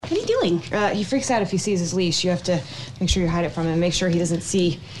What are you doing? He freaks out if he sees his leash. You have to make sure you hide it from him. Make sure he doesn't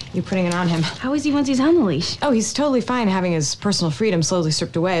see you putting it on him. How is he once he's on the leash? Oh, he's totally fine having his personal freedom slowly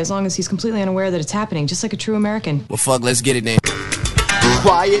stripped away, as long as he's completely unaware that it's happening, just like a true American. Well, fuck, let's get it then.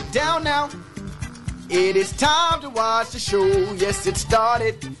 Quiet down now. It is time to watch the show. Yes, it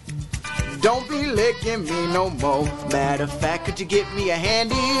started. Don't be licking me no more. Matter of fact, could you get me a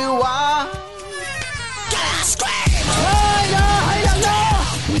handy wire?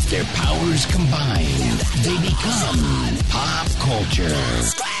 With their powers combined, they become pop culture.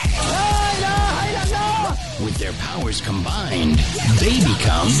 With their powers combined, they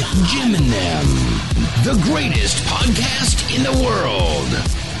become Jim and Them, the greatest podcast in the world.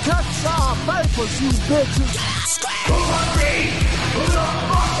 Touch our papers, you bitches. Who want me? Who the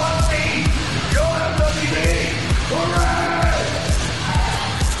fuck want me? You're looking at me. Hooray!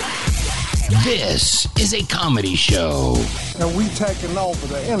 This is a comedy show. And we taking over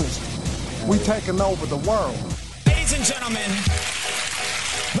the industry. We taking over the world. Ladies and gentlemen,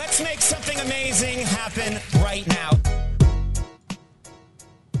 let's make something amazing happen right now.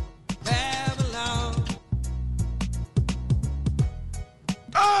 Babylon.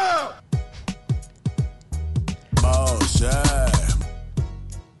 Oh! Oh, shit.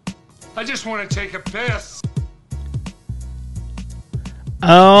 I just want to take a piss.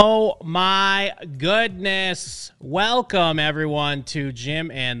 Oh my goodness. Welcome everyone to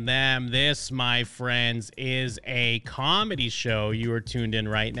Jim and Them. This, my friends, is a comedy show. You are tuned in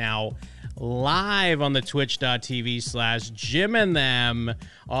right now live on the twitch.tv/Jim and Them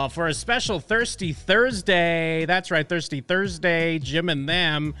for a special Thirsty Thursday. That's right, Thirsty Thursday, Jim and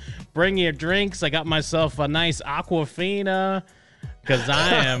Them. Bring your drinks. I got myself a nice Aquafina because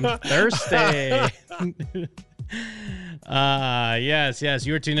I am thirsty. Yes.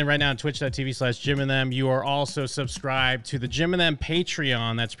 You are tuned in right now on twitch.tv/Jim and Them. You are also subscribed to the Jim and Them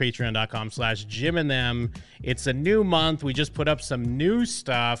Patreon. That's patreon.com/Jim and Them. It's a new month. We just put up some new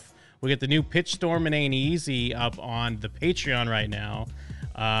stuff. We get the new Pitch Storm and Ain't Easy up on the Patreon right now.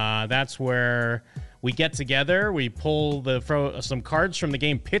 That's where we get together. We pull some cards from the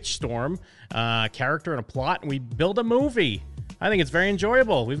game Pitch Storm, character and a plot, and we build a movie. I think it's very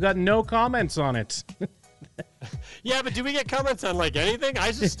enjoyable. We've got no comments on it. Yeah, but do we get comments on like anything?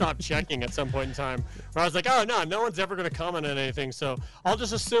 I just stopped checking at some point in time where I was like, oh no one's ever going to comment on anything. So I'll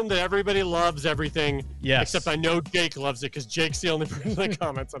just assume that everybody loves everything. Yes. Except I know Jake loves it because Jake's the only person that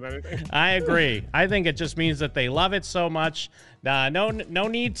comments on anything. I agree. I think it just means that they love it so much. No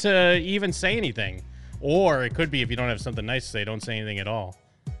need to even say anything. Or it could be if you don't have something nice to say, don't say anything at all.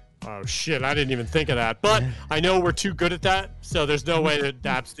 Oh shit, I didn't even think of that. But I know we're too good at that, so there's no way that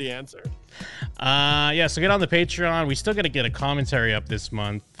that's the answer. So get on the Patreon. We still got to get a commentary up this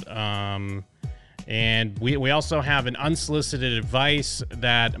month. And we also have an unsolicited advice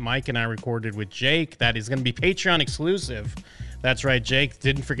that Mike and I recorded with Jake that is going to be Patreon exclusive. That's right, Jake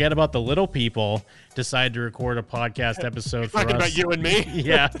didn't forget about the little people. Decided to record a podcast episode for us. Talking about you and me?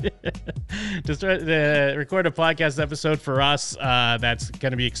 Yeah. Just record a podcast episode for us that's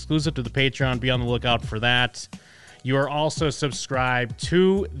going to be exclusive to the Patreon. Be on the lookout for that. You are also subscribed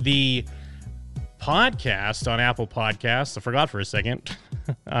to the podcast on Apple Podcasts. I forgot for a second.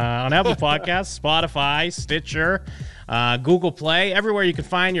 On Apple Podcasts, Spotify, Stitcher, Google Play, everywhere you can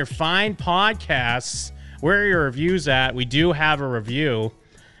find your fine podcasts. Where are your reviews at? We do have a review.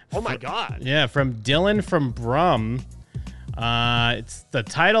 Oh my God. Yeah, from Dylan from Brum. The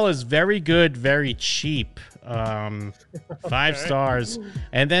title is very good, very cheap. 5 stars.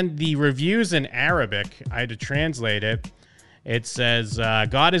 And then the reviews in Arabic, I had to translate it. It says,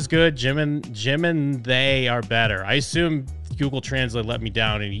 God is good, Jim and they are better. I assume Google Translate let me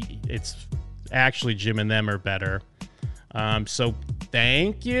down, and it's actually Jim and them are better. So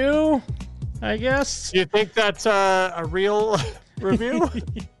thank you, I guess. Do you think that's a real review?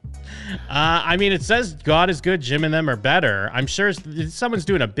 I mean, it says God is good, Jim and them are better. I'm sure someone's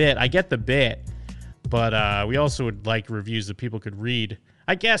doing a bit. I get the bit, but we also would like reviews that people could read.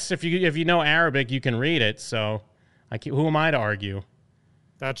 I guess if you know Arabic, you can read it. So, who am I to argue?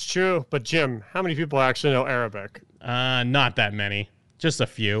 That's true. But Jim, how many people actually know Arabic? Not that many. Just a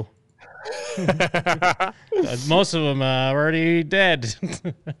few. Most of them are already dead.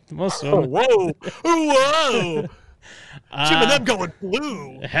 Most of them. Whoa! Jim and them going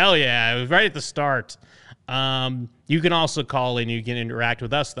blue. Hell yeah! It was right at the start. You can also call in. You can interact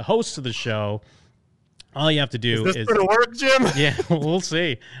with us, the hosts of the show. All you have to do is this going to work, Jim? Yeah, we'll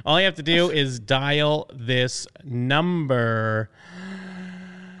see. All you have to do is dial this number.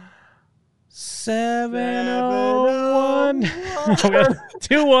 701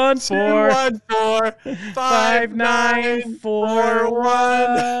 214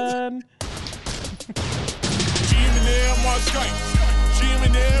 5941. Jim and them on Skype. Jim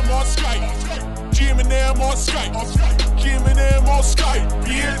and them on Skype. Jim and them on Skype. Jim and them on Skype,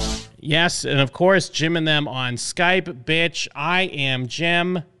 bitch. Yes, and of course, Jim and them on Skype, bitch. I am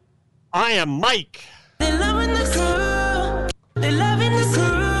Jim. I am Mike. They loving the crew. They loving the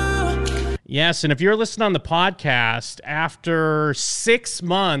crew. Yes, and if you're listening on the podcast, after 6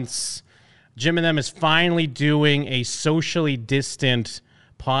 months, Jim and them is finally doing a socially distant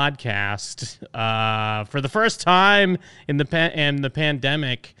podcast for the first time in the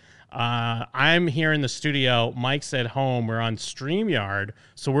pandemic. I'm here in the studio. Mike's at home. We're on StreamYard,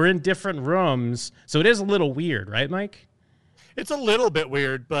 so we're in different rooms. So it is a little weird, right, Mike? It's a little bit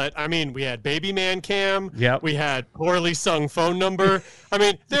weird, but I mean, we had baby man cam. Yep. We had poorly sung phone number. I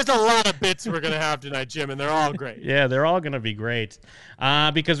mean, there's a lot of bits we're going to have tonight, Jim, and they're all great. Yeah, they're all going to be great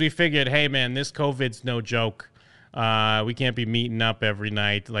because we figured, hey, man, this COVID's no joke. We can't be meeting up every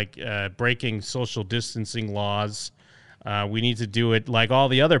night, like breaking social distancing laws. We need to do it like all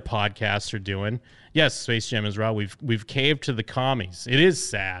the other podcasts are doing. Yes, Space Jam is raw. We've caved to the commies. It is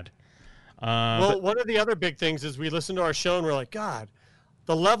sad. Well, one of the other big things is we listen to our show and we're like, God,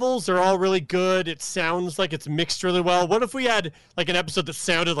 the levels are all really good. It sounds like it's mixed really well. What if we had like an episode that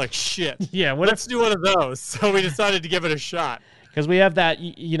sounded like shit? Yeah, let's do one of those. So we decided to give it a shot. Because we have that,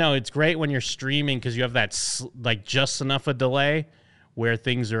 it's great when you're streaming because you have that like just enough a delay where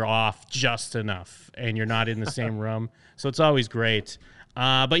things are off just enough and you're not in the same room. So it's always great.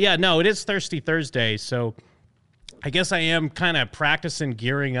 But yeah, no, it is Thirsty Thursday. So I guess I am kind of practicing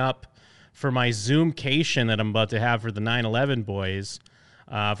gearing up for my Zoomcation that I'm about to have for the 9/11 boys.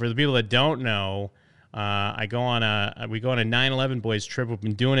 For the people that don't know, we go on a 9/11 boys trip. We've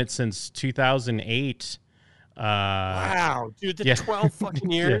been doing it since 2008. Wow, dude, 12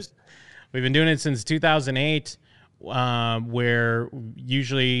 fucking years. Yeah. We've been doing it since 2008, where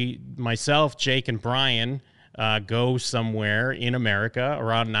usually myself, Jake, and Brian go somewhere in America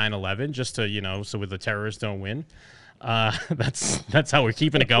around 9/11 just to, so the terrorists don't win. That's how we're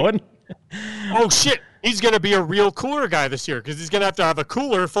keeping it going. Oh, shit. He's going to be a real cooler guy this year because he's going to have a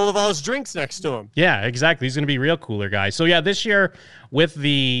cooler full of all his drinks next to him. Yeah, exactly. He's going to be a real cooler guy. So, yeah, this year with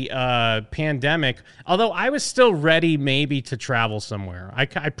the pandemic, although I was still ready maybe to travel somewhere, I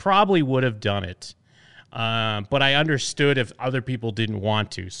probably would have done it. But I understood if other people didn't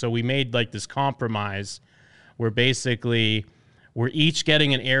want to. So we made like this compromise where basically we're each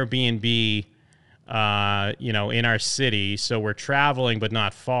getting an Airbnb in our city. So we're traveling, but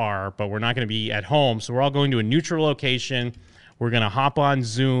not far, but we're not going to be at home. So we're all going to a neutral location. We're going to hop on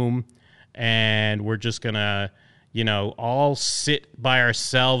Zoom and we're just going to, all sit by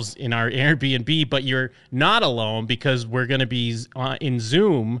ourselves in our Airbnb, but you're not alone because we're going to be in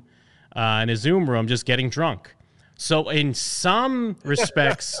Zoom, in a Zoom room, just getting drunk. So in some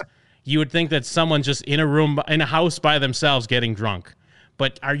respects, you would think that someone's just in a house by themselves getting drunk.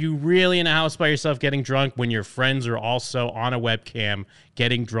 But are you really in a house by yourself getting drunk when your friends are also on a webcam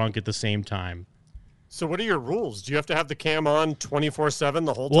getting drunk at the same time? So what are your rules? Do you have to have the cam on 24/7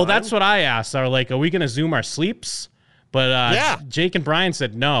 the whole time? Well, that's what I asked. Are we going to Zoom our sleeps? But yeah. Jake and Brian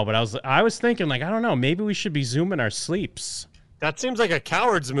said no. But I was thinking, I don't know, maybe we should be Zooming our sleeps. That seems like a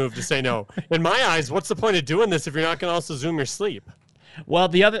coward's move to say no. In my eyes, what's the point of doing this if you're not going to also Zoom your sleep?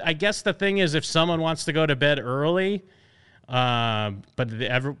 Well, I guess the thing is if someone wants to go to bed early, but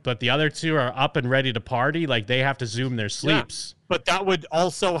the other two are up and ready to party, they have to Zoom their sleeps. Yeah, but that would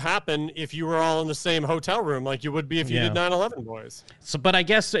also happen if you were all in the same hotel room, like you would be if you did 9/11 boys. So, but I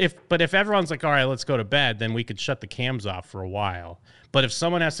guess if everyone's like, all right, let's go to bed, then we could shut the cams off for a while. But if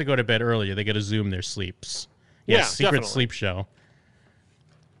someone has to go to bed earlier, they got to Zoom their sleeps. Yeah, secret definitely. sleep show.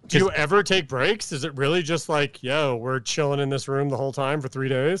 Do you ever take breaks? Is it really just we're chilling in this room the whole time for 3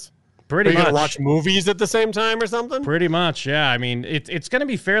 days? Pretty much. Are you gonna watch movies at the same time or something? Pretty much, yeah. I mean, it's going to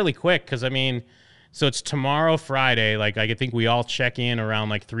be fairly quick because, so it's tomorrow, Friday. I think we all check in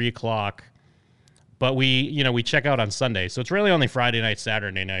around 3 o'clock. But we check out on Sunday. So it's really only Friday night,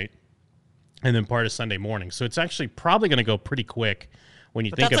 Saturday night, and then part of Sunday morning. So it's actually probably going to go pretty quick when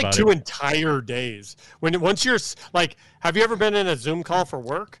you think about it. That's 2 entire days. Once you're have you ever been in a Zoom call for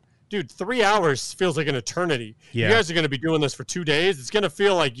work? Dude, 3 hours feels like an eternity. Yeah. You guys are going to be doing this for 2 days. It's going to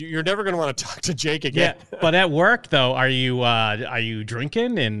feel like you're never going to want to talk to Jake again. Yeah, but at work, though, are you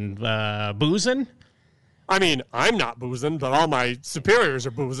drinking and boozing? I'm not boozing, but all my superiors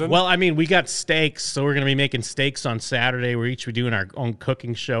are boozing. Well, we got steaks, so we're going to be making steaks on Saturday. We're each doing our own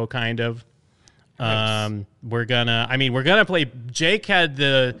cooking show, kind of. Nice. We're gonna play. Jake had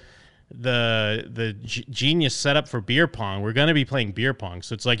the genius setup for beer pong. We're going to be playing beer pong.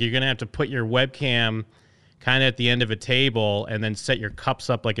 So it's like you're going to have to put your webcam kind of at the end of a table and then set your cups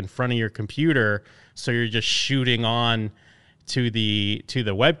up like in front of your computer. So you're just shooting on to the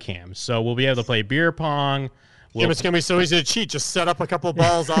webcam. So we'll be able to play beer pong. It's going to be so easy to cheat. Just set up a couple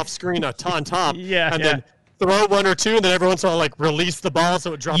balls off screen on top. Then throw one or two, and then every once in a while, like, release the ball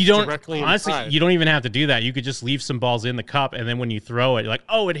so it drops directly honestly, inside. You don't even have to do that. You could just leave some balls in the cup, and then when you throw it, you're like,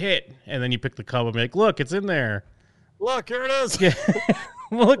 oh, it hit. And then you pick the cup and be like, look, it's in there. Look, here it is. Yeah.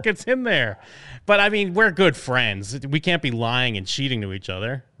 Look, it's in there. But, I mean, we're good friends. We can't be lying and cheating to each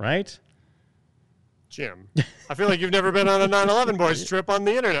other, right? Jim, I feel like you've never been on a 9/11 boys trip on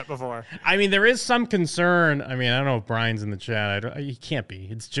the internet before. I mean, there is some concern. I mean, I don't know if Brian's in the chat. He can't be.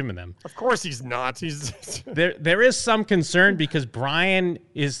 It's Jim and them. Of course he's not. He's there is some concern because Brian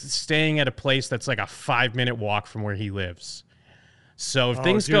is staying at a place that's like a 5-minute walk from where he lives. So if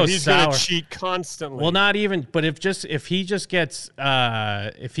things go he's sour, gonna cheat constantly. well, not even. But if things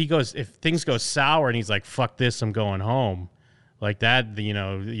go sour and he's like, "Fuck this, I'm going home." Like that,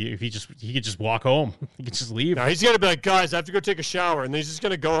 if he could just walk home. He could just leave. No, he's gonna be like, guys, I have to go take a shower, and then he's just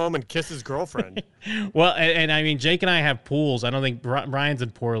gonna go home and kiss his girlfriend. Well, and I mean, Jake and I have pools. I don't think Brian's in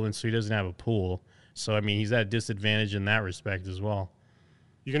Portland, so he doesn't have a pool. So I mean, he's at a disadvantage in that respect as well.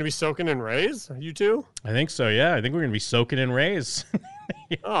 You gonna be soaking in rays, you two? I think so. Yeah, I think we're gonna be soaking in rays.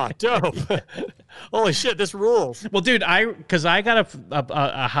 Oh, dope! Holy shit, this rules. Well, dude, because I got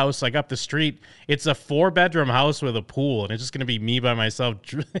a house like up the street. It's a 4-bedroom house with a pool, and it's just gonna be me by myself,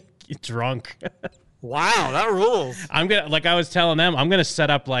 drunk. Wow, that rules. I'm gonna, like I was telling them, I'm gonna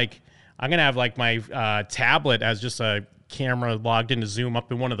set up I'm gonna have like my tablet as just a camera logged into Zoom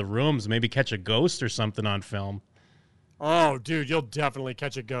up in one of the rooms, maybe catch a ghost or something on film. Oh, dude, you'll definitely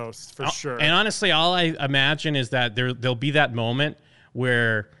catch a ghost for sure. And honestly, all I imagine is that there'll be that moment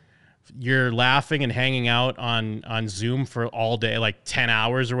where you're laughing and hanging out on Zoom for all day, like 10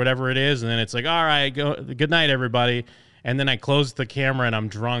 hours or whatever it is, and then it's like, all right, good night, everybody. And then I close the camera and I'm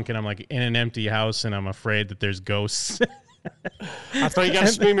drunk and I'm like in an empty house and I'm afraid that there's ghosts. I thought you got to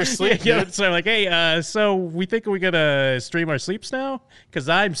stream your sleep, yeah, dude. so I'm like, hey, so we think we gotta stream our sleeps now? Because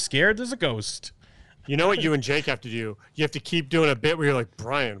I'm scared there's a ghost. You know what you and Jake have to do? You have to keep doing a bit where you're like,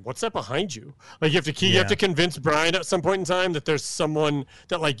 Brian, what's that behind you? Like you have to convince Brian at some point in time that there's someone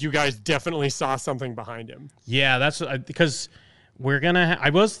that like you guys definitely saw something behind him. Yeah, that's because we're gonna.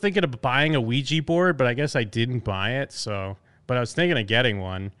 I was thinking of buying a Ouija board, but I guess I didn't buy it. So, but I was thinking of getting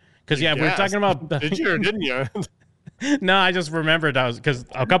one because we're talking about. Did you or didn't you? No, I just remembered because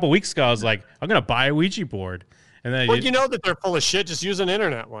a couple weeks ago I was like, I'm gonna buy a Ouija board, and then you know that they're full of shit. Just use an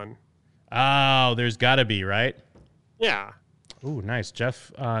internet one. Oh, there's got to be, right? Yeah. Ooh, nice.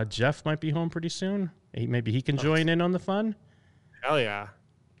 Jeff might be home pretty soon. Maybe he can join in on the fun. Hell yeah.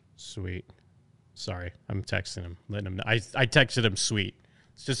 Sweet. Sorry, I'm texting him, letting him know. I texted him sweet.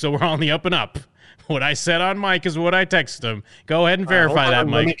 It's just so we're on the up and up. What I said on mic is what I texted him. Go ahead and verify that,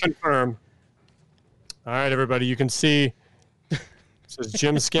 Mike. Let me confirm. All right, everybody, you can see it says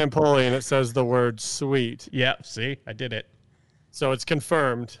Jim Scampoli, and it says the word sweet. Yeah, see? I did it. So it's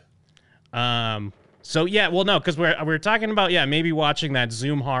confirmed. So yeah, well, no, because we're talking about maybe watching that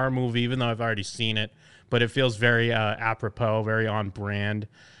Zoom horror movie, even though I've already seen it, but it feels very apropos, very on brand.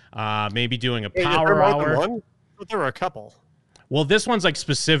 Maybe doing a power hour. One? But there were a couple. Well, this one's like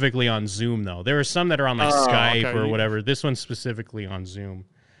specifically on Zoom though. There are some that are on like Skype or whatever. This one's specifically on Zoom.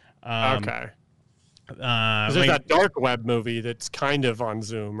 Okay. There's that dark web movie that's kind of on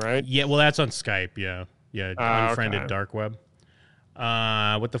Zoom, right? Yeah, well, that's on Skype. Yeah, unfriended dark web.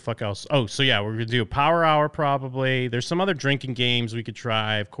 What the fuck else? Oh, so yeah, we're gonna do a power hour probably. There's some other drinking games we could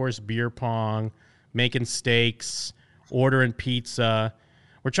try. Of course, beer pong, making steaks, ordering pizza.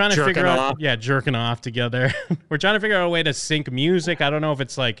 We're trying to figure out, jerking off together. We're trying to figure out a way to sync music. I don't know if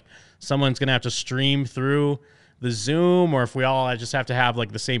it's like someone's gonna have to stream through the Zoom, or if we all just have to have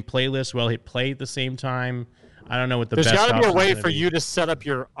like the same playlist. We'll hit play at the same time. I don't know what the best. There's got to be a way for you to set up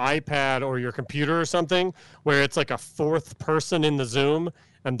your iPad or your computer or something where it's like a fourth person in the Zoom,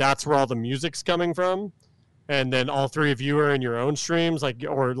 and that's where all the music's coming from. And then all three of you are in your own streams,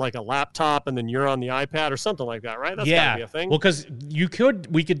 or like a laptop, and then you're on the iPad or something like that, right? That's gotta be a thing. Well, because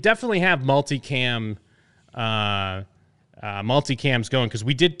we could definitely have multicams going, because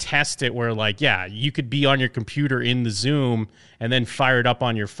we did test it where you could be on your computer in the Zoom and then fire it up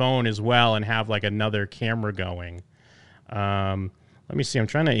on your phone as well and have like another camera going. Let me see. I'm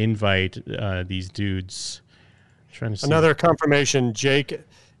trying to invite these dudes. I'm trying to see. Another confirmation. Jake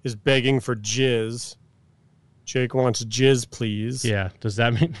is begging for jizz. Jake wants jizz, please. Yeah. Does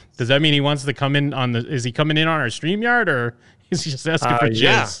that mean he wants to come in on the? Is he coming in on our StreamYard, or is he just asking for jizz?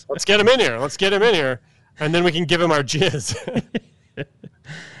 Yeah. Let's get him in here. And then we can give him our jizz.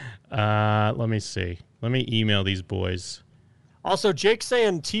 Let me see. Let me email these boys. Also, Jake's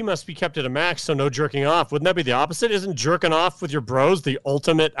saying T must be kept at a max, so no jerking off. Wouldn't that be the opposite? Isn't jerking off with your bros the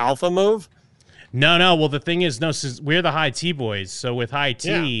ultimate alpha move? No. Well, the thing is, no, since we're the high T boys, so with high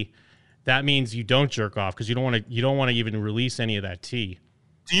T, that means you don't jerk off because you don't want to even release any of that T.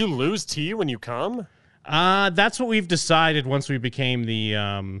 Do you lose T when you come? That's what we've decided once we became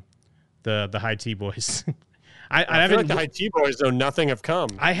the high T boys. I feel like the high T boys know nothing of cum.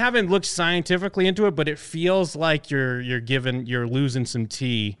 I haven't looked scientifically into it, but it feels like you're losing some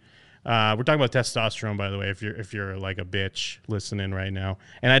T. We're talking about testosterone, by the way. If you're like a bitch listening right now,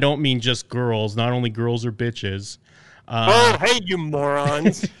 and I don't mean just girls. Not only girls are bitches. Hey, you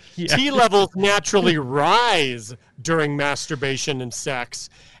morons! Yeah. T levels naturally rise during masturbation and sex,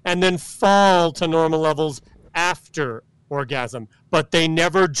 and then fall to normal levels after orgasm, but they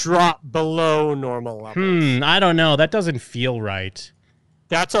never drop below normal levels. I don't know. That doesn't feel right.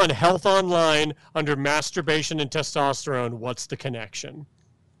 That's on Health Online under masturbation and testosterone. What's the connection?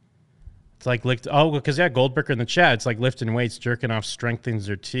 It's like because Goldberger in the chat. It's like lifting weights, jerking off strengthens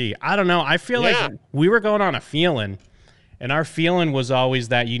your T. I don't know. I feel like we were going on a feeling, and our feeling was always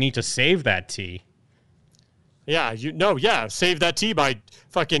that you need to save that T. Yeah, save that T by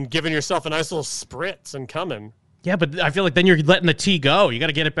fucking giving yourself a nice little spritz and coming. Yeah, but I feel like then you're letting the T go. You got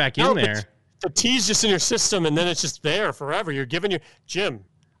to get it back in there. The T's just in your system, and then it's just there forever. You're giving Jim.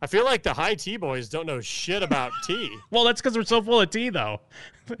 I feel like the high T boys don't know shit about T. Well, that's because we're so full of T, though.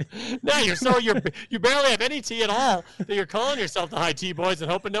 No, you barely have any T at all. That you're calling yourself the high T boys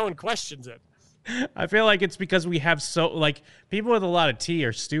and hoping no one questions it. I feel like it's because we have people with a lot of T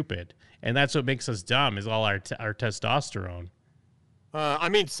are stupid, and that's what makes us dumb is all our testosterone. I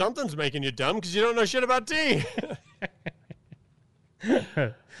mean, something's making you dumb because you don't know shit about T.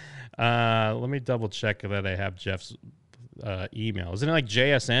 Let me double check that I have Jeff's email. Isn't it like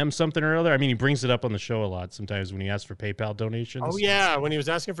JSM something or other? I mean, he brings it up on the show a lot sometimes when he asks for PayPal donations. Oh, yeah, when he was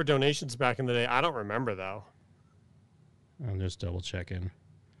asking for donations back in the day. I don't remember, though. I'm just double checking.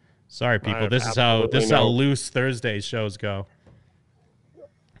 Sorry, people. This is how loose Thursday shows go.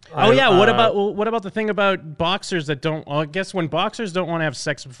 Oh yeah, what about the thing about boxers that don't? Well, I guess when boxers don't want to have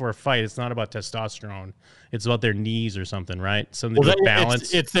sex before a fight, it's not about testosterone. It's about their knees or something, right? Something with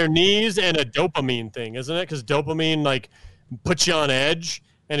balance. It's their knees and a dopamine thing, isn't it? Because dopamine puts you on edge,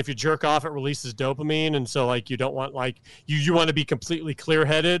 and if you jerk off, it releases dopamine, and so you don't want you want to be completely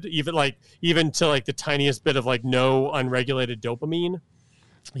clear-headed, even to the tiniest bit of no unregulated dopamine.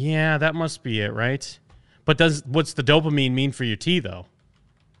 Yeah, that must be it, right? But what's the dopamine mean for your T though?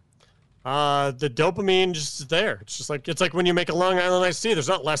 The dopamine just is there. It's just it's like when you make a Long Island iced tea. There's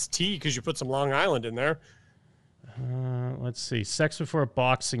not less tea because you put some Long Island in there. Let's see. Sex before a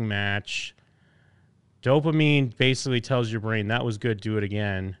boxing match. Dopamine basically tells your brain that was good. Do it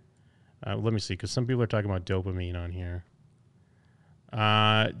again. Let me see, because some people are talking about dopamine on here.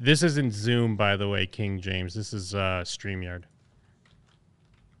 This isn't Zoom, by the way, King James. This is StreamYard.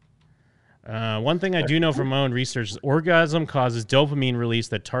 One thing I do know from my own research is orgasm causes dopamine release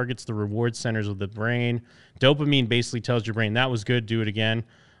that targets the reward centers of the brain. Dopamine basically tells your brain, that was good, do it again.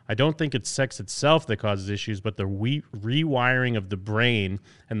 I don't think it's sex itself that causes issues, but the rewiring of the brain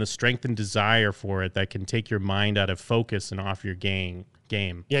and the strength and desire for it that can take your mind out of focus and off your game.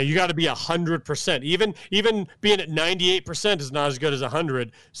 Yeah, you got to be 100%. Even being at 98% is not as good as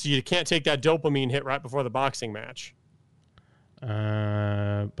 100, so you can't take that dopamine hit right before the boxing match.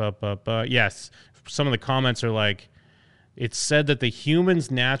 Yes, some of the comments are like, it's said that the human's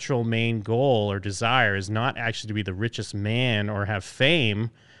natural main goal or desire is not actually to be the richest man or have fame,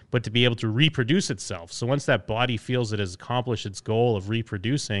 but to be able to reproduce itself. So once that body feels it has accomplished its goal of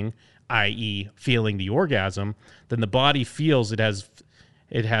reproducing, i.e. feeling the orgasm, then the body feels it has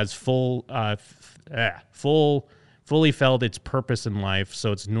fully felt its purpose in life,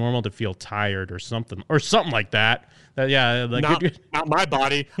 so it's normal to feel tired or something like that. Not my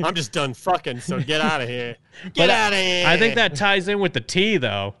body. I'm just done fucking, so get out of here. Get out of here. I think that ties in with the tea,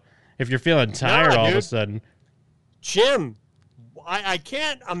 though. If you're feeling tired all of a sudden. Jim, I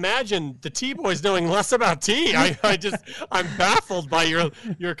can't imagine the T-boys knowing less about tea. I'm baffled by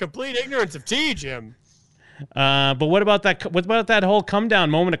your complete ignorance of tea, Jim. But what about that? What about that whole come down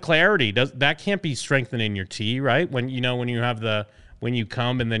moment of clarity? That can't be strengthening your T, right? When you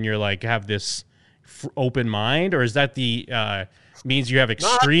come and then you're have this open mind, or is that means you have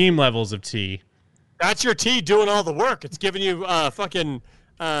extreme levels of T? That's your T doing all the work. It's giving you fucking.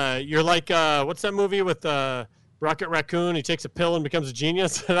 You're like what's that movie with Rocket Raccoon, he takes a pill and becomes a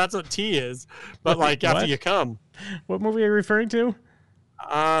genius. That's what T is. But like after What? you come. What movie are you referring to?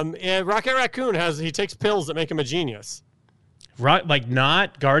 Yeah, Rocket Raccoon he takes pills that make him a genius. Like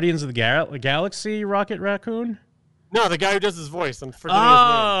not Guardians of the Galaxy Rocket Raccoon? No, the guy who does his voice. I'm forgetting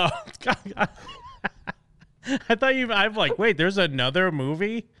his name. Oh, I thought I'm like, wait, there's another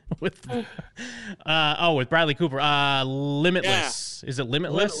movie with, with Bradley Cooper. Limitless. Is it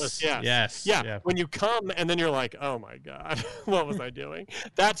Limitless? Limitless, yes. Yes. Yeah. When you come and then you're like, oh my God, what was I doing?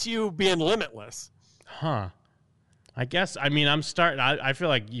 That's you being limitless. Huh. I guess, I mean, I feel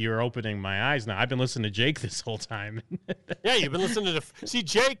like you're opening my eyes now. I've been listening to Jake this whole time. Yeah, you've been listening to see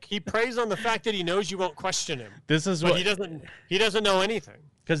Jake. He preys on the fact that he knows you won't question him. This is but what he doesn't know anything.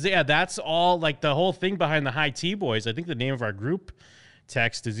 Because that's all like the whole thing behind the High Tea Boys. I think the name of our group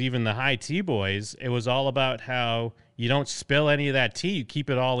text is even the High Tea Boys. It was all about how you don't spill any of that tea. You keep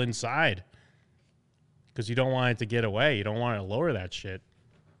it all inside because you don't want it to get away. You don't want to lower that shit.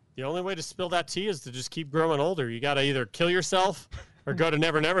 The only way to spill that tea is to just keep growing older. You got to either kill yourself or go to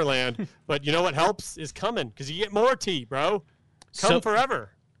Never Never Land. But you know what helps is coming because you get more tea, bro. Come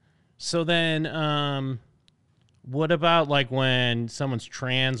forever. So then, what about like when someone's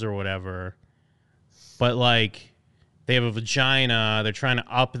trans or whatever, but like they have a vagina, they're trying to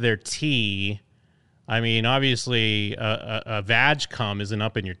up their tea. I mean, obviously, a vag cum isn't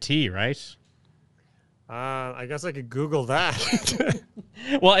up in your tea, right? I guess I could Google that.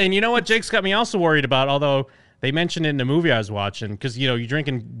 Well, and you know what Jake's got me also worried about, although they mentioned it in the movie I was watching, because, you know, you're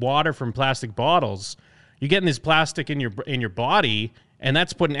drinking water from plastic bottles. You're getting this plastic in your body, and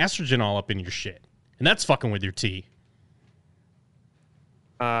that's putting estrogen all up in your shit. And that's fucking with your tea.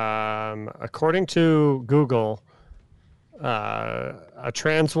 According to Google, a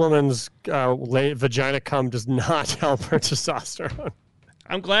trans woman's vagina cum does not help her testosterone.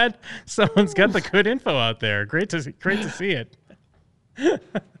 I'm glad someone's got the good info out there. Great to see it.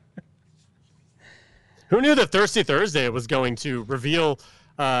 Who knew that Thirsty Thursday was going to reveal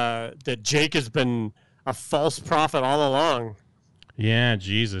that Jake has been a false prophet all along? Yeah,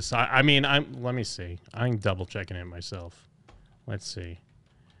 Jesus. I mean, let me see. I'm double checking it myself. Let's see.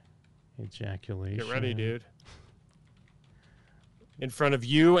 Ejaculation. Get ready, dude. In front of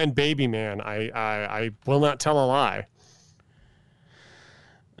you and Baby Man, I will not tell a lie.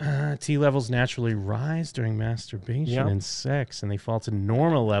 T levels naturally rise during masturbation and sex, and they fall to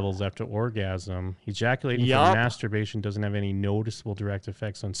normal levels after orgasm. Ejaculating from masturbation doesn't have any noticeable direct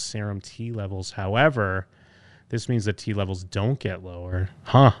effects on serum T levels. However, this means that T levels don't get lower.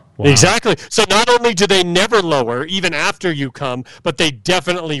 Huh. Wow. Exactly. So not only do they never lower, even after you come, but they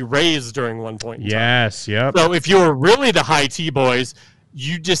definitely raise during one point in time. Yes, yep. So if you were really the High T boys,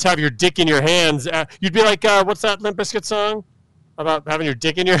 you just have your dick in your hands. You'd be like, what's that Limp Bizkit song? About having your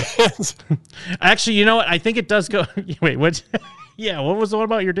dick in your hands? Actually, you know what? I think it does go... Wait, what? Yeah, what was the one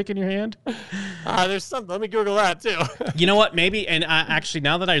about your dick in your hand? There's something. Let me Google that, too. You know what? Maybe, and actually,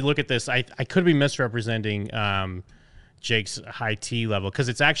 now that I look at this, I could be misrepresenting Jake's high T level, because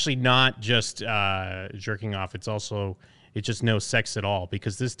it's actually not just jerking off. It's just no sex at all,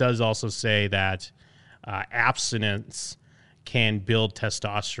 because this does also say that abstinence can build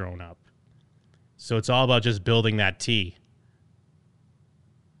testosterone up. So it's all about just building that T.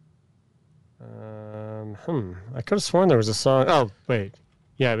 I could have sworn there was a song. Oh, wait.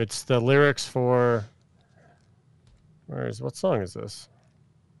 Yeah, it's the lyrics for... What song is this?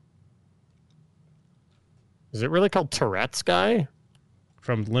 Is it really called Tourette's Guy?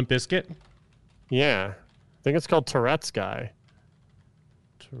 From Limp Bizkit? Yeah. I think it's called Tourette's Guy.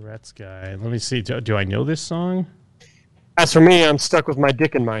 Tourette's Guy. Let me see. Do I know this song? As for me, I'm stuck with my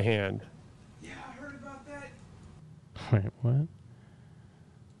dick in my hand. Yeah, I heard about that. Wait, what?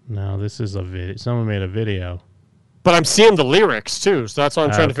 No, this is a video. Someone made a video. But I'm seeing the lyrics, too, so that's why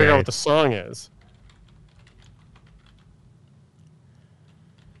I'm trying to figure out what the song is.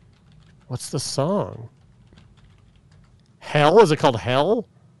 What's the song? Hell? Is it called Hell?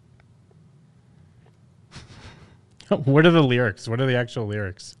 What are the lyrics? What are the actual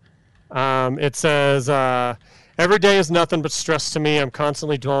lyrics? It says, every day is nothing but stress to me. I'm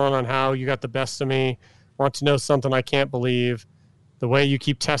constantly dwelling on how you got the best of me. Want to know something I can't believe. The way you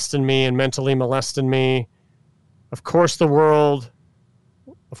keep testing me and mentally molesting me. Of course you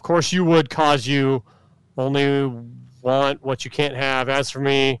would, cause you only want what you can't have. As for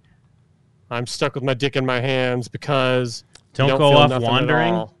me, I'm stuck with my dick in my hands because don't go off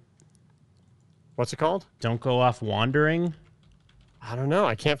wandering. What's it called? Don't go off wandering. I don't know.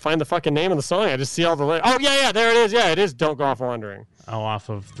 I can't find the fucking name of the song. I just see all the lyrics. Oh, yeah, there it is. Yeah, it is Don't Go Off Wandering. Oh, off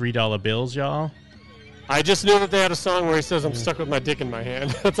of $3 bills, y'all? I just knew that they had a song where he says, I'm stuck with my dick in my hand.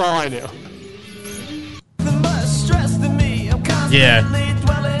 That's all I knew. The bus Yeah.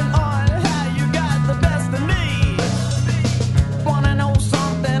 Dwelling on how you got the best of me. Wanna know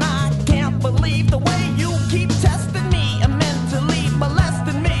something? I can't believe the way you keep testing me and mentally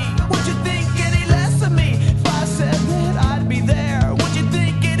molesting me. Would you think any less of me if I said that I'd be there? Would you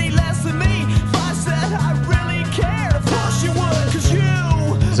think any less of me if I said I really cared? Of course you would, 'cause you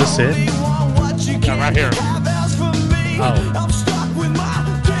Is this it? only want what you Yeah, right here. can't have else from me. Oh. I'm stuck with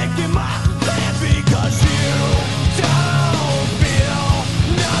my dick in my head because you don't feel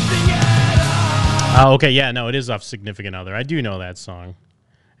nothing at all. Oh, okay. Yeah, no, it is off Significant Other. I do know that song.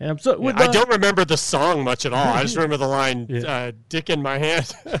 And I'm so, with I the- don't remember the song much at all. I just remember the line, "Dick in my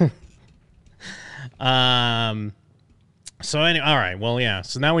hand." So anyway, all right. Well, yeah.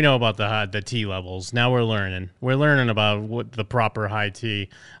 So now we know about the T levels. Now we're learning. We're learning about what the proper high T.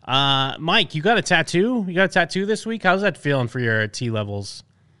 Mike, you got a tattoo? You got a tattoo this week? How's that feeling for your T levels?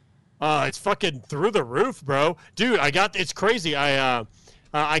 It's fucking through the roof, bro. Dude, it's crazy. I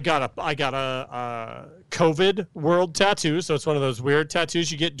got a COVID world tattoo. So it's one of those weird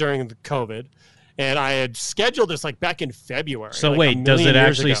tattoos you get during the COVID. And I had scheduled this like back in February. So like wait, does it 1,000,000 years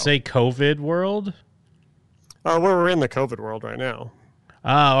actually ago. say COVID world? We're in the COVID world right now.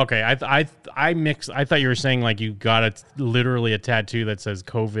 Oh, okay. I mixed. I thought you were saying like you got literally a tattoo that says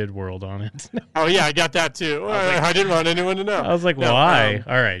COVID world on it. Oh yeah, I got that too. I didn't want anyone to know. I was like, No, why?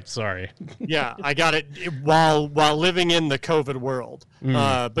 All right, sorry. Yeah, I got it while living in the COVID world.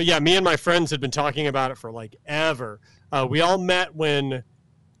 But yeah, me and my friends had been talking about it for like ever. We all met when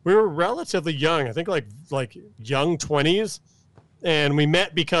we were relatively young. I think like young 20s, and we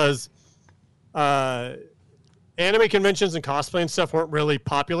met because anime conventions and cosplay and stuff weren't really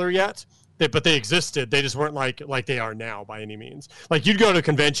popular yet. But they existed. They just weren't like they are now by any means. Like you'd go to a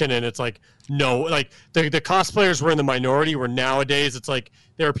convention and it's like no, like the cosplayers were in the minority. Where nowadays it's like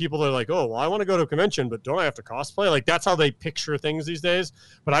there are people that are like, oh, well, I want to go to a convention, but don't I have to cosplay? Like that's how they picture things these days.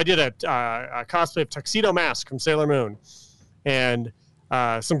 But I did a cosplay of Tuxedo Mask from Sailor Moon, and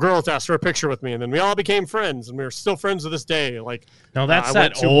some girls asked for a picture with me, and then we all became friends, and we were still friends to this day. Like, No, that's I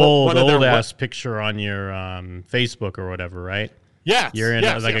went that to old one of their ass picture on your Facebook or whatever, right? Yes, You're in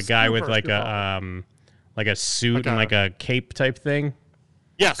yes, like yes, a guy with super, like super a suit Like and a- like a cape type thing.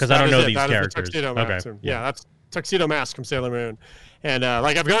 Yes, because I don't that know is it. these That is the characters. Tuxedo Okay, Mask. Yeah, that's Tuxedo Mask from Sailor Moon. And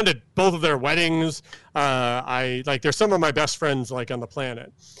like I've gone to both of their weddings. I like they're some of my best friends like on the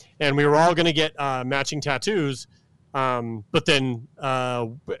planet, and we were all going to get matching tattoos. But then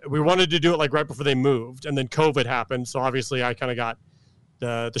we wanted to do it like right before they moved, and then COVID happened. So obviously I kind of got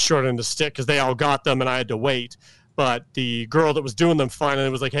the short end of the stick because they all got them and I had to wait. But the girl that was doing them finally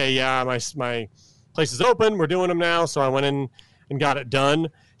was like, "Hey, yeah, my place is open. We're doing them now." So I went in and got it done.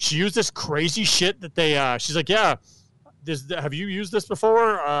 She used this crazy shit that they. She's like, "Yeah, have you used this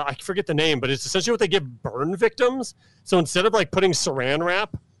before?" I forget the name, but it's essentially what they give burn victims. So instead of like putting Saran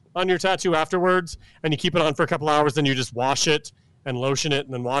wrap on your tattoo afterwards, and you keep it on for a couple hours, then you just wash it and lotion it,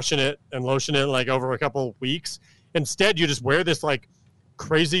 and then washing it and lotion it like over a couple weeks. Instead, you just wear this like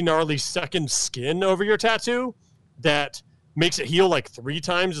crazy gnarly second skin over your tattoo that makes it heal like 3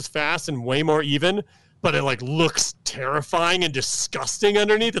 times as fast and way more even, but it like looks terrifying and disgusting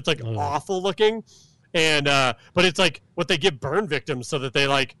underneath. It's like awful looking. And but it's like what they give burn victims so that they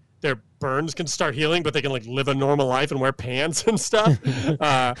like their burns can start healing, but they can like live a normal life and wear pants and stuff.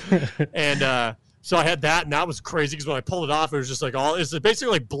 So I had that, and that was crazy because when I pulled it off, it was just like it's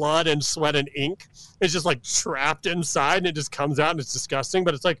basically like blood and sweat and ink. It's just like trapped inside, and it just comes out, and it's disgusting.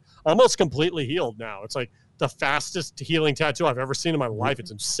 But it's like almost completely healed now. It's like the fastest healing tattoo I've ever seen in my life. It's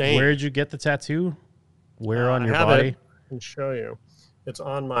insane. Where did you get the tattoo? Where on your I have body? it. I can show you. It's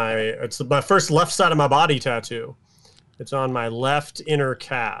on it's my first left side of my body tattoo. It's on my left inner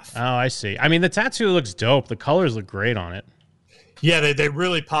calf. Oh, I see. I mean, the tattoo looks dope. The colors look great on it. Yeah, they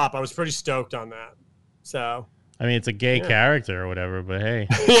really pop. I was pretty stoked on that. So I mean, it's a gay character or whatever, but hey.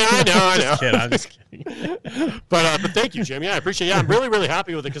 Yeah, I know. I'm just kidding. But thank you, Jimmy. I appreciate it. Yeah, I'm really, really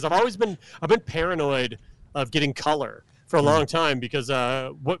happy with it because I've been paranoid of getting color for a long time because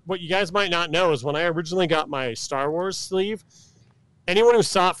what you guys might not know is when I originally got my Star Wars sleeve, anyone who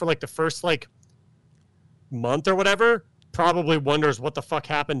saw it for like the first like month or whatever probably wonders what the fuck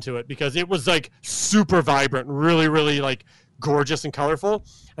happened to it because it was like super vibrant, really, really like gorgeous and colorful.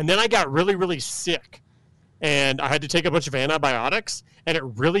 And then I got really, really sick and I had to take a bunch of antibiotics and it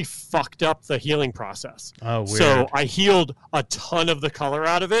really fucked up the healing process. Oh, weird. So I healed a ton of the color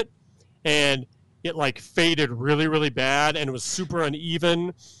out of it and it like faded really, really bad and it was super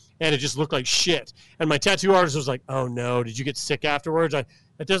uneven and it just looked like shit. And my tattoo artist was like, "Oh no, did you get sick afterwards?"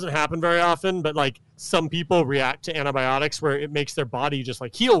 It doesn't happen very often, but like some people react to antibiotics where it makes their body just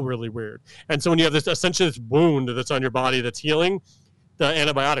like heal really weird. And so when you have this essentially this wound that's on your body that's healing, the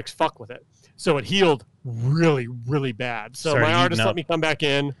antibiotics fuck with it. So it healed really, really bad. So Started my artist eating let up. me come back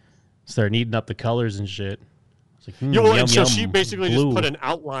in. Started eating up the colors and shit. It's like, Yeah, well, yum, and so yum, she basically blue. just put an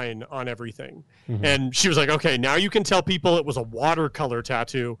outline on everything. Mhm. And she was like, okay, now you can tell people it was a watercolor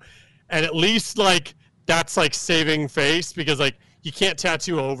tattoo. And at least like that's like saving face, because like you can't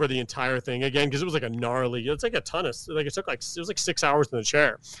tattoo over the entire thing again, because it was like a gnarly, it's like a ton of, like it was like 6 hours in the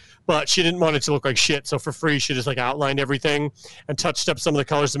chair. But she didn't want it to look like shit. So for free, she just like outlined everything and touched up some of the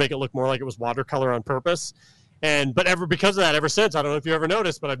colors to make it look more like it was watercolor on purpose. And because of that, ever since, I don't know if you ever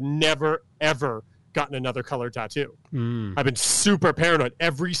noticed, but I've never, ever gotten another color tattoo. I've been super paranoid.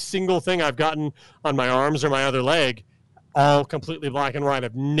 Every single thing I've gotten on my arms or my other leg, all completely black and white.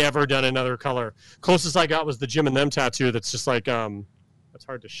 I've never done another color. Closest I got was the Jim and Them tattoo. That's just like that's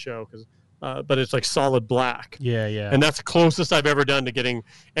hard to show but it's like solid black. Yeah. And that's the closest I've ever done to getting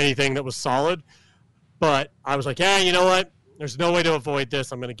anything that was solid. But I was like, yeah, you know what? There's no way to avoid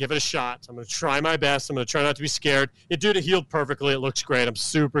this. I'm going to give it a shot. I'm going to try my best. I'm going to try not to be scared. It healed perfectly. It looks great. I'm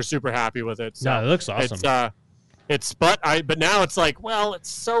super, super happy with it. So No, it looks awesome. But now it's like, well, it's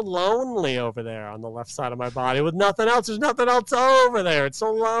so lonely over there on the left side of my body with nothing else. There's nothing else over there. It's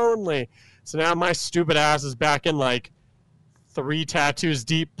so lonely. So now my stupid ass is back in like 3 tattoos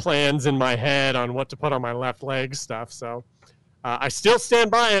deep plans in my head on what to put on my left leg stuff. So I still stand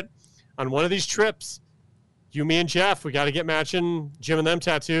by it. On one of these trips, you, me, and Jeff, we got to get matching Jim and Them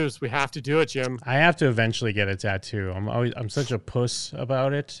tattoos. We have to do it, Jim. I have to eventually get a tattoo. I'm such a puss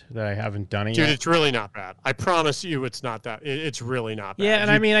about it that I haven't done it Dude, yet. it's really not bad. I promise you it's not that. It's really not bad. Yeah,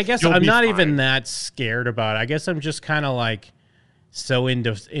 and I mean, I guess you'll I'm be not fine. even that scared about it. I guess I'm just kind of like so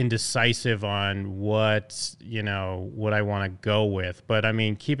indecisive on what I want to go with. But I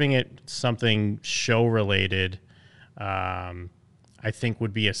mean, keeping it something show related, I think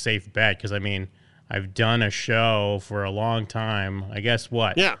would be a safe bet, because I mean, I've done a show for a long time. I guess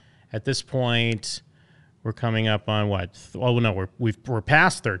what? Yeah. At this point, we're coming up on what? Oh no, we're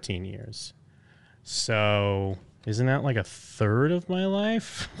past 13 years. So isn't that like a third of my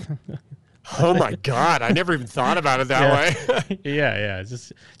life? Oh my God! I never even thought about it that way. yeah.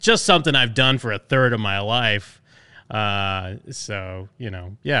 It's just something I've done for a third of my life. So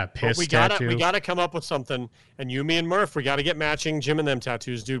piss we tattoo. we gotta come up with something. And you, me, and Murph, we gotta get matching Jim and Them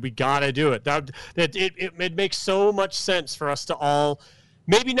tattoos, dude. We gotta do it. It makes so much sense for us to all.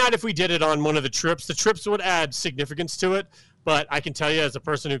 Maybe not if we did it on one of the trips. The trips would add significance to it. But I can tell you, as a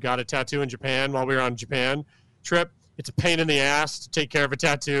person who got a tattoo in Japan while we were on Japan trip, it's a pain in the ass to take care of a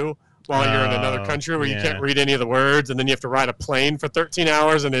tattoo while you're in another country where you can't read any of the words, and then you have to ride a plane for 13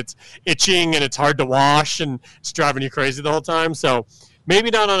 hours, and it's itching, and it's hard to wash, and it's driving you crazy the whole time. So maybe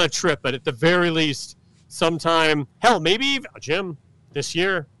not on a trip, but at the very least, sometime, hell, maybe, Jim, this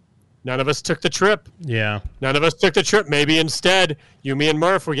year, none of us took the trip. Yeah. None of us took the trip. Maybe instead, you, me, and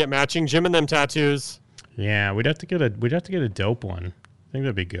Murph, we get matching Jim and Them tattoos. Yeah, we'd have to get a dope one. I think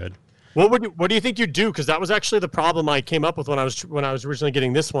that'd be good. What do you think you'd do? Because that was actually the problem I came up with when I was originally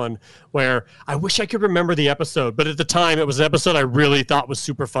getting this one, where I wish I could remember the episode, but at the time it was an episode I really thought was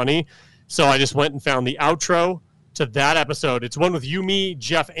super funny. So I just went and found the outro to that episode. It's one with you, me,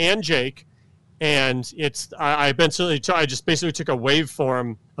 Jeff, and Jake, and I just basically took a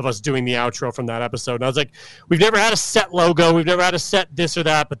waveform of us doing the outro from that episode. And I was like, we've never had a set logo, we've never had a set this or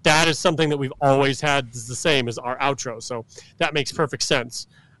that, but that is something that we've always had is the same as our outro. So that makes perfect sense.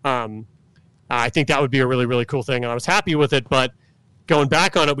 I think that would be a really, really cool thing, and I was happy with it. But going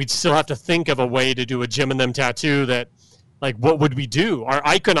back on it, we'd still have to think of a way to do a Jim and Them tattoo that, like, what would we do? Our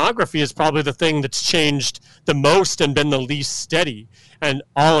iconography is probably the thing that's changed the most and been the least steady. And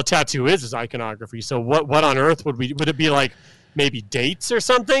all a tattoo is iconography. So what on earth would it be like? Maybe dates or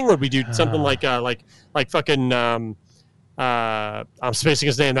something? Would we do something like fucking I'm spacing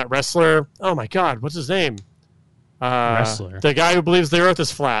his name, that wrestler? Oh my God, what's his name? Wrestler. The guy who believes the earth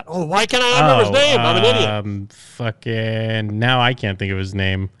is flat. Oh, why can't I remember his name? I'm an idiot. Fucking now I can't think of his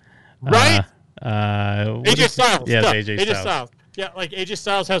name. Right? AJ Styles. Yes, Duh. AJ Styles. Yeah, like AJ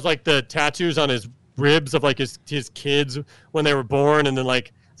Styles has like the tattoos on his ribs of like his kids when they were born, and then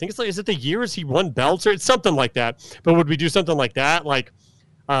like I think it's like, is it the years he won belts, or it's something like that? But would we do something like that, like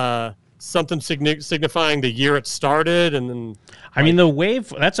something signifying the year it started, and then? I mean, the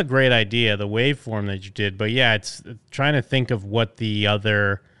wave, that's a great idea, the waveform that you did. But yeah, it's trying to think of what the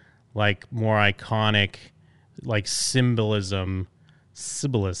other, like, more iconic, like, symbolism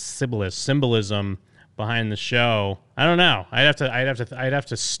behind the show. I don't know. I'd have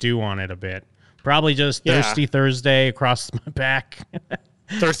to stew on it a bit. Probably just Thirsty Thursday across my back.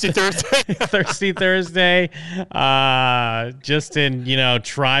 Thirsty Thursday. Thirsty Thursday, just in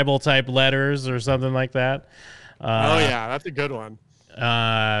tribal type letters or something like that. Oh yeah, that's a good one.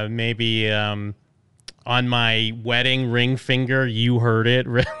 Maybe on my wedding ring finger, you heard it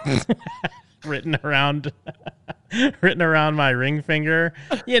written around my ring finger.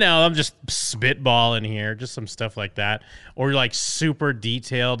 I'm just spitballing here, just some stuff like that, or like super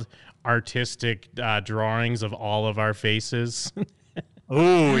detailed artistic drawings of all of our faces.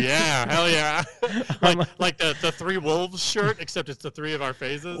 Oh yeah, hell yeah! like the Three Wolves shirt, except it's the three of our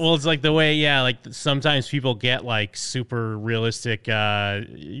faces. Well, it's like the way, like sometimes people get like super realistic,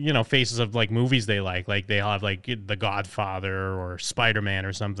 faces of like movies they like. Like they have like The Godfather or Spider-Man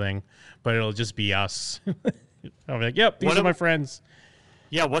or something, but it'll just be us. I'll be like, yep, these are my friends.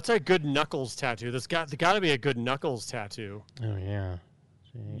 Yeah, what's a good knuckles tattoo? There's got to be a good knuckles tattoo. Oh yeah.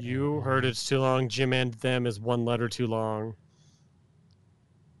 You heard it's too long. Jim and them is one letter too long.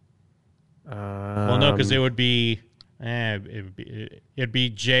 Well, no, because it would be it'd be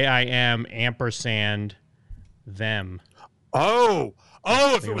JIM ampersand them. Oh,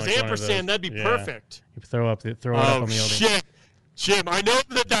 if it was like ampersand, that'd be perfect. You throw it up on the shit, Jim. I know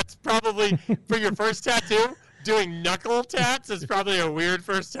that's probably for your first tattoo. Doing knuckle tats is probably a weird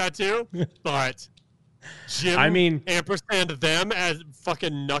first tattoo, but Jim, ampersand them as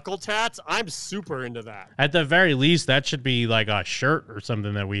fucking knuckle tats. I'm super into that. At the very least, that should be like a shirt or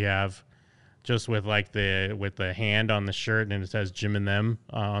something that we have. Just with like the hand on the shirt and it says Jim and them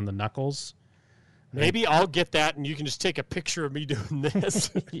on the knuckles. Maybe I'll get that and you can just take a picture of me doing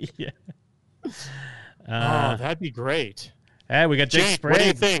this. Yeah. That'd be great. Hey, we got Jake Sprague. What do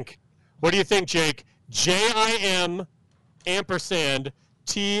you think? What do you think, Jake? JIM ampersand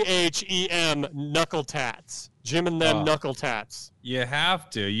THEM knuckle tats. Jim and them knuckle tats. You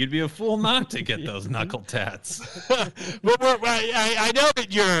have to. You'd be a fool not to get those knuckle tats. I know that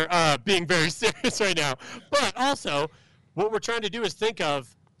you're being very serious right now, but also what we're trying to do is think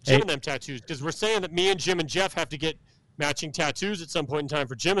of Jim and them tattoos, because we're saying that me and Jim and Jeff have to get matching tattoos at some point in time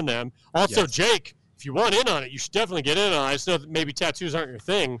for Jim and them. Also, yes. Jake, if you want in on it, you should definitely get in on it. I just know that maybe tattoos aren't your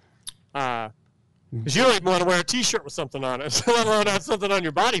thing. Because you don't even want to wear a T-shirt with something on it, let alone have something on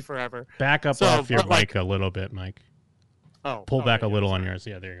your body forever. Back up off your mic a little bit, Mike. Pull back a little on yours.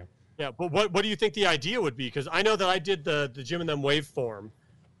 Yeah, there you go. Yeah, but what do you think the idea would be? Because I know that I did the Jim and them waveform,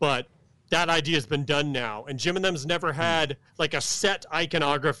 but that idea has been done now. And Jim and them's never had like a set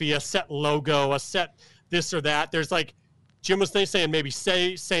iconography, a set logo, a set this or that. There's like, Jim was saying maybe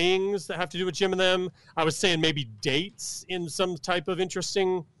sayings that have to do with Jim and them. I was saying maybe dates in some type of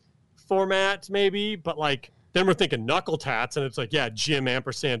interesting format maybe, but like then we're thinking knuckle tats and it's like, yeah, Jim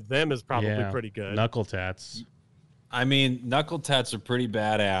ampersand them is probably pretty good. Knuckle tats. I mean, knuckle tats are pretty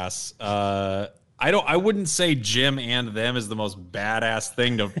badass. I wouldn't say Jim and them is the most badass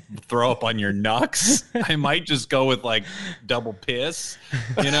thing to throw up on your knucks. I might just go with like double piss,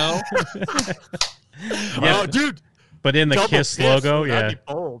 Yeah, oh, dude. But in the Kiss logo, yeah.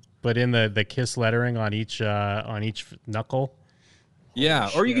 But in the Kiss lettering on each knuckle. Yeah,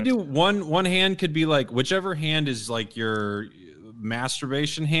 or you could do one hand could be like whichever hand is like your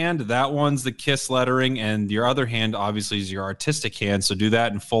masturbation hand, that one's the Kiss lettering, and your other hand obviously is your artistic hand, so do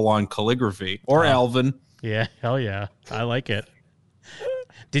that in full-on calligraphy. Or Alvin. Yeah, hell yeah. I like it.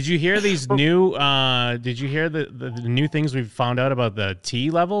 Did you hear these new did you hear the new things we've found out about the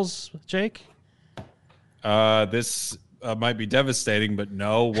T levels, Jake? This might be devastating, but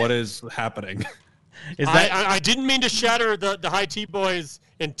no, what is happening? I didn't mean to shatter the High T Boys'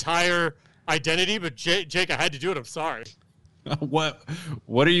 entire identity, but Jake, I had to do it. I'm sorry. What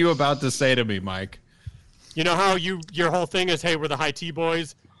are you about to say to me, Mike? You know how your whole thing is, hey, we're the High T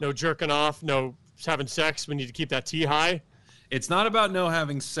Boys, no jerking off, no having sex. We need to keep that T high. It's not about no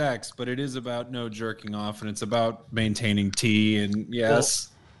having sex, but it is about no jerking off, and it's about maintaining T. And yes,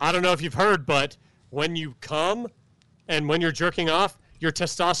 well, I don't know if you've heard, but when you come and when you're jerking off, your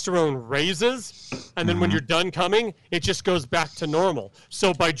testosterone raises, and then when you're done coming, it just goes back to normal.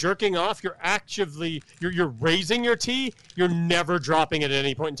 So by jerking off, you're actively you're raising your T. You're never dropping it at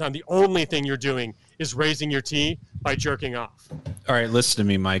any point in time. The only thing you're doing is raising your T by jerking off. All right, listen to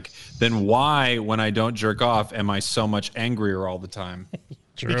me, Mike. Then why, when I don't jerk off, am I so much angrier all the time?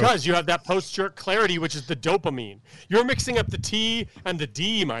 True. Because you have that post-jerk clarity, which is the dopamine. You're mixing up the T and the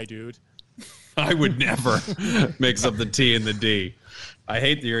D, my dude. I would never mix up the T and the D. I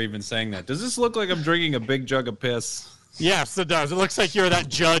hate that you're even saying that. Does this look like I'm drinking a big jug of piss? Yes, it does. It looks like you're that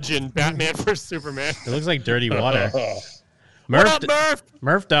judge in Batman vs. Superman. It looks like dirty water. What up, Murph?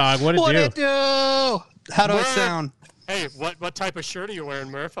 Murph dog, what it do? How do Murph. I sound? Hey, what type of shirt are you wearing,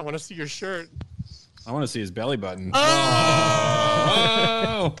 Murph? I want to see your shirt. I want to see his belly button.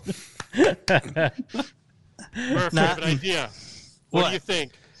 Oh! Whoa! Perfect idea. What do you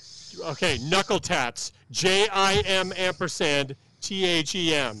think? Okay, knuckle tats. JIM ampersand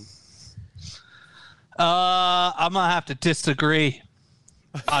THEM. I'm gonna have to disagree.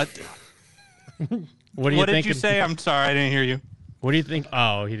 What do you What think? did you say? I'm sorry, I didn't hear you. What do you think?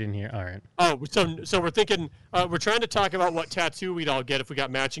 Oh, he didn't hear. All right. Oh, so we're thinking, we're trying to talk about what tattoo we'd all get if we got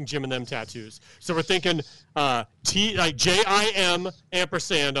matching Jim and them tattoos. So we're thinking JIM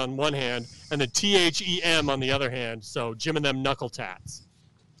ampersand on one hand and then THEM on the other hand. So Jim and them knuckle tats.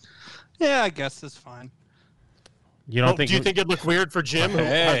 Yeah, I guess that's fine. You don't think? Do you think it'd look weird for Jim, who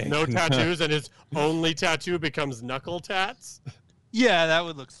Hey. has no tattoos, and his only tattoo becomes knuckle tats? Yeah, that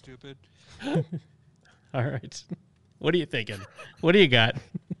would look stupid. All right. What are you thinking? What do you got?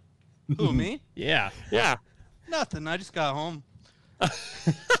 Who, me? Yeah. Yeah. Nothing. I just got home.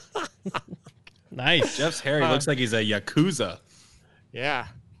 Nice. Jeff's hair looks like he's a Yakuza. Yeah.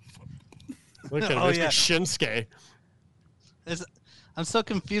 Look at Oh, Mr. yeah. Shinsuke. I'm so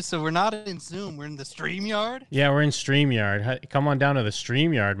confused. So we're not in Zoom. We're in the StreamYard? Yeah, we're in StreamYard. Come on down to the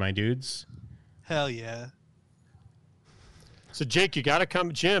StreamYard, my dudes. Hell yeah. So Jake, you got to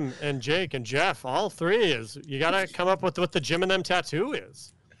come. Jim and Jake and Jeff, all three you got to come up with what the Jim and them tattoo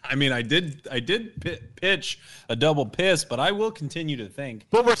is. I mean, I did pitch a double piss, but I will continue to think.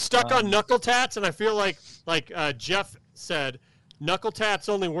 But we're stuck on knuckle tats, and I feel like Jeff said, knuckle tats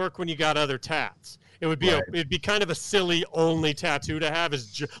only work when you got other tats. It would be it'd be kind of a silly only tattoo to have.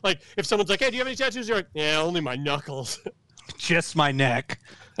 Like if someone's like, "Hey, do you have any tattoos?" You're like, "Yeah, only my knuckles." Just my neck.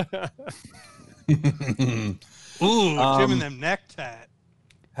 Ooh, Jim and them neck tat.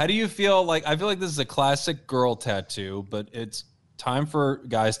 How do you feel? Like, I feel like this is a classic girl tattoo, but it's time for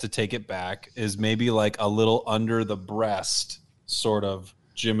guys to take it back. Is maybe like a little under the breast sort of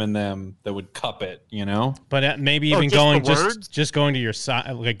Jim and them that would cup it, you know? But maybe even going just going to your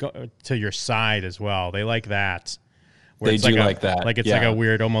side, like to your side as well. They like that. They do like that. Like it's like a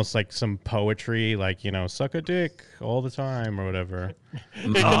weird, almost like some poetry, like, you know, suck a dick all the time or whatever.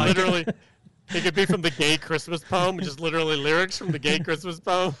 It could literally. It could be from the Gay Christmas poem, just literally lyrics from the Gay Christmas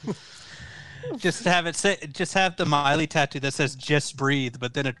poem. Just have it say, just have the Miley tattoo that says "Just breathe,"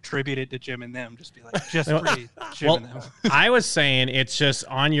 but then attribute it to Jim and them. Just be like, "Just breathe, Jim and them." I was saying it's just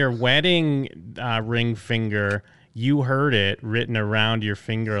on your wedding ring finger. You heard it written around your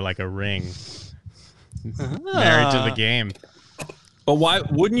finger like a ring. Married to the game. But why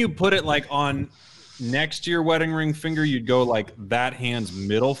wouldn't you put it like on next to your wedding ring finger? You'd go like that hand's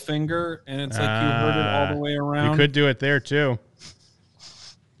middle finger, and it's like you heard it all the way around. You could do it there too.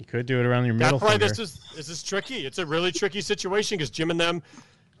 You could do it around your middle That's why finger. this is tricky. It's a really tricky situation because Jim and them.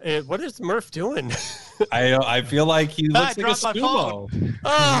 What is Murph doing? I feel like he looks like a dropped my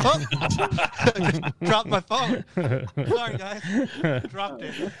sumo. Dropped my phone. Sorry, guys. Dropped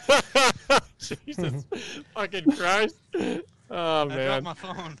it. Jesus fucking Christ. Oh, I man. dropped my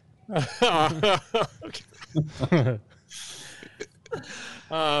phone.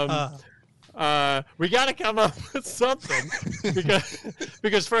 We got to come up with something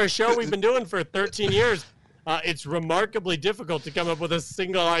because for a show we've been doing for 13 years, it's remarkably difficult to come up with a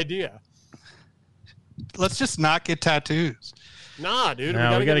single idea. Let's just not get tattoos. Nah, dude.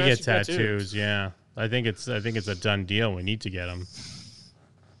 No, we gotta get matching tattoos. Yeah, I think it's a done deal. We need to get them.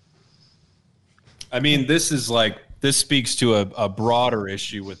 I mean, this speaks to a broader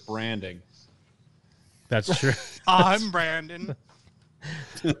issue with branding. That's true. I'm Brandon.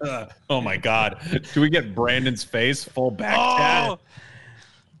 Oh my God! Do we get Brandon's face full back tat?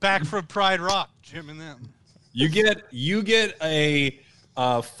 Back from Pride Rock, Jim and them. You get a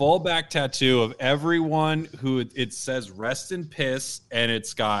full back tattoo of everyone who it says "Rest in Piss," and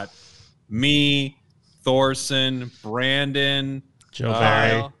it's got me, Thorson, Brandon, Joe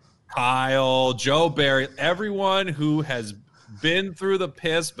Barry, Kyle, Joe Barry, everyone who has been through the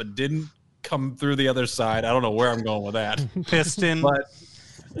piss but didn't come through the other side. I don't know where I'm going with that. Piston. But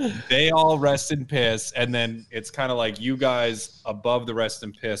they all rest in piss, and then it's kind of like you guys above the rest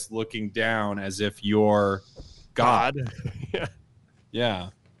in piss looking down as if you're God.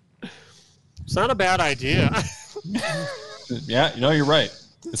 Yeah. It's not a bad idea. Yeah, you're right.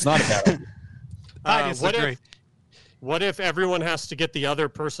 It's not a bad idea. I disagree. What if everyone has to get the other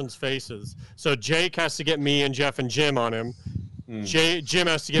person's faces? So Jake has to get me and Jeff and Jim on him. Jim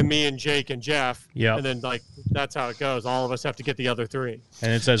has to get me and Jake and Jeff. Yeah. And then that's how it goes. All of us have to get the other three.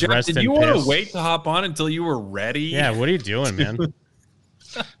 And it says Jeff, rest did in you piss. want to wait to hop on until you were ready? Yeah, what are you doing, man?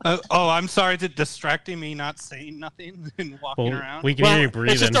 I'm sorry to distracting me, not saying nothing and walking around. We can hear you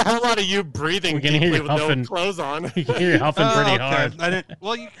breathing. It's just a whole lot of you breathing We can hear deeply you with huffing. no clothes on. We can hear you huffing pretty hard.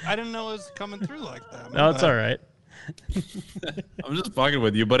 I didn't know it was coming through like that. No, it's all right. I'm just fucking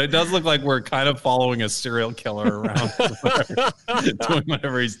with you, but it does look like we're kind of following a serial killer around, doing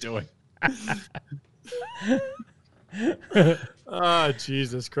whatever he's doing. Oh,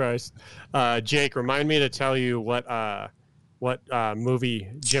 Jesus Christ. Jake, remind me to tell you what movie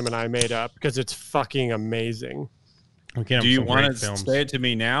Jim and I made up, because it's fucking amazing. Do you want to say it to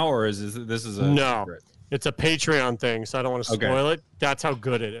me now, or is this a no? secret? It's a Patreon thing, so I don't want to spoil it. That's how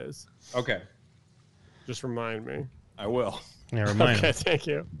good it is. Okay. Just remind me. I will. Yeah, remind Okay, him. thank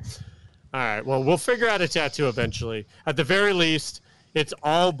you. All right. Well, we'll figure out a tattoo eventually. At the very least, it's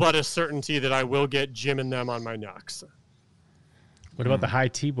all but a certainty that I will get Jim and them on my knucks. What about the High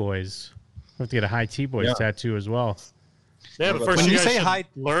T Boys? We have to get a High T Boys tattoo as well. Yeah, but first When you you guys say should hi-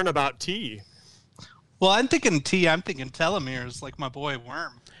 learn about tea. Well, I'm thinking T. I'm thinking telomeres, like my boy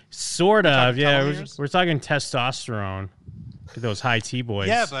Worm. Sort of, talking yeah. telomeres? We're talking testosterone. Those High T Boys.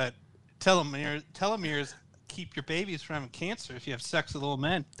 Yeah, but telomeres keep your babies from having cancer if you have sex with old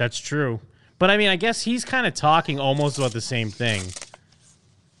men. That's true. But I mean, I guess he's kind of talking almost about the same thing.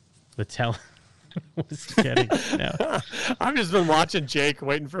 The What's he getting now? I've just been watching Jake,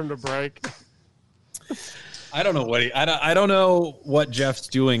 waiting for him to break. I don't know what I don't know what Jeff's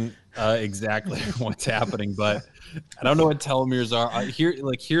doing exactly, what's happening, but I don't know what telomeres are.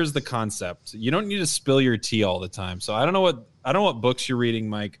 Here's the concept. You don't need to spill your tea all the time. So I don't know what books you're reading,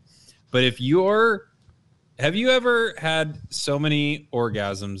 Mike, but have you ever had so many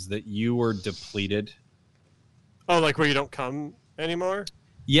orgasms that you were depleted? Oh, like where you don't come anymore?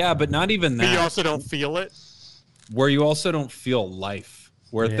 Yeah, but not even that. But you also don't feel it? Where you also don't feel life.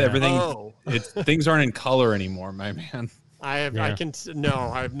 Where everything, things aren't in color anymore, my man. I have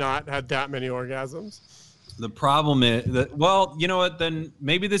not had that many orgasms. The problem is that, well, you know what? Then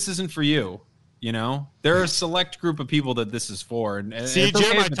maybe this isn't for you. You know, there are a select group of people that this is for. And See, it's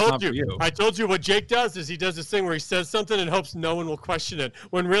okay Jim, if it's not for you. I told you what Jake does is he does this thing where he says something and hopes no one will question it,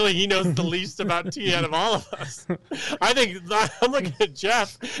 when really he knows the least about tea out of all of us. I'm looking at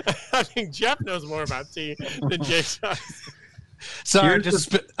Jeff. I think Jeff knows more about tea than Jake does. Sorry,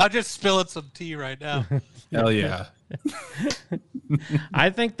 I'll just spill it some tea right now. Hell yeah.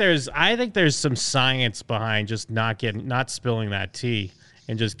 I think there's some science behind just not spilling that tea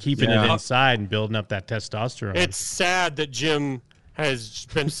and just keeping it inside and building up that testosterone. It's sad that Jim has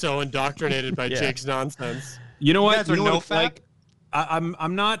been so indoctrinated by Jake's nonsense. You know what? You guys are no fat? Like,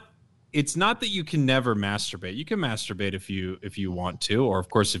 I'm not. It's not that you can never masturbate. You can masturbate if you want to, or of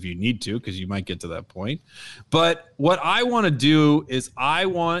course if you need to, because you might get to that point. But what I want to do is I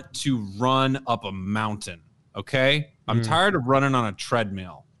want to run up a mountain. Okay, I'm tired of running on a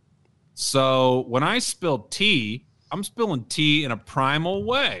treadmill. So when I spill tea, I'm spilling tea in a primal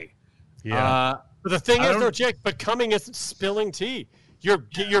way. Yeah. But the thing is, though, Jake, but coming isn't spilling tea. You're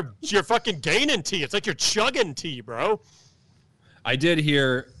fucking gaining tea. It's like you're chugging tea, bro. I did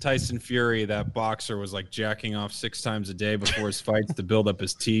hear Tyson Fury, that boxer, was like jacking off 6 times a day before his fights to build up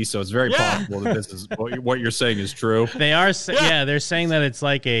his tea. So it's very possible that this is what you're saying is true. They are, they're saying that it's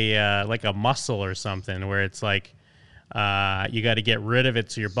like a muscle or something, where it's like you got to get rid of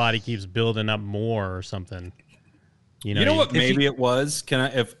it so your body keeps building up more or something. You know what? Maybe it was.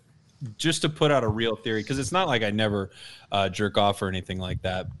 If just to put out a real theory, because it's not like I never jerk off or anything like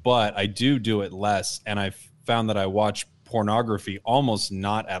that, but I do it less, and I found that I watch pornography almost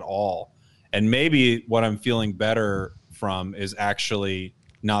not at all. And maybe what I'm feeling better from is actually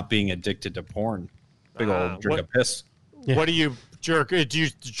not being addicted to porn. Big old drink of piss. What do you jerk? Do you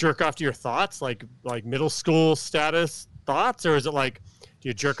jerk off to your thoughts, like middle school status thoughts, or is it like, do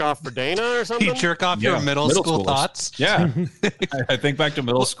you jerk off for Dana or something? You jerk off your middle school thoughts? Yeah. I think back to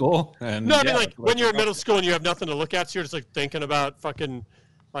middle school. And no, I mean, like when you're in middle school and you have nothing to look at, so you're just like thinking about fucking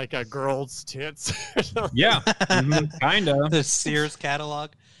like a girl's tits. Yeah, kind of. The Sears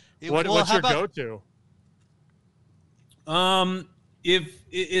catalog. What's your go-to? If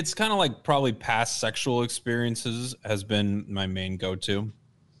it's kind of like probably past sexual experiences has been my main go-to.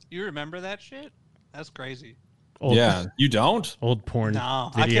 You remember that shit? That's crazy. You don't? Old porn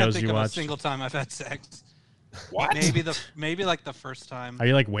No, videos I can't think you of watch. a single time I've had sex. What? Maybe like the first time. Are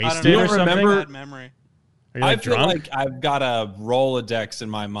you like wasted I don't know, or something? I bad memory. Are you like I feel drunk? like I've got a Rolodex in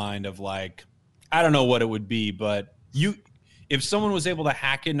my mind of like, I don't know what it would be, but if someone was able to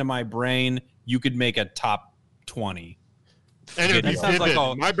hack into my brain, you could make a top 20. And it would be sounds vivid.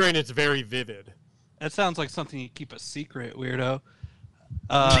 like My brain is very vivid. That sounds like something you keep a secret, weirdo.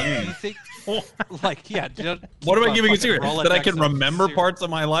 Do you think, like, yeah? What am I giving you secret? That I can remember parts of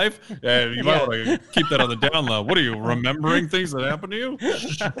my life? You might want to keep that on the down low. What are you, remembering things that happened to you?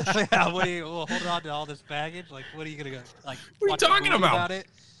 Yeah, what are you holding on to all this baggage? Like, what are you gonna go? Like, what are you talking about? It?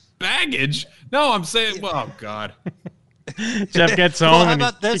 Baggage? No, I'm saying. Well, oh God. Jeff gets home and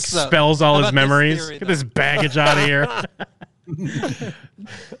he expels all his memories. Get this baggage out of here.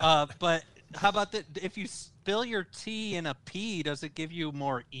 But how about that? If you spill your tea in a pee, does it give you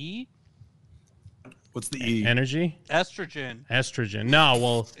more E? What's the E? Energy? Estrogen. No,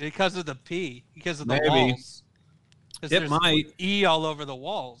 well, because of the pee, because of the maybe. walls. It might E all over the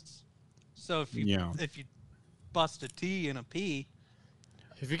walls. So if you bust a T in a pee.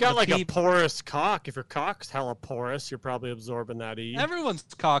 If you got like a porous cock, if your cock's hella porous, you're probably absorbing that E. Everyone's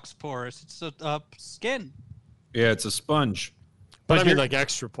cock's porous. It's a skin. Yeah, it's a sponge. But I mean, like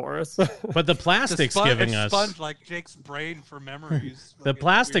extra porous. But the plastic's giving us sponge like Jake's brain for memories. The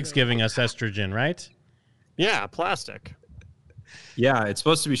plastic's giving us estrogen, right? Yeah, plastic. Yeah, it's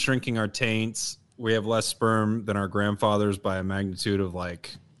supposed to be shrinking our taints. We have less sperm than our grandfathers by a magnitude of like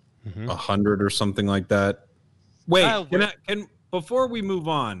 100 or something like that. Wait, can before we move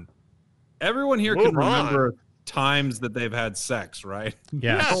on, everyone here can remember times that they've had sex, right?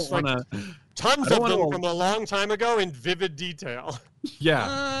 Yeah. Yes, tons of them from a long time ago in vivid detail.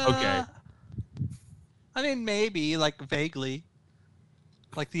 Yeah. Okay. I mean, maybe like vaguely,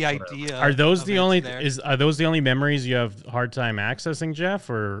 like the idea. Are those the only memories you have hard time accessing, Jeff,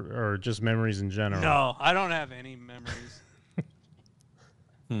 or just memories in general? No, I don't have any memories.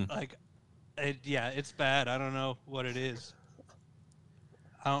 Like, it's bad. I don't know what it is.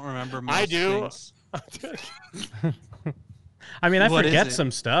 I don't remember most things. I mean, I forget some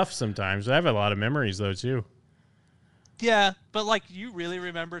stuff sometimes. I have a lot of memories, though, too. Yeah, but, like, you really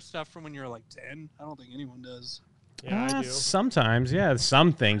remember stuff from when you were, like, 10? I don't think anyone does. Yeah, I do. Sometimes, yeah.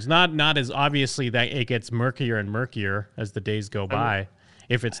 Some things. Not as obviously that it gets murkier and murkier as the days go by.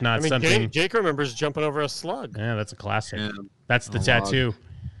 If it's not something... Jake remembers jumping over a slug. Yeah, that's a classic. Yeah. That's the tattoo.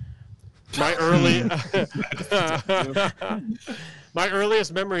 My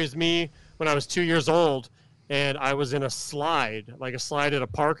earliest memory is me when I was 2 years old, and I was in a slide at a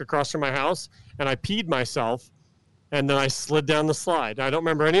park across from my house, and I peed myself, and then I slid down the slide. I don't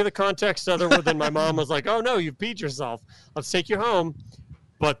remember any of the context other than my mom was like, "Oh no, you peed yourself. Let's take you home."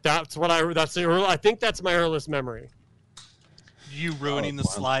 But I think that's my earliest memory. You ruining the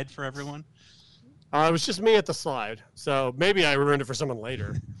slide for everyone? It was just me at the slide, so maybe I ruined it for someone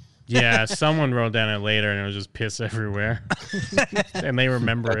later. Yeah, someone wrote down it later, and it was just piss everywhere, and they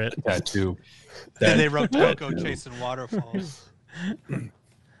remember it. Tattoo. Then they wrote Coco chasing waterfalls.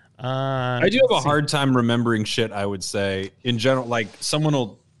 I do have a hard time remembering shit, I would say. In general, like, someone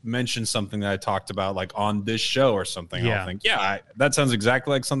will mention something that I talked about, like, on this show or something. Yeah. I'll think, that sounds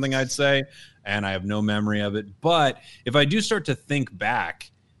exactly like something I'd say, and I have no memory of it. But if I do start to think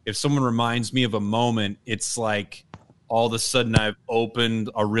back, if someone reminds me of a moment, it's like... all of a sudden I've opened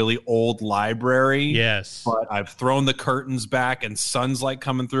a really old library. Yes. But I've thrown the curtains back and sun's like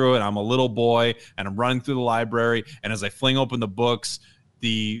coming through and I'm a little boy and I'm running through the library. And as I fling open the books,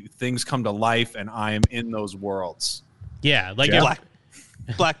 the things come to life and I am in those worlds. Yeah. Like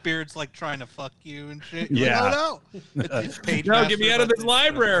Blackbeard's like trying to fuck you and shit. Yeah. Like, oh no. No, get me out of this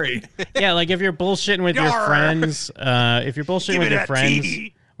library. Yeah. Like if you're bullshitting with your friends,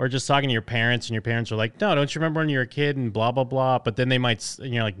 or just talking to your parents, and your parents are like, "No, don't you remember when you were a kid?" and blah blah blah. But then they might,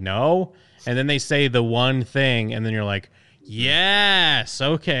 and you're like, "No," and then they say the one thing, and then you're like, "Yes,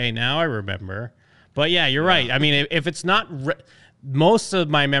 okay, now I remember." But yeah, you're right. I mean, if it's not, most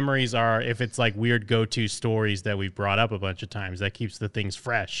of my memories are if it's like weird go-to stories that we've brought up a bunch of times. That keeps the things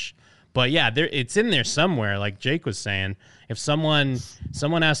fresh. But yeah, it's in there somewhere. Like Jake was saying, if someone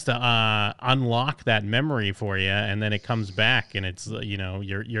has to unlock that memory for you, and then it comes back, and it's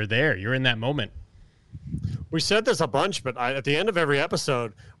you're there, you're in that moment. We said this a bunch, but at the end of every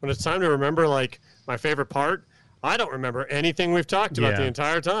episode, when it's time to remember like my favorite part, I don't remember anything we've talked about the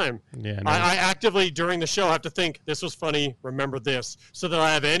entire time. Yeah, no. I actively during the show have to think this was funny, remember this, so that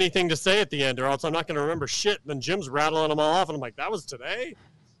I have anything to say at the end, or else I'm not going to remember shit. And then Jim's rattling them all off, and I'm like, that was today.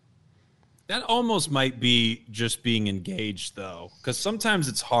 That almost might be just being engaged, though, because sometimes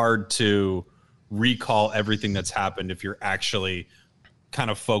it's hard to recall everything that's happened if you're actually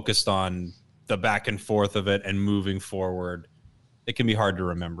kind of focused on the back and forth of it and moving forward. It can be hard to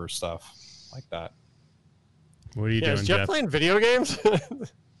remember stuff like that. What are you doing, is Jeff? Playing video games?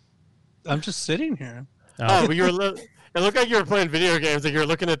 I'm just sitting here. Oh, but it looked like you were playing video games, like you were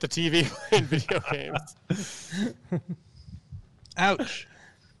looking at the TV playing video games. Ouch.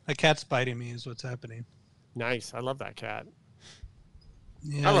 A cat's biting me is what's happening. Nice. I love that cat.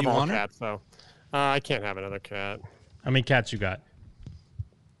 Yeah, I love you all want it? cats, though. I can't have another cat. How many cats you got?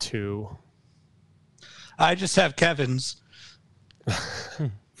 2. I just have Kevin's.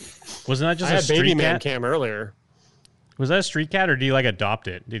 Wasn't that just I a had street baby man cat? cam earlier. Was that a street cat, or do you like adopt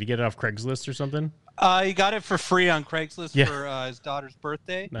it? Did you get it off Craigslist or something? He got it for free on Craigslist Yeah. for his daughter's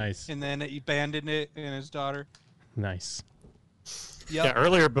birthday. Nice. And then he abandoned it and his daughter. Nice. Yep. Yeah,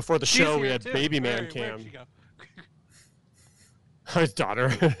 earlier before the She's show, we here, had too. baby man Where'd cam. she go? His daughter.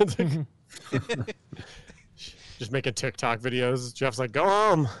 Just making TikTok videos. Jeff's like, go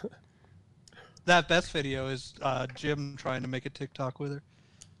home. That best video is Jim trying to make a TikTok with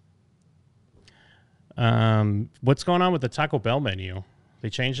her. What's going on with the Taco Bell menu? They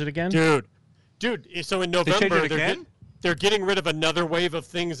changed it again? Dude. So in November, again? they're getting rid of another wave of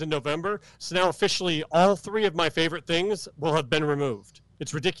things in November. So now officially all 3 of my favorite things will have been removed.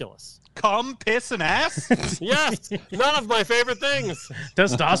 It's ridiculous. Cum, piss, and ass? Yes, none of my favorite things.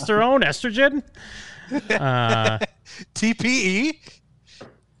 Testosterone, estrogen. TPE.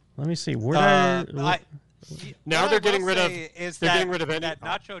 Let me see. Where Now they're getting rid of. They're getting rid of any.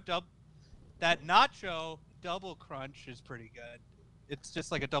 That nacho double crunch is pretty good. It's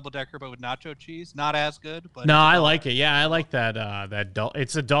just like a double decker, but with nacho cheese. Not as good, but No, I like it. Yeah, I like that.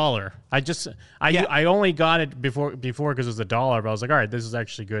 It's $1. I only got it before because it was $1, but I was like, all right, this is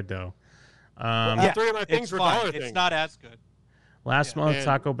actually good though. All 3 of my things it's were fine. $1 things. It's not as good. Last month,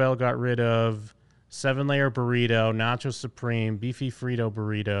 Taco Bell got rid of 7-layer burrito, nacho supreme, beefy Frito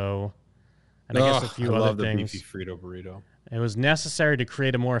burrito, and I guess a few I other love the things. beefy Frito burrito. It was necessary to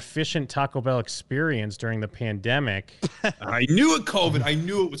create a more efficient Taco Bell experience during the pandemic. I knew it. COVID. I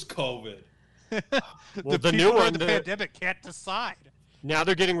knew it was COVID. Well, the new one, in the pandemic can't decide. Now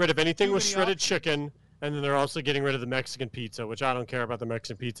they're getting rid of anything Too with many shredded options. chicken, and then they're also getting rid of the Mexican pizza, which I don't care about the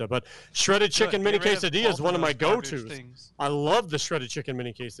Mexican pizza. But shredded chicken Good. mini Get rid of quesadilla both is of one of my those garbage go-tos. things. I love the shredded chicken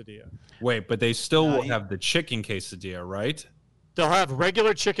mini quesadilla. Wait, but they still will have the chicken quesadilla, right? They'll have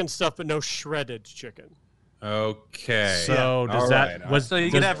regular chicken stuff, but no shredded chicken. Okay. So does All that right. So you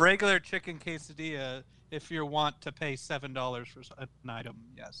can have regular chicken quesadilla if you want to pay $7 for an item.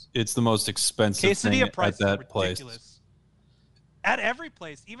 Yes. It's the most expensive thing Quesadilla at prices are that place. ridiculous. At every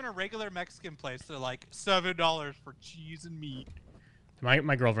place, even a regular Mexican place, they're like $7 for cheese and meat.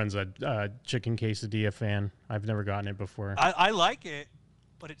 My girlfriend's a chicken quesadilla fan. I've never gotten it before. I like it,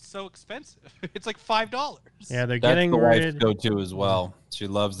 but it's so expensive. It's like $5. Yeah, they're That's getting the wife's rid. go-to as well. She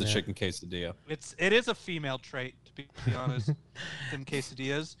loves the Yeah. chicken quesadilla. It is a female trait, to be honest. Them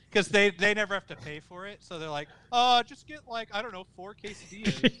quesadillas, because they never have to pay for it, so they're like, just get like 4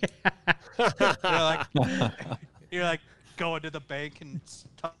 quesadillas. you're like going to the bank and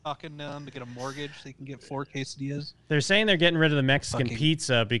talking to them to get a mortgage so you can get 4 quesadillas. They're saying they're getting rid of the Mexican Fucking-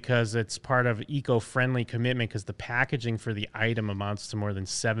 pizza because it's part of eco-friendly commitment because the packaging for the item amounts to more than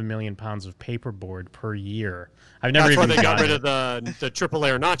 7 million pounds of paperboard per year. I've never That's why even they got gotten rid of the triple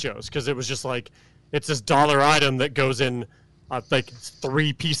layer nachos, because it was just like it's this $1 item that goes in like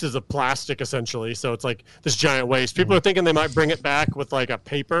 3 pieces of plastic essentially. So it's like this giant waste. People are thinking they might bring it back with like a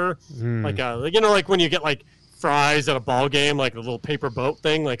paper, like like when you get like fries at a ball game, like a little paper boat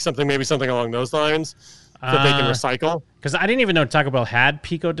thing, like something along those lines that they can recycle. Because I didn't even know Taco Bell had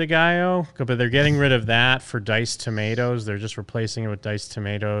pico de gallo, but they're getting rid of that for diced tomatoes. They're just replacing it with diced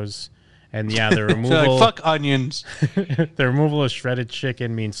tomatoes. And yeah, the removal fuck onions. The removal of shredded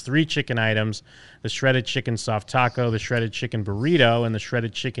chicken means 3 chicken items: the shredded chicken soft taco, the shredded chicken burrito, and the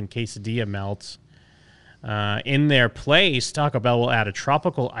shredded chicken quesadilla melt. In their place, Taco Bell will add a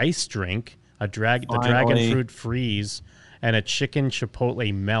tropical ice drink, the dragon fruit freeze, and a chicken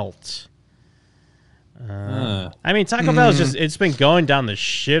chipotle melt. I mean, Taco Bell is it's been going down the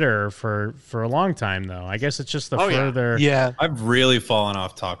shitter for a long time, though. I guess it's just the further. Yeah. I've really fallen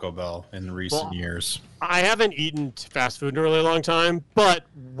off Taco Bell in recent years. I haven't eaten fast food in a really long time, but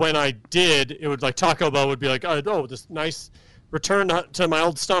when I did, it would like Taco Bell would be like, oh, this nice return to my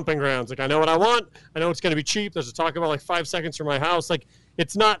old stomping grounds. Like, I know what I want. I know it's going to be cheap. There's a Taco Bell like 5 seconds from my house. Like,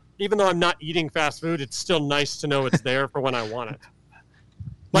 it's not, even though I'm not eating fast food, it's still nice to know it's there for when I want it.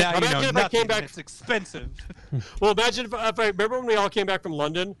 Like, Now you imagine know if I nothing, came back. and it's expensive. Well, imagine if I remember when we all came back from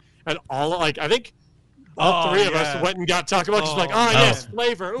London and I think all 3 of us went and got Taco Bell. Just like, yes,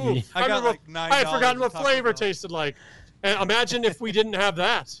 flavor. Ooh, I got remember, like $9 I had forgotten what Taco flavor Bell. tasted like. And imagine if we didn't have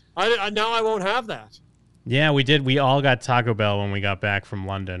that. Now I won't have that. Yeah, we did. We all got Taco Bell when we got back from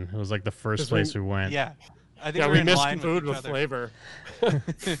London. It was like the first place we went. Yeah. I think Yeah, we're we in missed line food with with each other.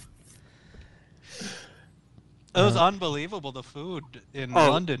 flavor. It was unbelievable, the food in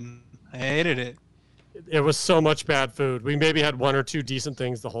London. I hated it. It was so much bad food. We maybe had 1 or 2 decent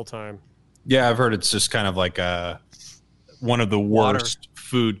things the whole time. Yeah, I've heard it's just kind of like one of the Water. worst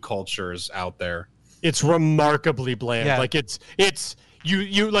food cultures out there. It's remarkably bland. Yeah. Like it's you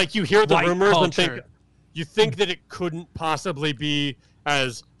hear the White rumors and culture. think that it couldn't possibly be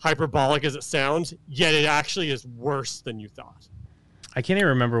as hyperbolic as it sounds, yet it actually is worse than you thought. I can't even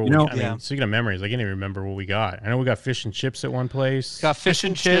remember what I Yeah. mean, speaking of memories, I can't even remember what we got. I know we got fish and chips at one place. Got fish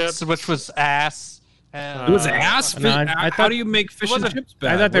and chips, which was ass. And, It was ass. no, I How thought- do you make fish and chips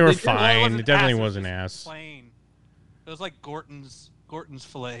bad? I thought they What'd were do? fine. It definitely ass, it wasn't was ass. just plain. It was like Gorton's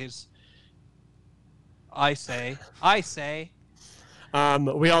fillets. I say.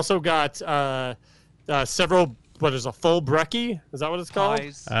 We also got several. What is a full brekkie? Is that what it's called?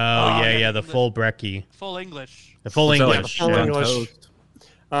 Pies. Oh, yeah, the English. full brekkie. Full English. The full So, like, English. full yeah.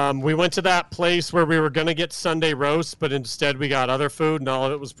 English. We went to that place where we were going to get Sunday roast, but instead we got other food, and all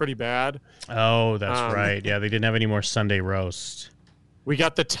of it was pretty bad. Oh, that's right. Yeah, they didn't have any more Sunday roast. We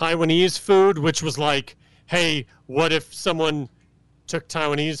got the Taiwanese food, which was like, hey, what if someone took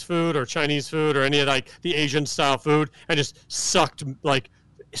Taiwanese food or Chinese food or any of like the Asian style food and just sucked like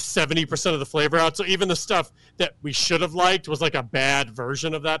 70% of the flavor out? So even the stuff that we should have liked was like a bad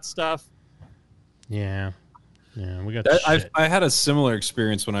version of that stuff. Yeah. Yeah, we got I had a similar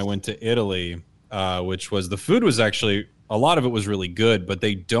experience when I went to Italy, which was the food was actually, a lot of it was really good, but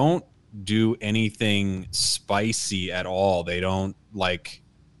they don't do anything spicy at all. They don't like,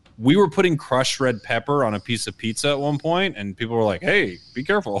 we were putting crushed red pepper on a piece of pizza at one point, and people were like, hey, be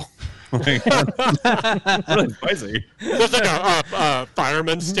careful. Like, really spicy. There's like a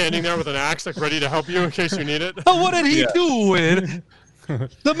fireman standing there with an axe, like ready to help you in case you need it. Oh, what did he do?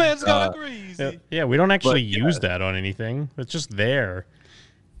 The man's got crazy. Yeah, we don't actually use that on anything. It's just there.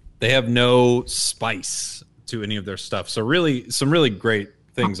 They have no spice to any of their stuff. So really, some really great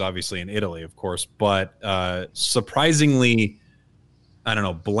things, obviously, in Italy, of course, but surprisingly, I don't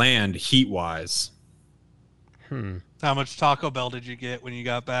know, bland heat-wise. How much Taco Bell did you get when you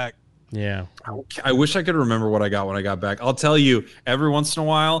got back? Yeah. I wish I could remember what I got when I got back. I'll tell you, every once in a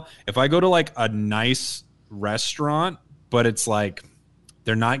while, if I go to like a nice restaurant, but it's like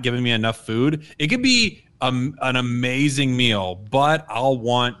they're not giving me enough food, it could be an amazing meal, but I'll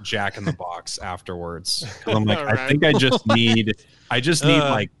want Jack in the Box afterwards. 'Cause I'm like, I think I just need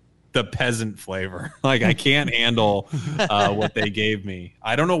like the peasant flavor. Like I can't handle what they gave me.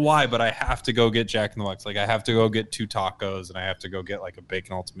 I don't know why, but I have to go get Jack in the Box. Like I have to go get 2 tacos and I have to go get like a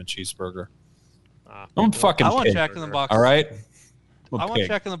bacon ultimate cheeseburger. I'm fucking. I want pig. Jack in the Box. All right. I want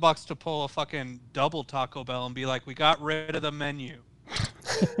Jack in the Box to pull a fucking double Taco Bell and be like, we got rid of the menu.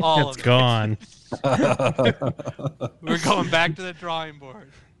 All It's of gone. We're going back to the drawing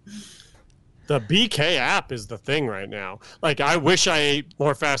board. The BK app is the thing right now. Like, I wish I ate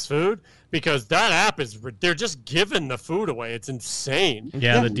more fast food because that app they're just giving the food away. It's insane.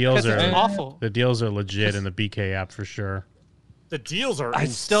 Yeah, the deals because are it's awful. The deals are legit in the BK app for sure. The deals are I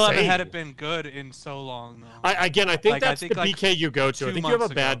insane. still haven't had it been good in so long, though. I think Like, that's the BK you go to. I 2 think you have a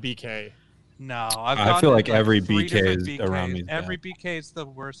months bad ago. BK. No, I've I gone feel to, like every 3 BK different is around me. Every BK is the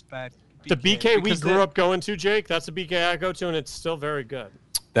worst bad BK. The BK we because grew up going to, Jake, that's the BK I go to, and it's still very good.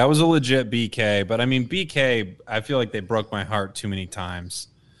 That was a legit BK, but I mean BK, I feel like they broke my heart too many times.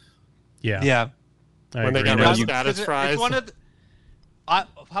 Yeah. Yeah. When they got rid of status fries. It's one of how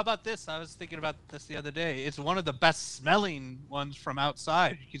about this? I was thinking about this the other day. It's one of the best smelling ones from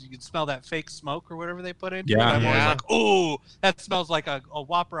outside because you can smell that fake smoke or whatever they put in. Yeah. I'm always Yeah. like, oh, that smells like a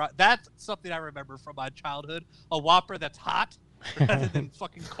Whopper. That's something I remember from my childhood. A Whopper that's hot rather than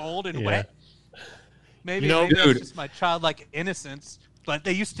fucking cold and Yeah. wet. Maybe, You know, maybe dude. it's just my childlike innocence, but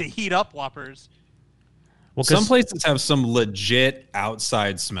they used to heat up Whoppers. Well, Some places have some legit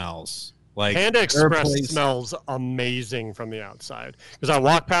outside smells. Like Panda there are Express places- smells amazing from the outside because I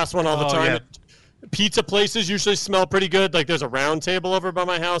walk past one all the Oh, time. yeah. Pizza places usually smell pretty good. Like there's a Round Table over by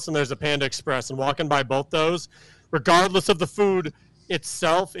my house and there's a Panda Express, and walking by both those, regardless of the food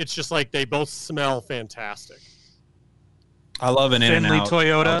itself, it's just like they both smell fantastic. I love an Finley In-N-Out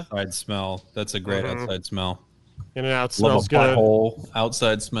Toyota. outside smell. That's a great outside smell. In-N-Out Love smells a good. butthole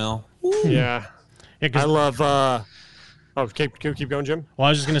outside smell. Yeah, Yeah, 'cause- I love. Oh, keep going, Jim. well,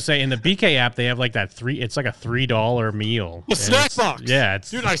 I was just gonna say in the BK app they have like that it's like a $3 meal. The And snack it's- box. Yeah,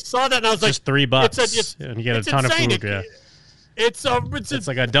 it's Dude, I saw that and I was like, just $3, it's and you get a it's ton insane. of food. It's It's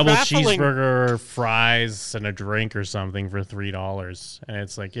like a double baffling- cheeseburger, fries, and a drink or something for $3, and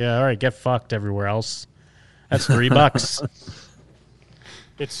it's like, yeah, all right, get fucked everywhere else. That's $3.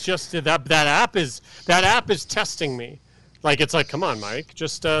 It's just that app is testing me. Like it's like, come on, Mike,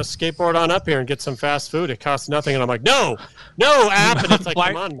 just skateboard on up here and get some fast food. It costs nothing, and I'm like, no app, and it's like, Why-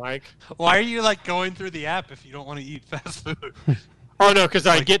 come on, Mike. Why are you like going through the app if you don't want to eat fast food? Oh no, because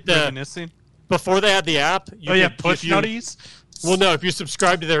I Like, get the reminiscing? before they had the app. You Oh yeah, could- push if you- nutties. Well, no, if you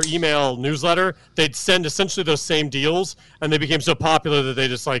subscribe to their email newsletter, they'd send essentially those same deals, and they became so popular that they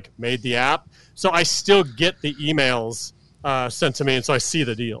just like made the app. So I still get the emails sent to me, and so I see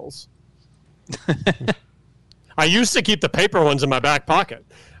the deals. I used to keep the paper ones in my back pocket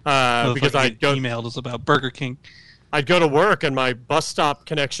because I'd go emailed us about Burger King. I'd go to work, and my bus stop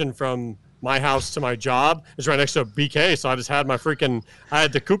connection from my house to my job is right next to a BK, so I just had I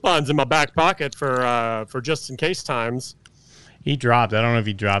had the coupons in my back pocket for just in case times. He dropped. I don't know if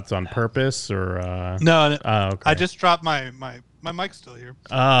he dropped on purpose or No. Oh, okay. I just dropped my mic's still here.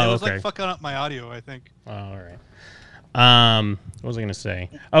 Oh, it was okay. like fucking up my audio, I think. Oh, all right. What was I gonna say?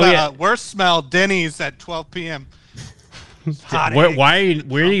 Oh yeah. Worst smell, Denny's at 12 p.m. Hot Where egg. are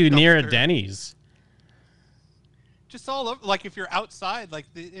you near a Dumpster. Denny's? Just all over. Like if you're outside, like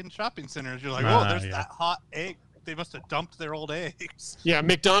in shopping centers, you're like, Ah, oh, there's yeah. that hot egg. They must have dumped their old eggs. Yeah,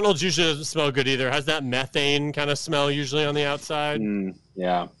 McDonald's usually doesn't smell good either. It has that methane kind of smell usually on the outside.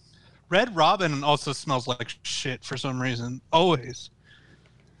 Yeah. Red Robin also smells like shit for some reason. Always.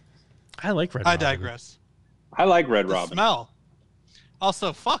 I like Red I Robin. digress. I like Red The Robin. smell.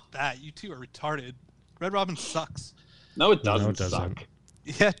 Also, fuck that. You two are retarded. Red Robin sucks. No, it doesn't. No, it doesn't. Suck.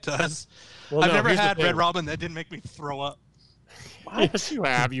 Yeah, it does. Well, I've no, never here's the had thing. Red Robin that didn't make me throw up. Yes, you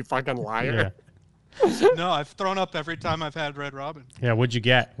have, you fucking liar. No, I've thrown up every time I've had Red Robin. Yeah, what'd you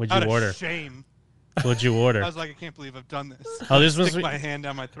get? What'd Out you of order? shame. What'd you order? I was like, I can't believe I've done this. Oh, this Stick was my hand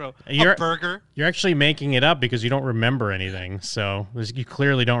down my throat. You're- A burger. You're actually making it up because you don't remember anything. So you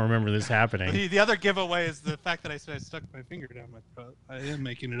clearly don't remember this happening. The other giveaway is the fact that I said I stuck my finger down my throat. I am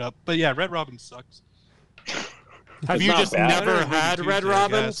making it up. But yeah, Red Robin sucks. Have It's you not just bad. never Ruby had Tuesday, Red I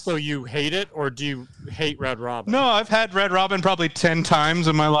Robin, guess. so you hate it, or do you hate Red Robin? No, I've had Red Robin probably 10 times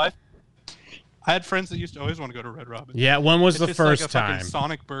in my life. I had friends that used to always want to go to Red Robin. Yeah, when was It's the just first like a fucking time?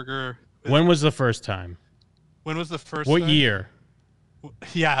 Sonic burger. When was the first time? When was the first What time? year?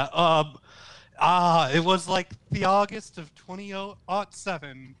 Yeah, it was like the August of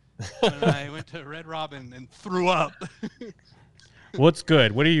 2007 when I went to Red Robin and threw up. What's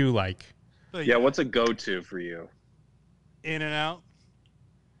good? What do you like? But Yeah, what's a go-to for you? In and Out.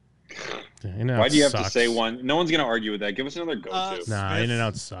 In-N-Out Why do you have to sucks. say one? No one's gonna argue with that. Give us another go-to. Nah, Smith's.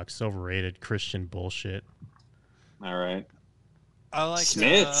 In-N-Out sucks. Overrated Christian bullshit. All right. I like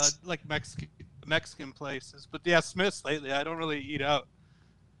Smith's. Mexican places, but yeah, Smith's lately. I don't really eat out.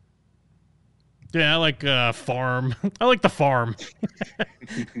 Yeah, I like farm. I like the farm.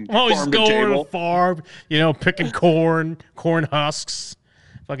 I'm always Farm to going to table. the farm, picking corn husks,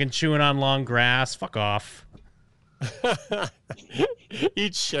 fucking chewing on long grass. Fuck off.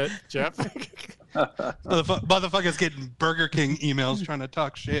 Eat shit, Jeff. Motherfuckers getting Burger King emails trying to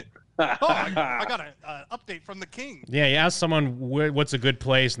talk shit. Oh, I got an update from the king. Yeah, you ask someone what's a good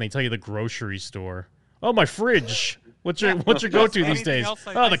place, and they tell you the grocery store. Oh, my fridge. What's your go-to these Anything days? else,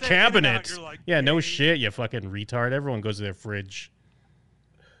 like, Oh, I the said In-N-Out, cabinet. you're like, Yeah, no shit, you fucking retard. Everyone goes to their fridge.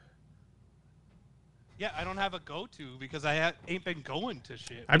 Yeah, I don't have a go-to because I ain't been going to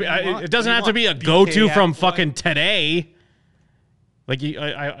shit. I What mean, do you want? it doesn't What have do to you be a want? go-to BK from Applewhite? fucking today. Like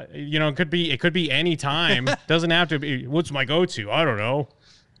it could be any time. Doesn't have to be. What's my go-to? I don't know.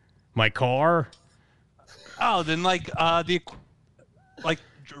 My car. Oh, then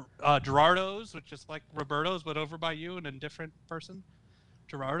Gerardo's, which is like Roberto's, but over by you and a different person.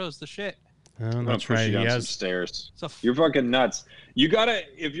 Gerardo's the shit. Oh, I'm gonna that's push right. you He down some has. stairs. So You're fucking nuts. You gotta,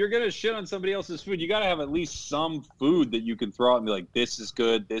 if you're gonna shit on somebody else's food, you gotta have at least some food that you can throw out and be like, "This is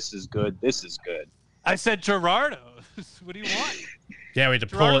good. This is good. This is good." I said Gerardo's. What do you want? Yeah, we had to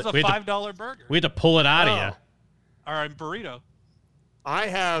pull Gerardo's it. a $5 burger. We had to pull it out of you. Or a burrito. I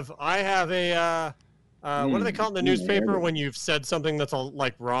have a what do they call it in the newspaper when you've said something that's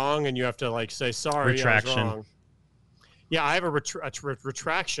like wrong and you have to like say sorry? Retraction. I was wrong. Yeah, I have a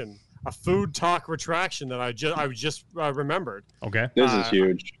retraction, a food talk retraction that I just remembered. Okay. This is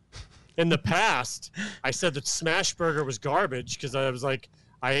huge. In the past, I said that Smash Burger was garbage because I was like,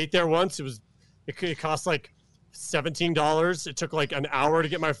 I ate there once. It cost like $17. It took like an hour to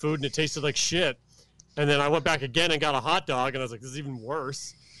get my food and it tasted like shit. And then I went back again and got a hot dog, and I was like, "This is even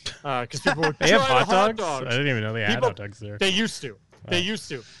worse." Because people were They have trying hot hot dogs? I didn't even know they had hot dogs there. They used to. They used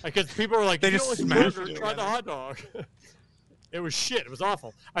to. Because people were like, They "You just don't like smashed burger, it try the together. hot dog." It was shit. It was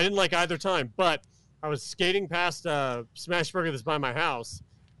awful. I didn't like either time. But I was skating past Smash Burger that's by my house,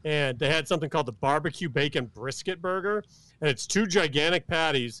 and they had something called the barbecue bacon brisket burger, and it's 2 gigantic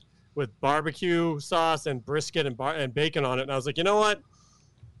patties with barbecue sauce and brisket and bacon on it. And I was like, you know what?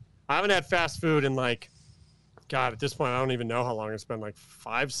 I haven't had fast food in like, God, at this point, I don't even know how long it's been, like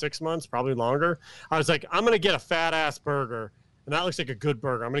 5-6 months, probably longer. I was like, I'm going to get a fat ass burger. And that looks like a good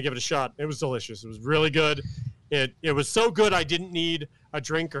burger. I'm going to give it a shot. It was delicious. It was really good. It was so good I didn't need a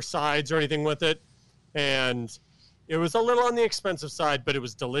drink or sides or anything with it, and it was a little on the expensive side, but it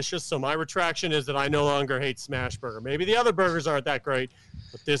was delicious. So my retraction is that I no longer hate Smash Burger. Maybe the other burgers aren't that great,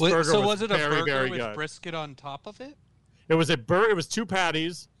 but this burger was it very, a burger very with good. brisket on top of it? It was a burger. It was 2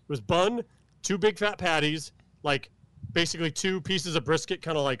 patties. It was bun, 2 big fat patties, like basically 2 pieces of brisket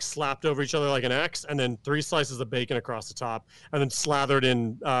kind of like slapped over each other like an X, and then 3 slices of bacon across the top, and then slathered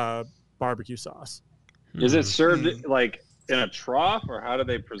in barbecue sauce. Is it served like in a trough, or how do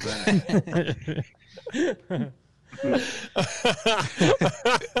they present it?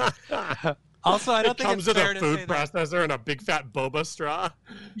 Also, I don't think comes it's with fair a to food say that. processor and a big fat boba straw.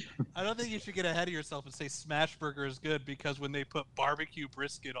 I don't think you should get ahead of yourself and say Smash Burger is good because when they put barbecue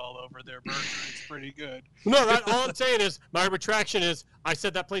brisket all over their burger, it's pretty good. No, all I'm saying is my retraction is I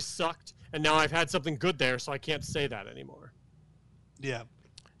said that place sucked, and now I've had something good there, so I can't say that anymore. Yeah.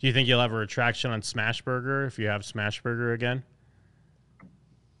 Do you think you'll have a retraction on Smash Burger if you have Smash Burger again?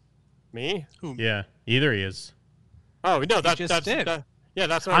 Me? Yeah, either he is. Oh no, that's did. Yeah,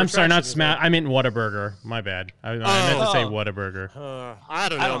 that's what I'm sorry, not Smash. I meant Whataburger. My bad. I meant to say Whataburger. I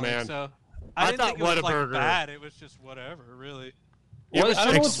don't know, man. Think so. I didn't thought think it was Whataburger. Like bad. It was just whatever, really. I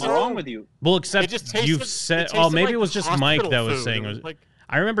don't know what's wrong with you. Well, It except just tasted- you've it said. tasted Oh, maybe like it was just Mike hospital that was food. saying It it was was. like-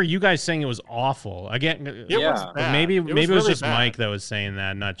 I remember you guys saying it was awful. Again, It was but bad. maybe It was it was really just bad. Mike that was saying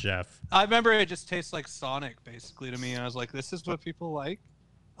that, not Jeff. I remember it just tastes like Sonic, basically, to me. And I was like, this is what people like?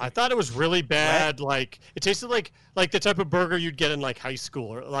 I thought it was really bad. Like it tasted like the type of burger you'd get in like high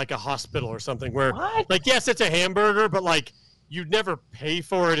school or like a hospital or something. Where like yes, it's a hamburger, but like you'd never pay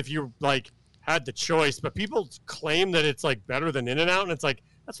for it if you like had the choice. But people claim that it's like better than In-N-Out, and it's like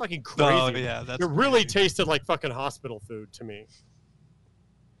that's fucking crazy. Oh, yeah, that's it really tasted like fucking hospital food to me.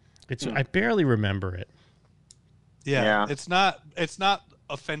 It's I barely remember it. Yeah. It's not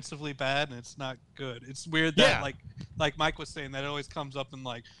offensively bad, and it's not good. It's weird that like Mike was saying, that it always comes up in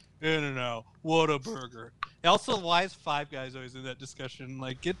like In-N-Out, Whataburger. Also, why is Five Guys always in that discussion?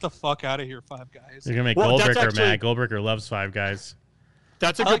 Like, get the fuck out of here, Five Guys. You're gonna make Well, that's Goldberger actually- mad. Goldberger loves Five Guys.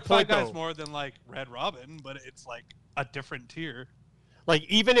 That's a I good like point Five Guys though. more than like Red Robin, but it's like a different tier. Like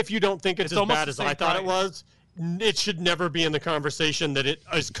even if you don't think it's as almost bad the as same I thought it price. was, it should never be in the conversation that it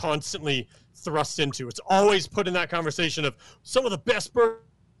is constantly thrust into. It's always put in that conversation of some of the best burgers.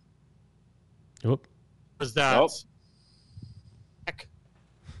 Oop, Is that? Oh.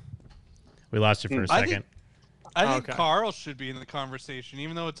 we lost you for a I second. I think Okay. Carl's should be in the conversation,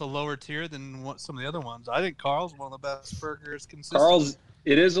 even though it's a lower tier than what some of the other ones. I think Carl's one of the best burgers consistently. Carl's,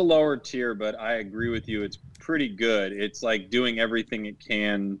 it is a lower tier, but I agree with you. It's pretty good. It's like doing everything it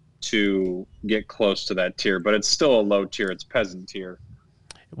can to get close to that tier, but it's still a low tier. It's peasant tier.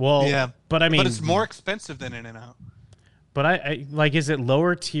 Well, Yeah, but I mean, but it's more expensive than In-N-Out. But I like, is it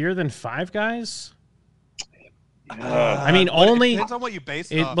lower tier than Five Guys? I I mean, only depends on what you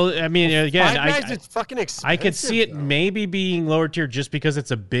base it it. off. Well, I mean, again, Five Guys is fucking expensive. I could see it though. maybe being lower tier just because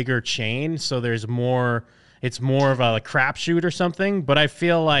it's a bigger chain, so there's more. It's more of a like, crapshoot or something. But I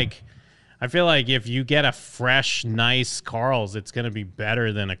feel like if you get a fresh, nice Carl's, it's going to be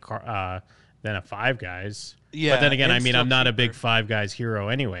better than a Five Guys. Yeah, But then again, I and mean, still I'm not a big cheaper. Five Guys hero,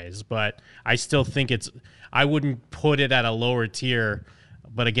 anyways. But I still think I wouldn't put it at a lower tier.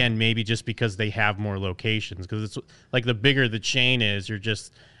 But again, maybe just because they have more locations, because it's like the bigger the chain is,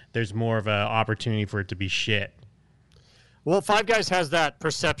 there's more of an opportunity for it to be shit. Well, Five Guys has that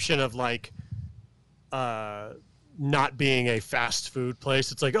perception of like not being a fast food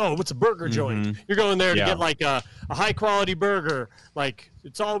place. It's like, oh, what's a burger joint? You're going there to Yeah. get like a high quality burger. Like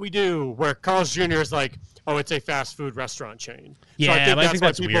it's all we do. Where Carl's Jr. is like, oh, it's a fast food restaurant chain. Yeah, so I think but I that's think why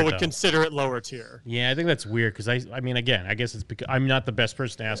that's people weird, would though. consider it lower tier. Yeah, I think that's weird because I mean, again, I guess it's because I'm not the best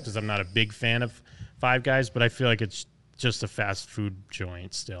person to ask because I'm not a big fan of Five Guys, but I feel like it's just a fast food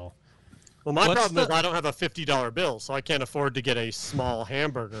joint still. Well, my What's problem is the- I don't have a $50 bill, so I can't afford to get a small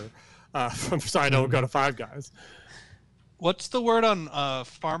hamburger. So I don't go to Five Guys. What's the word on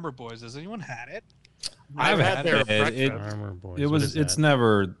Farmer Boys? Has anyone had it? I've had their it. breakfast. Farmer Boys, It what was. is It's that?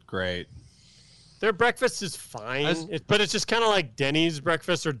 never great. Their breakfast is fine, but it's just kind of like Denny's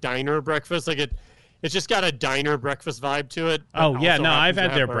breakfast or diner breakfast. Like it's just got a diner breakfast vibe to it. but Oh, yeah, also no, happens I've to had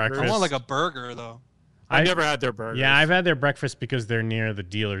have their burgers. I breakfast. want like a burger though. I've never had their burgers. Yeah, I've had their breakfast because they're near the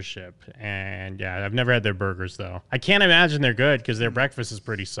dealership, and yeah, I've never had their burgers though. I can't imagine they're good because their breakfast is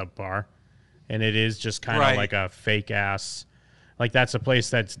pretty subpar, and it is just kind of Right. like a fake ass. Like that's a place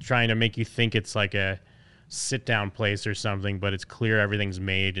that's trying to make you think it's like a sit down place or something, but it's clear everything's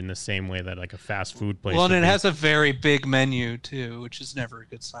made in the same way that like a fast food place. Well, and would it be. has a very big menu too, which is never a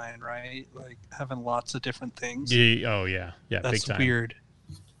good sign, right? Like having lots of different things. Yeah, oh yeah, big That's time. weird.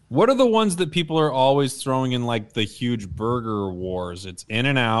 What are the ones that people are always throwing in like the huge burger wars? It's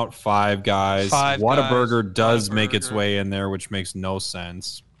In-N-Out, Five Guys. Whataburger does make its way in there, which makes no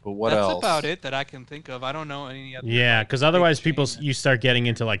sense. But what else? That's about it that I can think of. I don't know any other. Yeah, because otherwise you start getting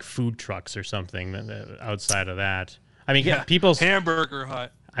into like food trucks or something outside of that. I mean, people's Hamburger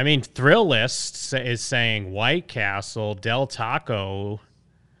Hut. I mean, Thrill List is saying White Castle, Del Taco,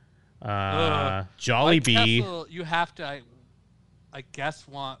 Jollibee. White Castle, you have to, I guess,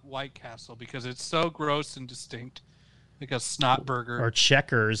 want White Castle because it's so gross and distinct, like a snot burger. Or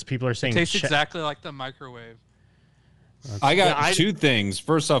Checkers. People are saying it tastes exactly like the microwave. I got two things.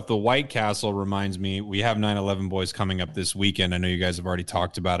 First off, the White Castle reminds me, we have 9/11 Boys coming up this weekend. I know you guys have already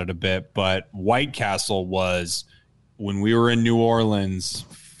talked about it a bit, but White Castle was when we were in New Orleans,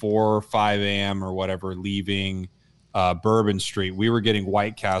 4 or 5 a.m. or whatever, leaving Bourbon Street. We were getting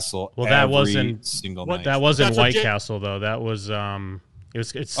White Castle every single night. That wasn't White Castle though. That was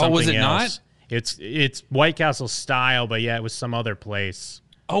it's something was it else. not? It's White Castle style, but yeah, it was some other place.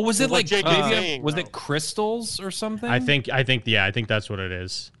 Oh, was it like was it Crystals or something? I think that's what it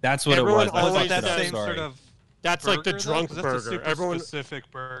is. That's what it was. Was that same sort of? That's burger, like the drunk though? burger. That's a super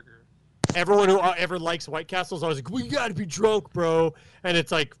specific burger. Everyone who ever likes White Castle is always like, "We got to be drunk, bro." And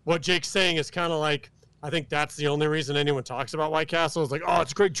it's like what Jake's saying is kind of like, I think that's the only reason anyone talks about White Castle is like, "Oh,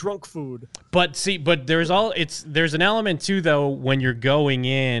 it's great drunk food." But there's an element too though when you're going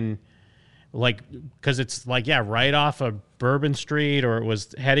in, like because it's like right off of Bourbon Street, or it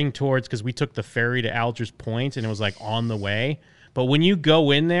was heading towards because we took the ferry to Algiers Point and it was like on the way. But when you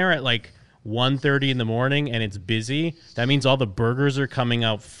go in there at like 1:30 in the morning and it's busy, that means all the burgers are coming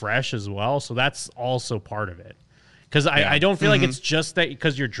out fresh as well. So that's also part of it. Because I don't feel like it's just that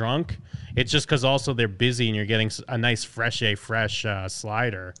because you're drunk. It's just because also they're busy and you're getting a nice fresh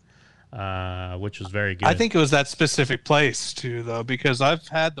slider, which was very good. I think it was that specific place too, though, because I've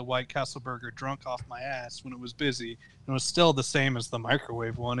had the White Castle burger drunk off my ass when it was busy. It was still the same as the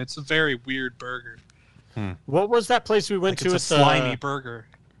microwave one. It's a very weird burger. What was that place we went to? It's a slimy burger.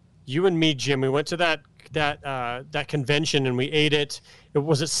 You and me, Jim, we went to that convention and we ate it.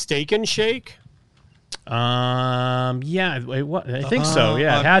 Was it Steak and Shake? Yeah, I think so.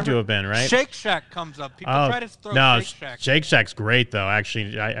 Yeah, it had to have been, right? Shake Shack comes up. People try to throw Shake Shack. Shake Shack's great though.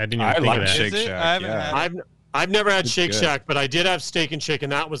 Actually, I didn't even think of that. Shake Shack. I've never had Shake Shack, but I did have Steak and Shake,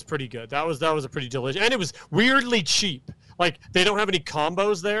 and that was pretty good. That was a pretty delicious, and it was weirdly cheap. Like they don't have any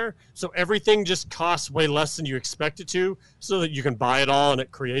combos there, so everything just costs way less than you expect it to, so that you can buy it all and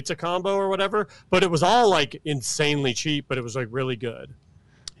it creates a combo or whatever. But it was all like insanely cheap, but it was like really good.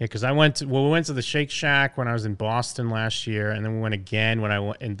 Yeah, because we went to the Shake Shack when I was in Boston last year, and then we went again when I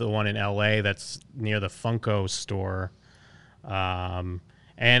went in the one in LA that's near the Funko store. And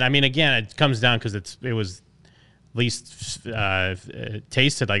I mean, again, it comes down because it was at least it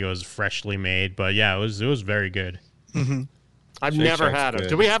tasted like it was freshly made, but yeah, it was very good. Mm-hmm. I've never had them.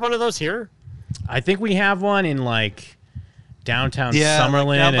 Do we have one of those here? I think we have one in like downtown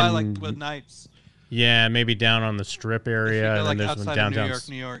Summerlin, like down by like with Knights. Yeah, maybe down on the Strip area, and like then there's one downtown.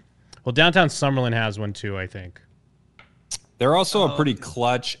 New York. Well, downtown Summerlin has one too, I think. They're also a pretty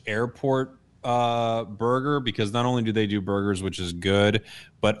clutch airport burger because not only do they do burgers, which is good,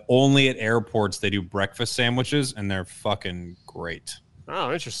 but only at airports they do breakfast sandwiches, and they're fucking great.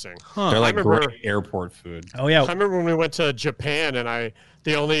 Oh, interesting. They're like great airport food. Oh yeah, I remember when we went to Japan, and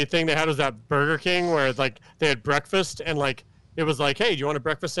the only thing they had was that Burger King where like they had breakfast, and like it was like, hey, do you want a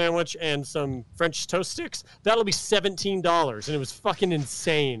breakfast sandwich and some French toast sticks? That'll be $17, and it was fucking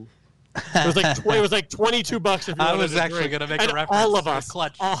insane. It was like $22 if you I was actually going to make a reference all of us, to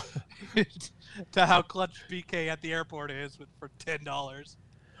Clutch to how Clutch BK at the airport is for $10.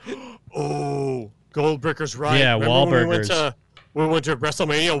 Oh, Goldbricker's right. Yeah, Wahlburgers. We went to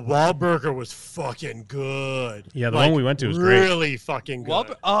WrestleMania. Wahlburger was fucking good. Yeah, the one we went to was great. Really fucking good.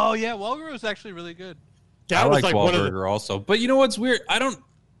 Wahlburger was actually really good. I like Wahlburger also. But you know what's weird?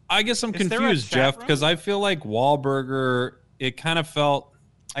 I guess I'm confused, Jeff, because I feel like Wahlburger, it kind of felt,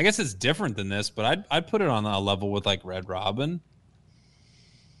 I guess it's different than this, but I'd put it on a level with like Red Robin.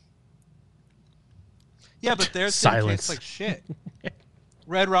 Yeah, but theirs tastes like shit.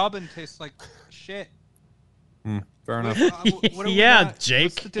 Red Robin tastes like shit. Fair enough. Yeah,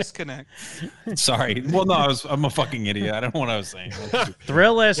 Jake. What's the disconnect? Sorry. Well, no, I'm a fucking idiot. I don't know what I was saying.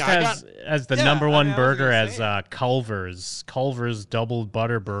 Thrillist has the number one burger as Culver's double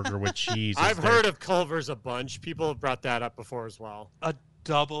butter burger with cheese. I've heard of Culver's a bunch. People have brought that up before as well. A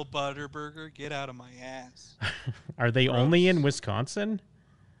double butter burger? Get out of my ass. Are they only in Wisconsin?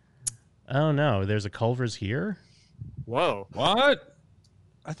 Oh no, there's a Culver's here? Whoa. What?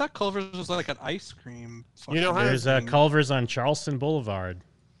 I thought Culver's was like an ice cream. There's a Culver's on Charleston Boulevard.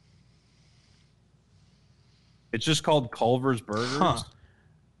 It's just called Culver's Burgers. Huh.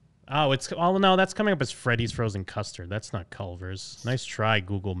 Oh, no, that's coming up as Freddy's Frozen Custard. That's not Culver's. Nice try,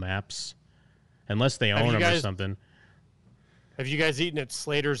 Google Maps. Unless they own them or something. Have you guys eaten at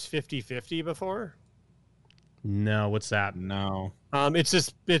Slater's 50/50 before? No, what's that? No. It's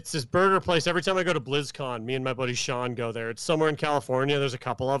this burger place. Every time I go to BlizzCon, me and my buddy Sean go there. It's somewhere in California. There's a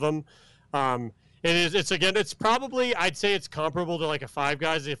couple of them. It's probably, I'd say it's comparable to like a Five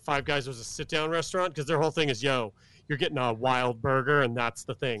Guys if Five Guys was a sit-down restaurant, because their whole thing is, you're getting a wild burger, and that's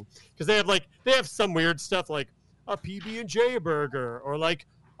the thing. Because they have some weird stuff like a PB&J burger or like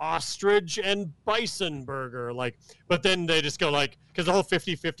ostrich and bison burger, but then they just go because the whole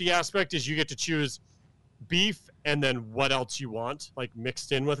 50/50 aspect is you get to choose beef and then what else you want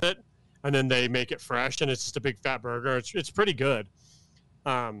mixed in with it, and then they make it fresh, and it's just a big fat burger. It's pretty good.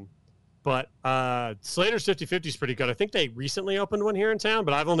 But Slater's 50/50 is pretty good. I think they recently opened one here in town,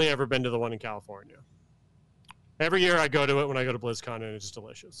 but I've only ever been to the one in California. Every year I go to it when I go to BlizzCon, and it's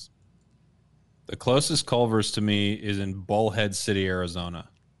delicious. The closest Culver's to me is in Bullhead City, Arizona.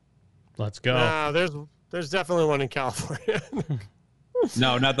 Let's go. There's definitely one in California.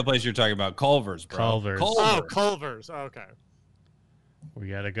 No, not the place you're talking about. Culver's, bro. Culver's. Oh, Culver's. Okay. We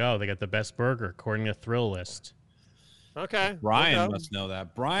got to go. They got the best burger, according to Thrill List. Okay. Brian must know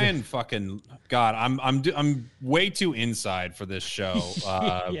that. Brian fucking God, I'm way too inside for this show.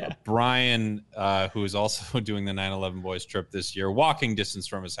 Yeah. Brian, who is also doing the 9/11 Boys trip this year, walking distance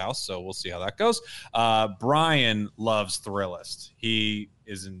from his house, so we'll see how that goes. Brian loves Thrillist. He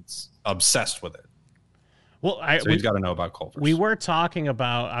isn't obsessed with it. Well, he's got to know about Culver's. We were talking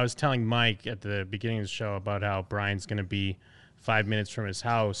about, I was telling Mike at the beginning of the show about how Brian's going to be 5 minutes from his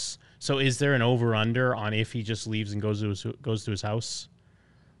house. So is there an over-under on if he just leaves and goes to his house?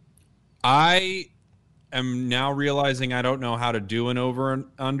 I am now realizing I don't know how to do an over and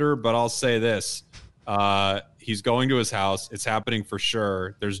under, but I'll say this. He's going to his house. It's happening for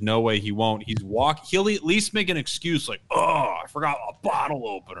sure. There's no way he won't. He'll at least make an excuse like, oh, I forgot a bottle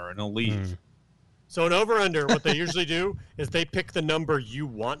opener, and he'll leave. So an over-under, what they usually do is they pick the number you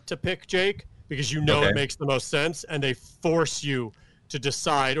want to pick, Jake, because it makes the most sense, and they force you to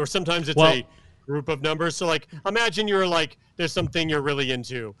decide. Or sometimes it's a group of numbers. So, imagine you're there's something you're really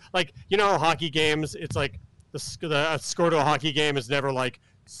into. Hockey games, it's the score to a hockey game is never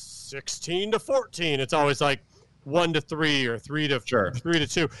 16-14. It's always 1-3 or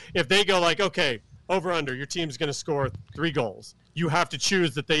 3-2. If they go okay, over-under, your team's going to score 3 goals. You have to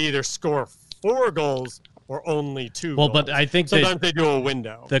choose that they either score 4 goals or only 2 goals. But I think sometimes they do a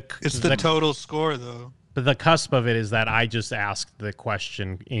window. It's the total score, though. But the cusp of it is that I just asked the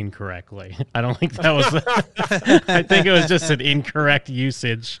question incorrectly. I don't think that was... I think it was just an incorrect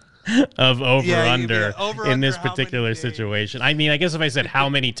usage of over-under in this particular situation. I mean, I guess if I said how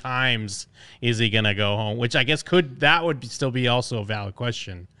many times is he going to go home, which I guess that would still be also a valid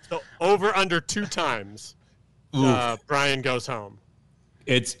question. So over-under 2 times, Brian goes home.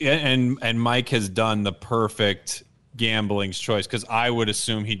 And Mike has done the perfect gambling's choice, because I would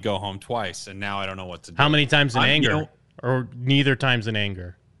assume he'd go home twice, and now I don't know what to do. How many times in anger? Or neither times in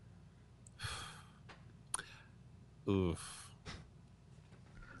anger? Oof.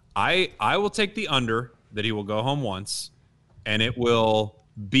 I will take the under that he will go home once, and it will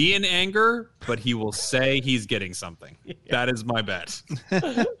be in anger, but he will say he's getting something. Yeah. That is my bet.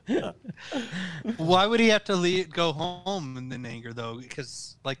 Why would he have to go home in anger, though?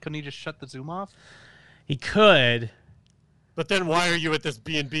 Because, couldn't he just shut the Zoom off? He could. But then why are you at this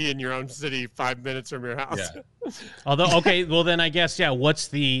B&B in your own city 5 minutes from your house? Yeah. Although, okay, well then I guess, what's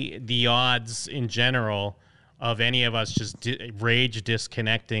the odds in general of any of us just rage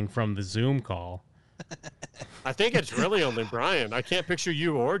disconnecting from the Zoom call? I think it's really only Brian. I can't picture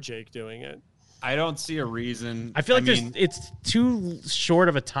you or Jake doing it. I don't see a reason. I feel like it's too short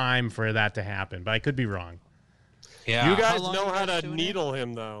of a time for that to happen, but I could be wrong. Yeah. You guys know how to needle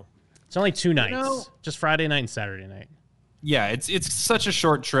him, though. It's only 2 nights. Just Friday night and Saturday night. Yeah, it's such a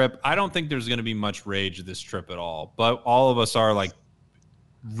short trip. I don't think there's going to be much rage this trip at all. But all of us are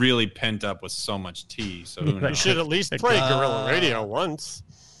really pent up with so much tea. So who knows? You should at least play Guerrilla Radio once.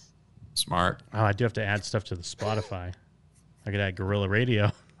 Smart. Oh, I do have to add stuff to the Spotify. I could add Guerrilla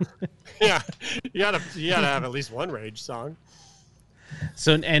Radio. Yeah, you gotta have at least one rage song.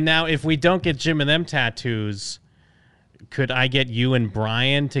 So, and now if we don't get Jim and them tattoos, could I get you and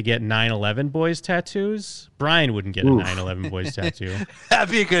Brian to get 9/11 Boys tattoos? Brian wouldn't get a 9/11 Boys tattoo.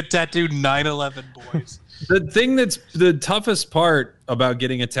 That'd be a good tattoo, 9/11 Boys. The thing that's the toughest part about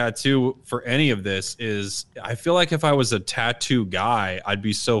getting a tattoo for any of this is I feel like if I was a tattoo guy, I'd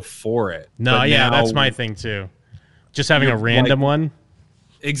be so for it. No, but that's my thing too. Just having a random one.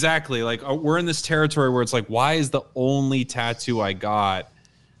 exactly. Like we're in this territory where it's like, why is the only tattoo I got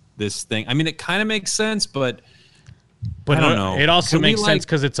this thing? I mean, it kind of makes sense, but I don't know. It also makes sense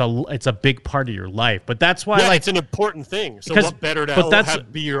because it's a big part of your life. But that's why it's an important thing. So what better to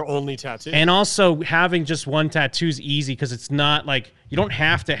be your only tattoo? And also having just one tattoo is easy because it's not like you don't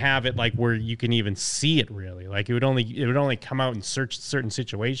have to have it like where you can even see it really. Like it would only come out in certain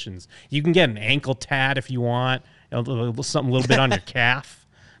situations. You can get an ankle tat if you want, something a little bit on your calf,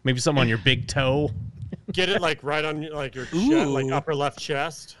 maybe something on your big toe. Get it like right on your chest, like upper left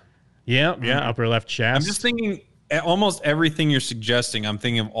chest. Yeah, upper left chest. I'm just thinking. Almost everything you're suggesting, I'm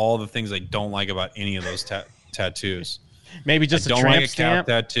thinking of all the things I don't like about any of those tattoos. Maybe just I a don't tramp like a stamp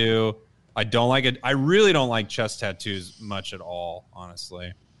calf tattoo. I don't like it. I really don't like chest tattoos much at all,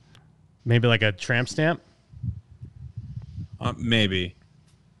 honestly. Maybe like a tramp stamp. Maybe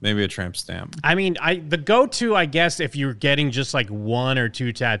a tramp stamp. I mean, the go-to, I guess, if you're getting just like 1 or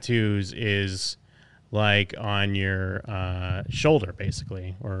 2 tattoos, is like on your shoulder,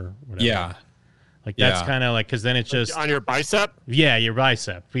 basically, or whatever. Yeah. Like that's kind of like, because then it's just on your bicep. Yeah, your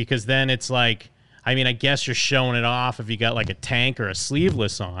bicep, because then it's like, I mean, I guess you're showing it off if you got like a tank or a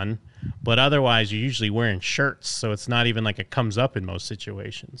sleeveless on, but otherwise you're usually wearing shirts, so it's not even like it comes up in most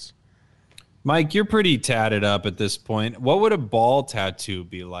situations. Mike, you're pretty tatted up at this point. What would a ball tattoo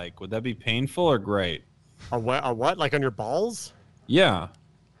be like? Would that be painful or great? A what? Like on your balls? Yeah.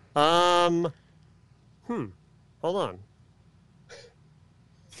 Hold on.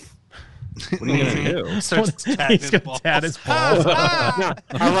 What are you gonna do? He's gonna tat his balls.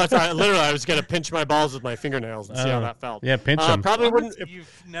 I was gonna pinch my balls with my fingernails and see how that felt. Yeah, pinch them. Probably wouldn't. You've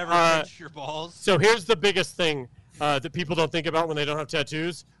never pinched your balls. So here's the biggest thing that people don't think about when they don't have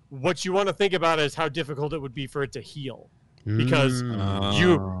tattoos. What you want to think about is how difficult it would be for it to heal, because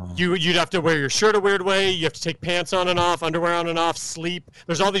you'd have to wear your shirt a weird way. You have to take pants on and off, underwear on and off, sleep.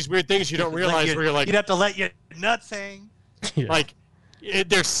 There's all these weird things you don't realize where you're like, you'd have to let your nuts hang. Like.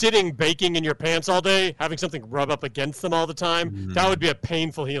 They're sitting baking in your pants all day, having something rub up against them all the time. That would be a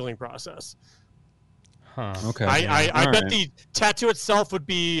painful healing process. Huh. Okay. I bet the tattoo itself would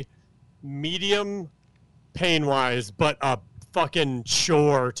be medium pain-wise, but a fucking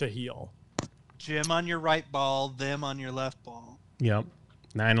chore to heal. Jim on your right ball, them on your left ball. Yep.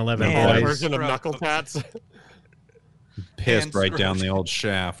 9/11 boys. Version of knuckle tats. Pissed right down the old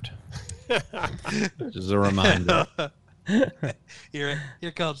shaft. Just a reminder.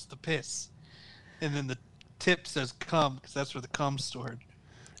 Here comes the piss, and then the tip says "cum" because that's where the cum's stored.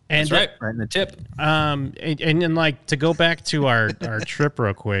 And that's right in the tip. And like to go back to our trip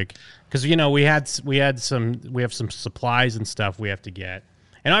real quick, because we have some supplies and stuff we have to get,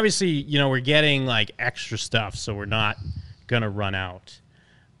 and obviously we're getting like extra stuff, so we're not gonna run out.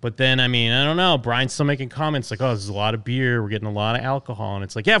 But then I mean I don't know. Brian's still making comments like, "Oh, there's a lot of beer. We're getting a lot of alcohol," and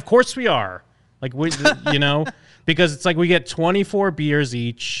it's like, yeah, of course we are. Like we, because it's like we get 24 beers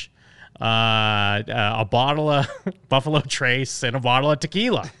each, a bottle of Buffalo Trace, and a bottle of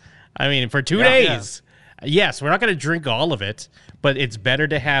tequila. I mean, for 2 days. Yeah. Yes, we're not going to drink all of it, but it's better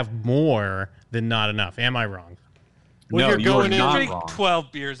to have more than not enough. Am I wrong? Well, no, you're going in. Drink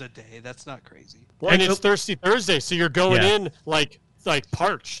 12 beers a day. That's not crazy. Well, and it's Thirsty Thursday, so you're going in like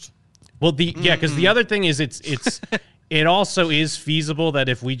parched. Well, because the other thing is it also is feasible that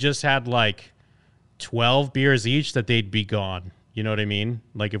if we just had like 12 beers each, that they'd be gone. You know what I mean?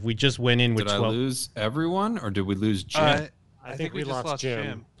 Like if we just went in with 12. Did I lose everyone, or did we lose Jim? I think we lost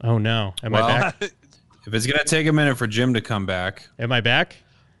Jim. Oh no! Am I back? If it's gonna take a minute for Jim to come back, am I back?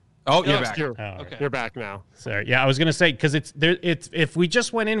 Oh, you're back. Okay. You're back now. Sorry. Yeah, I was gonna say because it's if we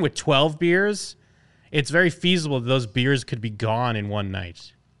just went in with 12 beers, it's very feasible that those beers could be gone in one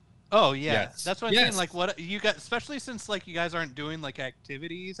night. Oh yeah, yes. That's what I'm saying. Like what you got, especially since like you guys aren't doing like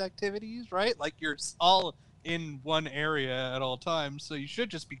activities, right? Like you're all in one area at all times, so you should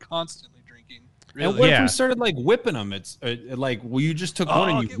just be constantly drinking. Really. And what if we started like whipping them? It's like you just took one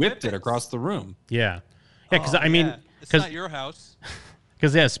and you whipped it across the room. Yeah, because I mean, it's not your house.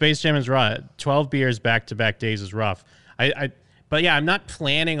 Because Space Jam is raw. 12 beers back-to-back days is rough. But yeah, I'm not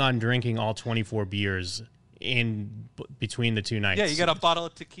planning on drinking all 24 beers in between the 2 nights. Yeah, you got a bottle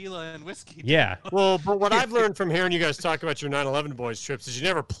of tequila and whiskey. Yeah. Well, but what I've learned from hearing you guys talk about your 9/11 boys trips is you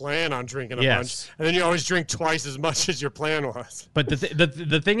never plan on drinking a bunch, and then you always drink twice as much as your plan was. But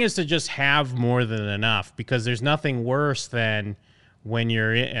the thing is to just have more than enough, because there's nothing worse than when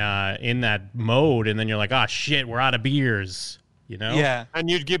you're in that mode and then you're like, oh shit, we're out of beers. Yeah. And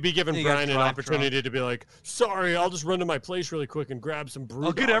you'd be giving Brian an opportunity to be like, sorry, I'll just run to my place really quick and grab some brew.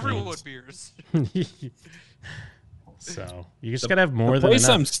 I'll get everyone beers. So you just gotta have more the than place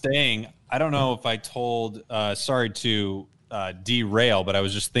enough. I'm staying, I don't know if I told. Sorry to derail, but I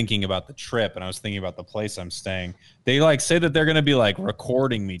was just thinking about the trip, and I was thinking about the place I'm staying. They like say that they're going to be like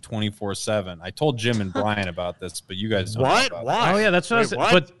recording me 24/7. I told Jim and Brian about this, but you guys don't know about Why? Oh yeah, that's what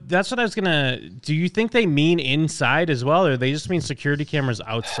But that's what I was gonna. Do you think they mean inside as well, or they just mean security cameras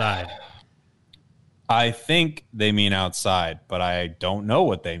outside? I think they mean outside, but I don't know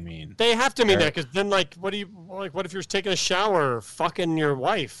what they mean. They have to mean that, because then what if you're taking a shower, fucking your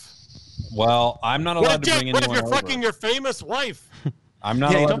wife? Well, I'm not allowed to bring anyone over. What if you're fucking your famous wife? I'm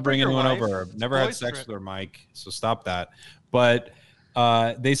not allowed to bring anyone over. I've never had sex with her, Mike, so stop that. But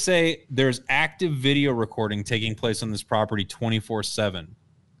they say there's active video recording taking place on this property 24/7.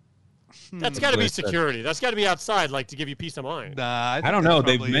 That's got to be security. That's got to be outside, like to give you peace of mind. Nah, I don't know.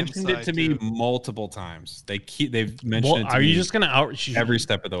 They've mentioned it to me multiple times. They've mentioned it to me. Are you just gonna every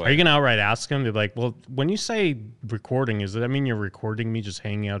step of the way? Are you gonna outright ask them? They're like, well, when you say recording, does that mean you're recording me just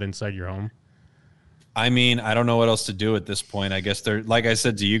hanging out inside your home? I mean, I don't know what else to do at this point. I guess they're, like I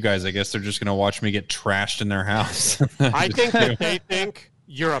said to you guys, I guess they're just gonna watch me get trashed in their house. I think that they think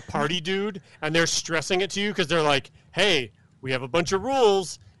you're a party dude, and they're stressing it to you because they're like, hey, we have a bunch of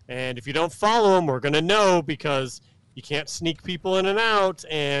rules. And if you don't follow them, we're going to know, because you can't sneak people in and out,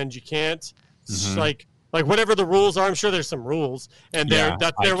 and you can't like whatever the rules are. I'm sure there's some rules, and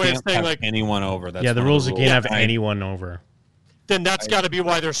that's their way of saying like anyone over. That's the rules. You can't have anyone over. Then that's got to be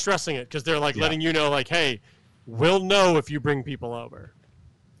why they're stressing it, because they're like letting you know, like, hey, we'll know if you bring people over.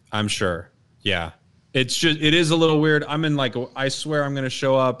 I'm sure. Yeah. It is a little weird. I'm in I swear I'm going to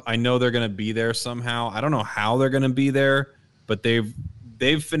show up. I know they're going to be there somehow. I don't know how they're going to be there, but they've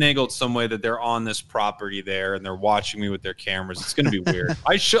finagled some way that they're on this property there, and they're watching me with their cameras. It's going to be weird.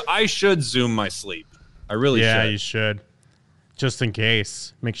 I should Zoom my sleep. I really should. Yeah, you should. Just in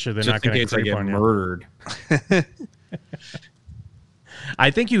case. Make sure they're not going to creep on you. Murdered.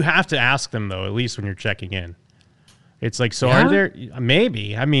 I think you have to ask them, though, at least when you're checking in. It's like, so are there...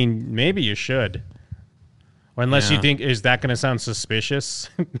 Maybe. I mean, maybe you should. Or unless you think, is that going to sound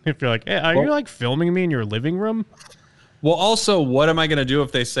suspicious? If you're like, hey, are you filming me in your living room? Well, also, what am I going to do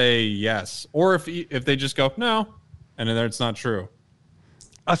if they say yes? Or if they just go, no, and then it's not true?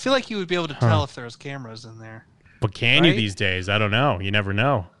 I feel like you would be able to tell if there's cameras in there. But can you these days? I don't know. You never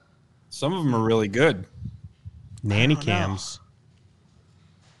know. Some of them are really good. Nanny cams.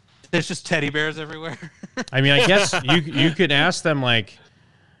 There's just teddy bears everywhere. I mean, I guess you could ask them, like,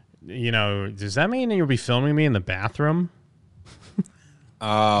 does that mean you'll be filming me in the bathroom?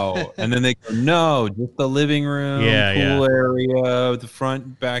 Oh, and then they go, no, just the living room, pool area, the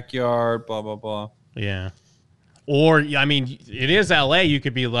front backyard, blah, blah, blah. Yeah. Or, I mean, it is LA. You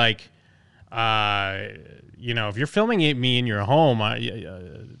could be like, if you're filming me in your home,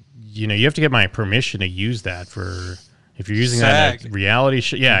 you have to get my permission to use that for, if you're using that in a reality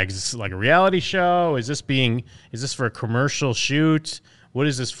show. Yeah, it's like a reality show. Is this for a commercial shoot? What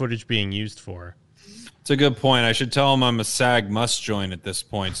is this footage being used for? It's a good point. I should tell them I'm a SAG must join at this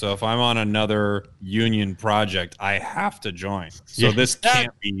point. So if I'm on another union project, I have to join. So this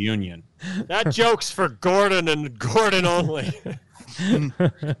can't be union. That joke's for Gordon and Gordon only.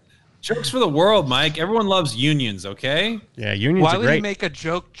 Jokes for the world, Mike. Everyone loves unions, okay? Yeah, unions Why are great. would he make a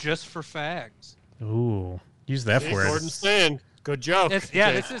joke just for fags? Ooh, use the F word. Gordon's saying, good joke. This is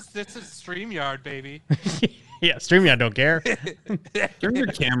StreamYard, baby. Yeah, StreamYard don't care. Turn your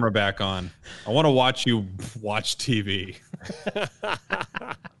camera back on. I want to watch you watch TV.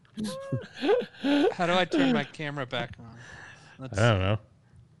 How do I turn my camera back on? I don't know.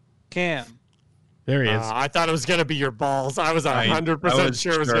 Cam. There he is. I thought it was going to be your balls. I was 100%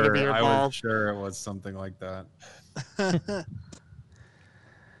 sure it was going to be your balls. I was sure it was something like that.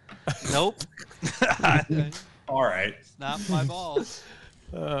 Nope. All right. It's not my balls.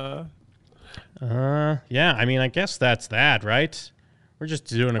 Yeah, I mean, I guess that's that, right? We're just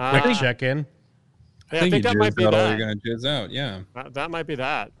doing a quick check-in. I think that might be that. All you're going to jizz out, yeah. That might be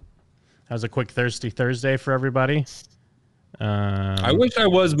that. That was a quick Thirsty Thursday for everybody. I wish I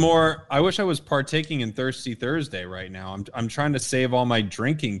was partaking in Thirsty Thursday right now. I'm trying to save all my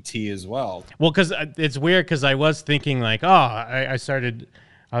drinking tea as well. Well, because it's weird, because I was thinking like, I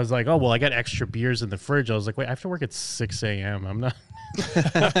was like, I got extra beers in the fridge. I was like, wait, I have to work at 6 a.m. I'm not.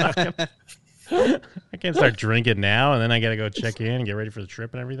 I can't start drinking now, and then I got to go check in and get ready for the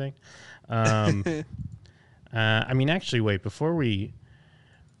trip and everything. I mean, actually, wait, before we...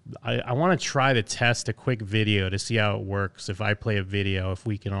 I want to try to test a quick video to see how it works. If I play a video, if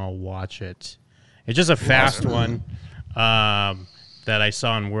we can all watch it. It's just a fast one that I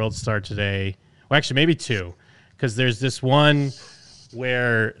saw on World Star today. Well, actually, maybe two. Because there's this one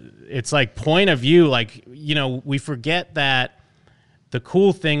where it's like point of view. Like, we forget that the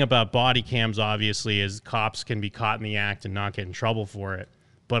cool thing about body cams, obviously, is cops can be caught in the act and not get in trouble for it.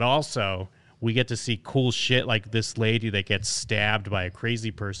 But also, we get to see cool shit like this lady that gets stabbed by a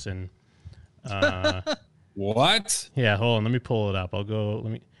crazy person. What? Yeah, hold on. Let me pull it up.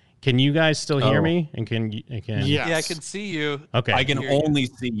 Can you guys still hear me? And can Yes. Yeah, I can see you. Okay. I can only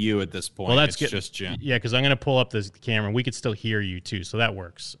see you at this point. Well, that's it's good. just Jim. Yeah, because I'm going to pull up this camera. We could still hear you, too, so that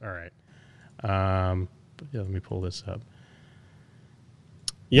works. All right. Let me pull this up.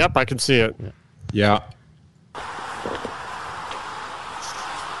 Yep, I can see it. Yeah.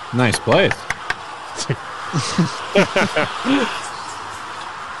 Nice place.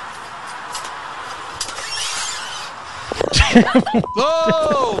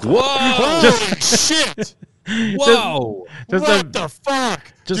 Whoa! Whoa! Shit! Whoa! What the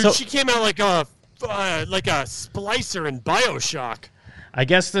fuck? just Dude, so- she came out like a splicer in BioShock. I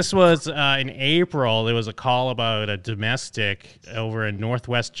guess this was in April. There was a call about a domestic over in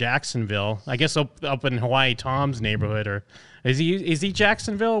Northwest Jacksonville. I guess up in Hawaii Tom's neighborhood, or is he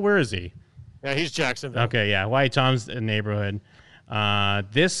Jacksonville? Where is he? Yeah, he's Jacksonville. Okay, yeah, Hawaii Tom's neighborhood.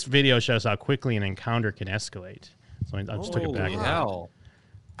 This video shows how quickly an encounter can escalate. So I just took it back. Holy hell.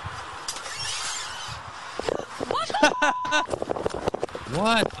 What the fuck?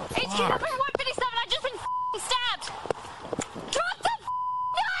 157, I just been stabbed. Drop the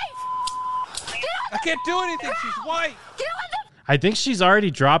knife. I can't do anything. She's white. I think she's already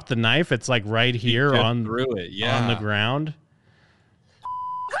dropped the knife. It's like right here just on threw it, yeah. on the ground.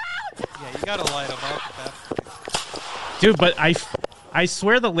 Yeah, you gotta light them up at that point. Dude, but I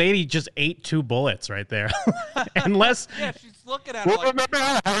swear the lady just ate 2 bullets right there. Unless Yeah, she's looking at her Well, like, remember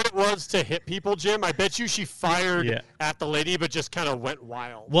how hard it was to hit people, Jim? I bet you she fired Yeah. at the lady, but just kind of went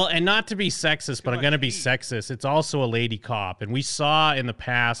wild. Well, and not to be sexist, but I'm going to be sexist. It's also a lady cop. And we saw in the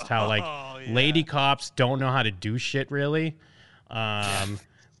past how, like, lady cops don't know how to do shit, really.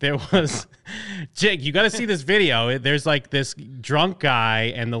 There was... Jake, you got to see this video. There's, like, this drunk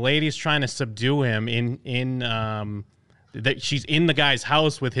guy, and the lady's trying to subdue him she's in the guy's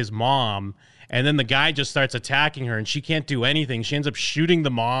house with his mom, and then the guy just starts attacking her, and she can't do anything. She ends up shooting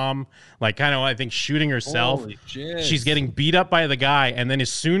the mom, like kind of, I think, shooting herself. Holy shit. She's getting beat up by the guy, and then as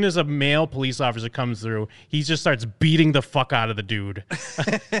soon as a male police officer comes through, he just starts beating the fuck out of the dude.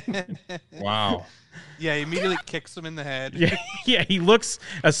 Wow. yeah, he immediately kicks him in the head. Yeah, he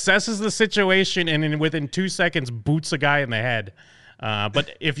assesses the situation, and within 2 seconds, boots a guy in the head.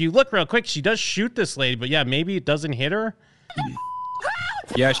 But if you look real quick, she does shoot this lady, but yeah, maybe it doesn't hit her.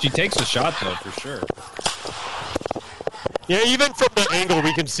 Yeah, she takes a shot, though, for sure. Yeah, even from the angle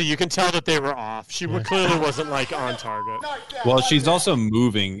we can see, you can tell that they were off. She clearly wasn't, like, on target. Well, she's also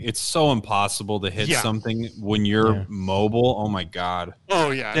moving. It's so impossible to hit something when you're mobile. Oh, my God.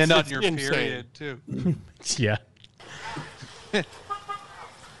 Oh, yeah. And on it's your insane. period, too. Yeah.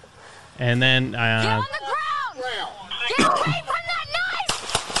 And then... Get on the ground. Get away from that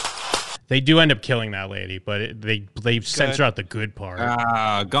knife. They do end up killing that lady, but they censor out the good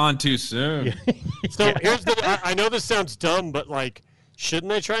part. Gone too soon. So here's I know this sounds dumb, but like, shouldn't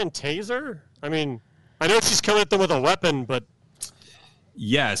they try and tase her? I mean, I know she's coming at them with a weapon, but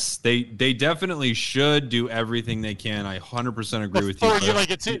Yes, they definitely should do everything they can. I 100% agree with you.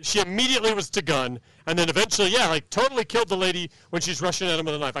 Before she immediately was to gun, and then eventually, totally killed the lady when she's rushing at him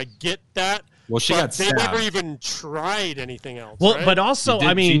with a knife. I get that. Well, she but got they stabbed. never even tried anything else. Well, right? but also,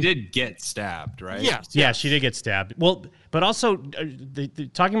 she did get stabbed, right? Yeah, she did get stabbed. Well, but also,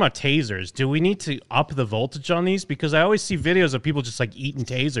 talking about tasers, do we need to up the voltage on these? Because I always see videos of people just like eating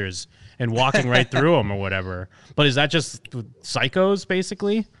tasers and walking right through them or whatever. But is that just psychos,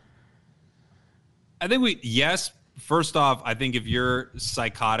 basically? I think yes. First off, I think if you're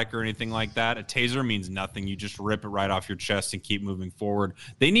psychotic or anything like that, a taser means nothing. You just rip it right off your chest and keep moving forward.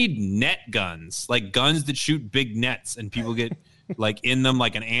 They need net guns, like guns that shoot big nets, and people get like in them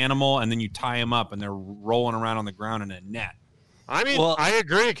like an animal, and then you tie them up, and they're rolling around on the ground in a net. I mean, I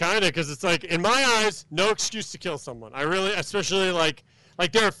agree, kind of, because it's like, in my eyes, no excuse to kill someone. I really, especially like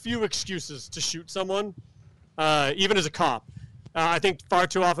there are few excuses to shoot someone, even as a cop. I think far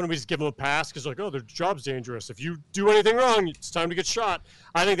too often we just give them a pass because, like, oh, their job's dangerous. If you do anything wrong, it's time to get shot.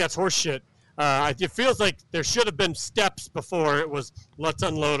 I think that's horseshit. It feels like there should have been steps before it was, let's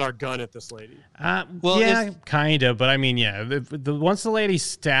unload our gun at this lady. Kind of. But I mean, once the lady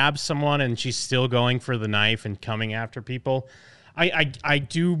stabs someone and she's still going for the knife and coming after people, I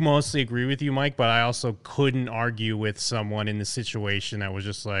do mostly agree with you, Mike, but I also couldn't argue with someone in the situation that was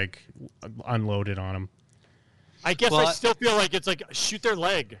just like unloaded on them. I guess I still feel like it's like shoot their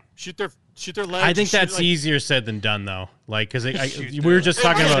leg, shoot their leg. I think that's easier said than done, though. Like, because we were just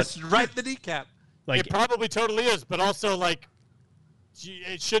talking about right the kneecap. Like, it probably totally is, but also like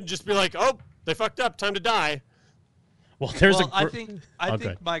it shouldn't just be like, oh, they fucked up, time to die. Well, I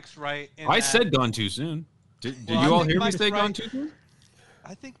think Mike's right. I said gone too soon. Did you all hear me say gone too soon?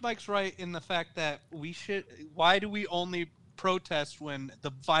 I think Mike's right in the fact that why do we only protest when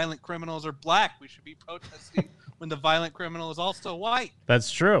the violent criminals are black? We should be protesting when the violent criminal is also white.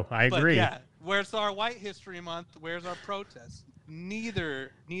 That's true. I agree. But yeah, where's our White History Month? Where's our protest?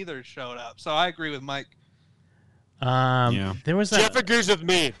 Neither showed up. So I agree with Mike. There was Jeff agrees with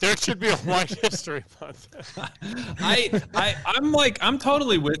me. There should be a White History Month. I'm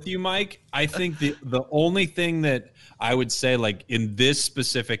totally with you, Mike. I think the only thing that I would say, like in this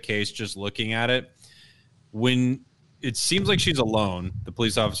specific case, just looking at it, when it seems like she's alone, the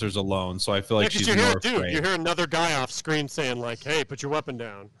police officer's alone, so I feel like she's more afraid. You hear another guy off screen saying like, "Hey, put your weapon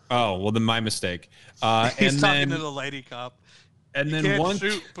down." Oh well, then my mistake. He's talking to the lady cop. And you then can't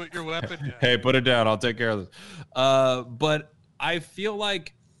shoot, put your weapon down. Hey, put it down. I'll take care of this. But I feel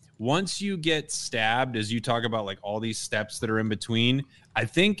like once you get stabbed, as you talk about like all these steps that are in between, I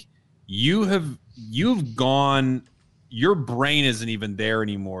think you've gone. Your brain isn't even there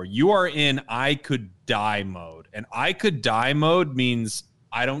anymore. You are in I could die mode, and I could die mode means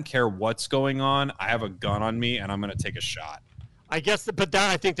I don't care what's going on. I have a gun on me, and I'm going to take a shot. I guess,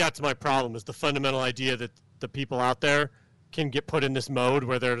 I think that's my problem. Is the fundamental idea that the people out there can get put in this mode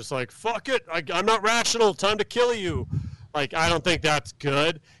where they're just like, fuck it, I'm not rational, time to kill you. Like, I don't think that's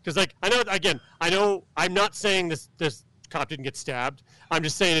good. Because, like, I know, I'm not saying this cop didn't get stabbed. I'm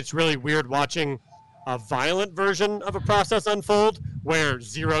just saying it's really weird watching a violent version of a process unfold where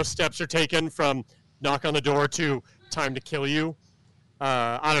 0 steps are taken from knock on the door to time to kill you.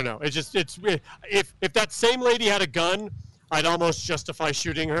 I don't know. If that same lady had a gun, I'd almost justify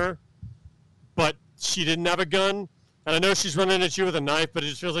shooting her. But she didn't have a gun. And I know she's running at you with a knife, but it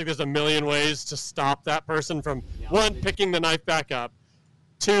just feels like there's a million ways to stop that person from, 1, picking the knife back up,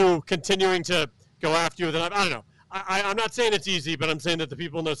 2, continuing to go after you with a knife. I don't know. I'm not saying it's easy, but I'm saying that the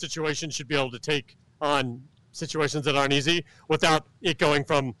people in those situations should be able to take on situations that aren't easy without it going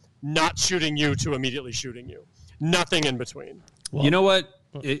from not shooting you to immediately shooting you. Nothing in between. Well, you know what?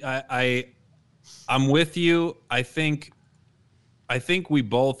 I'm with you. I think we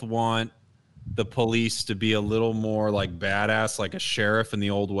both want the police to be a little more like badass, like a sheriff in the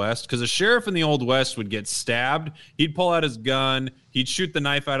Old West. Because a sheriff in the Old West would get stabbed. He'd pull out his gun. He'd shoot the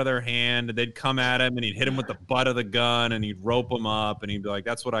knife out of their hand. And they'd come at him and he'd hit him with the butt of the gun and he'd rope him up. And he'd be like,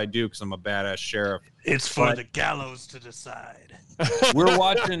 that's what I do because I'm a badass sheriff. It's for the gallows to decide.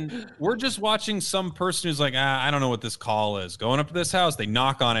 We're just watching some person who's like, I don't know what this call is. Going up to this house, they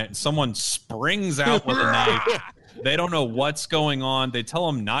knock on it and someone springs out with a knife. They don't know what's going on. They tell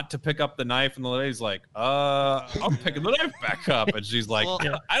him not to pick up the knife, and the lady's like, I'm picking the knife back up. And she's like,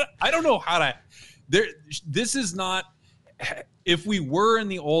 I don't know how to. This is not. If we were in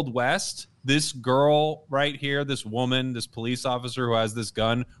the Old West, this girl right here, this woman, this police officer who has this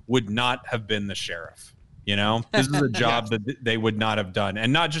gun would not have been the sheriff. You know, this is a job that they would not have done.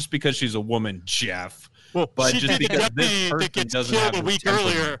 And not just because she's a woman, Jeff, but just because this person doesn't have a week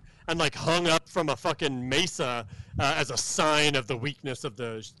earlier and like hung up from a fucking mesa as a sign of the weakness of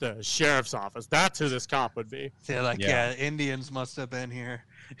the sheriff's office. That's who this cop would be. They're like, yeah, Indians must have been here.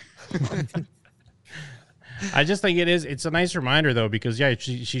 I just think it's a nice reminder though, because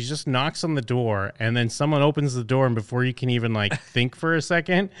she just knocks on the door and then someone opens the door, and before you can even like think for a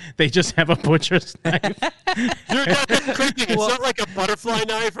second, they just have a butcher's knife. You're goddamn creeping. It's not like a butterfly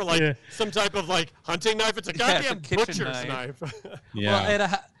knife or like some type of like hunting knife. It's a goddamn butcher's knife. Yeah. Well,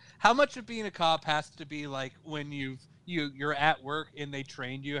 and how much of being a cop has to be like when you're at work and they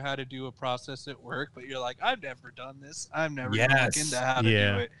trained you how to do a process at work, but you're like, I've never done this. I've never looked into how to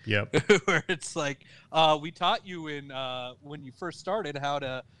do it. Yep. Where it's like, we taught you when you first started how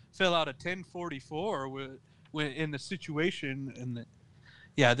to fill out a 1044 in the situation.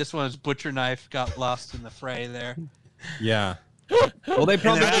 And this one's butcher knife got lost in the fray there. Yeah. Well, they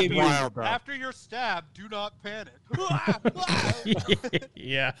probably gave you after you're stabbed, do not panic.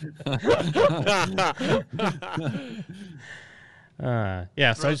 Yeah.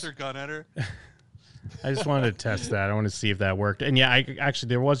 Throws her gun at her. I just wanted to test that. I want to see if that worked. And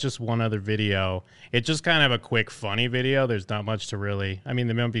there was just one other video. It's just kind of a quick, funny video. There's not much to really. I mean,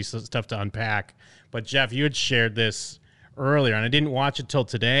 there might be stuff to unpack. But Jeff, you had shared this earlier, and I didn't watch it till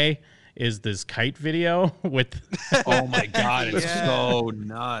today. Is this kite video with oh my god, it's so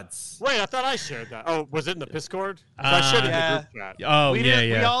nuts. Wait, I thought I shared that. Oh, was it in the Discord? I shared it in the group chat. Oh,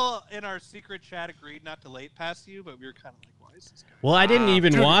 we all in our secret chat agreed not to late pass you, but we were kind of like, noises. Well, I didn't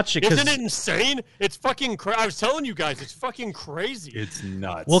even Dude, watch it. Isn't it insane? It's fucking I was telling you guys, it's fucking crazy. It's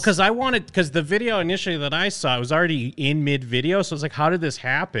nuts. Well, because the video initially that I saw, it was already in mid-video, so it's like, how did this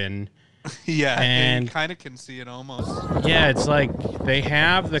happen? Yeah, and you kind of can see it almost. Yeah, it's like they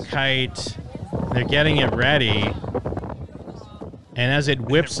have the kite, they're getting it ready, and as it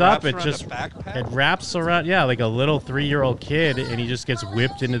whips up, it just it wraps around. Yeah, like a little 3-year-old kid, and he just gets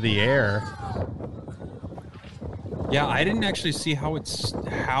whipped into the air. Yeah, I didn't actually see how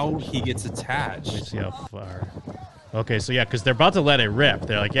he gets attached. Let me see how far. Okay, so yeah, because they're about to let it rip.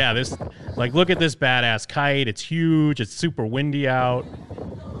 They're like, yeah, look at this badass kite. It's huge. It's super windy out.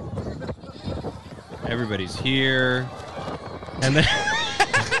 Everybody's here. And then...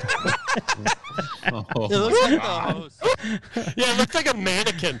 Oh, it looks like a host. Yeah, it looks like a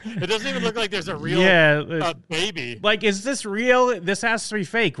mannequin. It doesn't even look like there's a real baby. Like, is this real? This has to be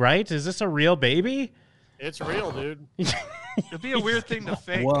fake, right? Is this a real baby? It's real, dude. It'd be a weird thing to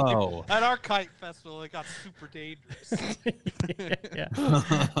fake. Whoa. At our kite festival, it got super dangerous.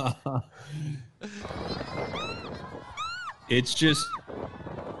 It's just,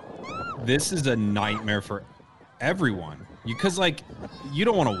 this is a nightmare for everyone. Because, like, you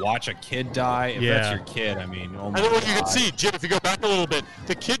don't want to watch a kid die. If that's your kid, I mean, oh my I know what you God. can see, Jim, if you go back a little bit,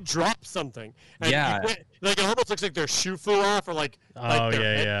 the kid dropped something. And Yeah. like, it almost looks like their shoe flew off or like their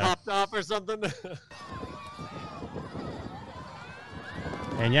head popped off or something.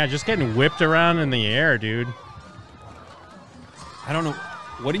 And yeah, just getting whipped around in the air, dude. I don't know.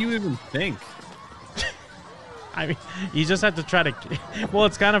 What do you even think? I mean, you just have to try to... Well,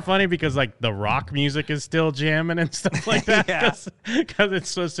 it's kind of funny because, like, the rock music is still jamming and stuff like that. Because it's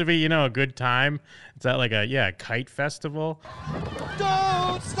supposed to be, you know, a good time. It's at, like, a kite festival.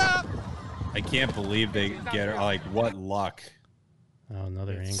 Don't stop! I can't believe they get her. Like, what luck. Oh,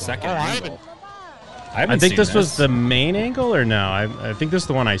 another angle. Second angle. I think this was the main angle, or no? I think this is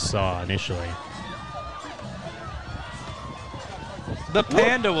the one I saw initially. The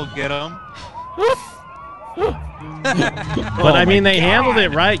panda will get him. But I mean, they handled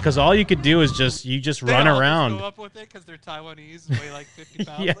it right because all you could do is just run around. They go up with it because they're Taiwanese, weigh like 50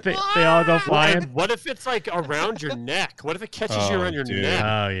 pounds. Yeah, they all go flying. What if it's like around your neck? What if it catches you around your neck?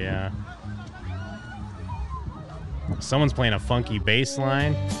 Oh yeah. Someone's playing a funky bass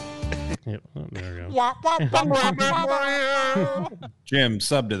line. Yep. Oh, there we go. Jim,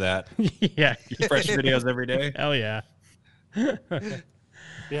 sub to that. Yeah. Fresh videos every day. Hell yeah.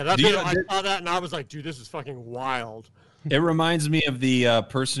 Yeah, that video, I saw that and I was like, dude, this is fucking wild. It reminds me of the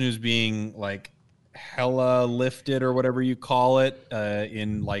person who's being like hella lifted or whatever you call it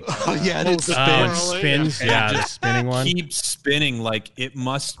in like it spins. Yeah, the spinning one. Keeps spinning. Like it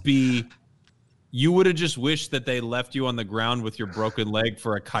must be. You would have just wished that they left you on the ground with your broken leg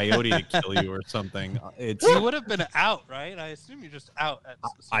for a coyote to kill you or something. You would have been out, right? I assume you're just out.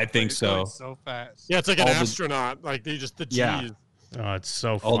 I think so. So fast. Yeah, it's like an astronaut. Like they just the G's. Yeah. Oh, it's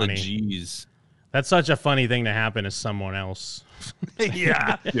so funny. All the G's. That's such a funny thing to happen to someone else.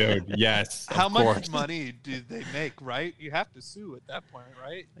 Yeah. Dude, yes. How much money do they make, right? You have to sue at that point,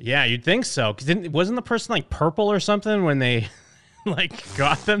 right? Yeah, you'd think so. Because wasn't the person like purple or something when they like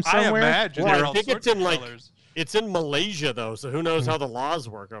got them somewhere? I imagine. Well, there are I all think sorts it's in of like colors. it's in Malaysia though, so who knows how the laws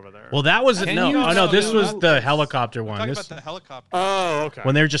work over there. Well, that was this was the helicopter one. Talking This, about the helicopter. Oh, okay.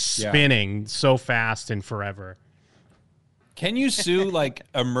 when they're just spinning so fast and forever. Can you sue like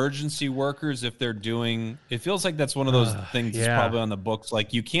emergency workers if they're doing? It feels like that's one of those things that's probably on the books.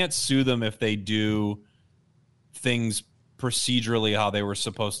 Like you can't sue them if they do things procedurally how they were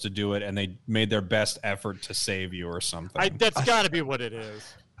supposed to do it, and they made their best effort to save you or something. That's got to be what it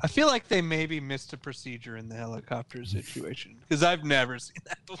is. I feel like they maybe missed a procedure in the helicopter situation because I've never seen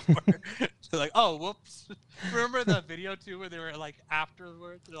that before. They're like, oh, whoops. Remember the video too where they were like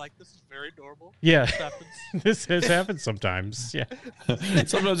afterwards? They're like, this is very normal. Yeah, This happens. this has happened sometimes. Yeah,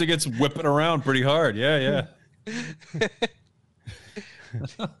 Sometimes it gets whipping around pretty hard. Yeah.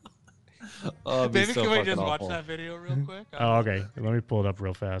 Oh, it'd be Maybe so can we fucking just awful. watch that video real quick? Oh, okay. Let me pull it up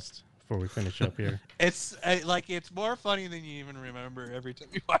real fast before we finish up here. It's like it's more funny than you even remember every time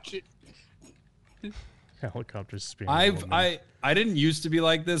you watch it. Helicopters spinning. I didn't used to be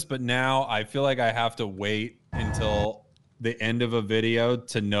like this, but now I feel like I have to wait until the end of a video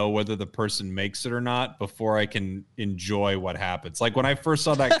to know whether the person makes it or not before I can enjoy what happens. Like when I first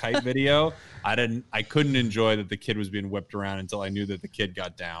saw that kite video, I couldn't enjoy that the kid was being whipped around until I knew that the kid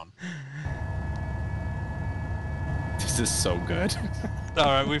got down. This is so good. All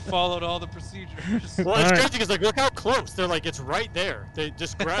right, we followed all the procedures. Well, it's crazy because like look how close they're like. It's right there. They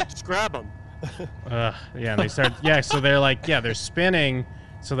just grab them. Yeah, and they start. Yeah, so they're like, they're spinning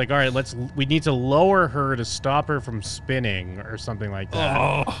So like, all right, we need to lower her to stop her from spinning or something like that.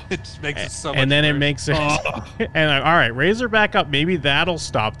 Oh, it just makes it so much And then it worse. makes it. And like, all right, raise her back up. Maybe that'll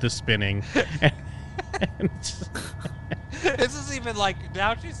stop the spinning. This is even like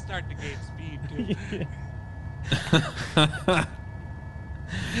now she's starting to gain speed too.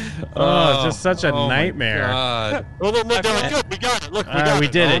 Oh, it's just such a nightmare. God. Well, no, good. We got it. Look, we got We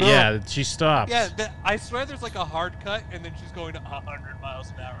it. did Oh, it. no. Yeah, she stopped. Yeah, I swear there's like a hard cut, and then she's going to 100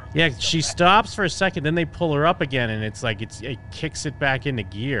 miles an hour. Yeah, she stops for a second, then they pull her up again, and it's like it kicks it back into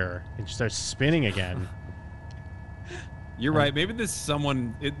gear and she starts spinning again. You're right. Maybe this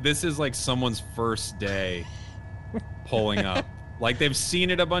is like someone's first day pulling up. Like they've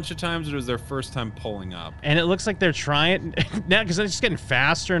seen it a bunch of times, but it was their first time pulling up. And it looks like they're trying now because it's just getting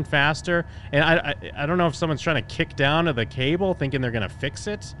faster and faster. And I don't know if someone's trying to kick down to the cable, thinking they're gonna fix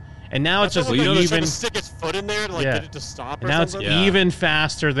it. And now it's just Trying even. to stick its foot in there to like get it to stop. Or Now it's something. even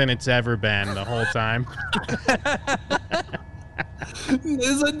faster than it's ever been the whole time. This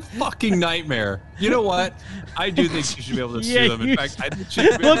is a fucking nightmare. You know what? I do think you should be able to Yeah, sue them. In you fact, I think you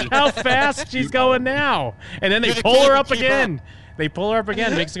should be able Look to- how fast she's going now. And then they pull her up again. They pull her up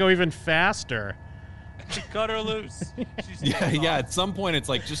again, makes it go even faster. Cut her loose. She's Yeah. At some point, it's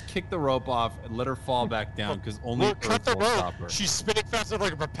like just kick the rope off and let her fall back down because only Well, cut Earth the will stop rope. her. She's spinning faster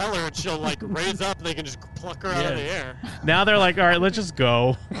like a propeller, and she'll like raise up, and they can just pluck her out of the air. Now they're like, all right, let's just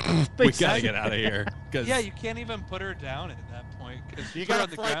go. We gotta get out of here. Yeah, you can't even put her down at that point. 'Cause You put her gotta on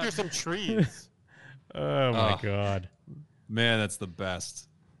the fly ground. through some trees. Oh my god. Man, that's the best.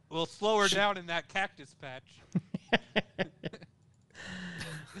 We'll slow her down in that cactus patch.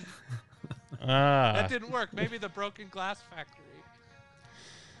 That didn't work. Maybe the broken glass factory.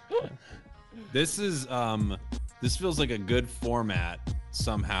 This is this feels like a good format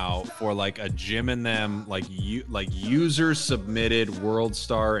somehow for like a Jim and Them like user submitted World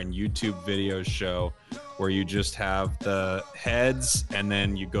Star and YouTube video show where you just have the heads and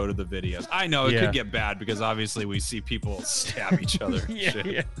then you go to the videos. I know it could get bad because obviously we see people stab each other. And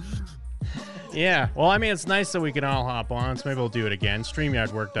shit. Yeah. Well, I mean, it's nice that we can all hop on, so maybe we'll do it again.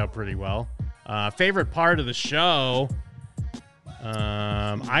 StreamYard worked out pretty well. Favorite part of the show.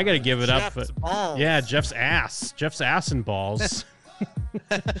 I gotta give it up. Jeff's balls. Yeah, Jeff's ass and balls.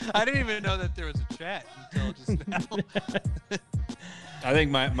 I didn't even know that there was a chat until just now. I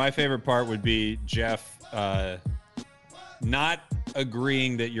think my favorite part would be Jeff not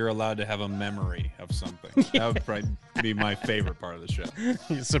agreeing that you're allowed to have a memory of something. That would probably be my favorite part of the show.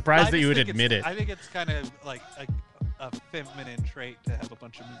 Surprised that you would admit it. I think it's kind of like a feminine trait to have a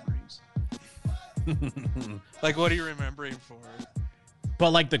bunch of memories. Like, what are you remembering for? But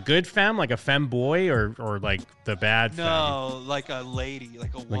like the good femme, like a femme boy, or like the bad femme? No, like a lady,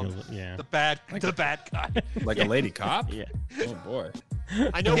 like a woman. yeah. The bad guy. Like a lady cop? Yeah. Oh boy.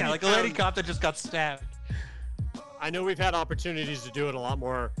 I know. Yeah, like a lady cop that just got stabbed. I know we've had opportunities to do it a lot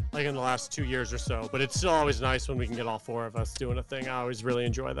more, like in the last 2 years or so. But it's still always nice when we can get all four of us doing a thing. I always really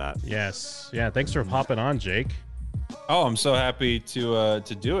enjoy that. Yes. Yeah. Thanks for hopping on, Jake. Oh, I'm so happy to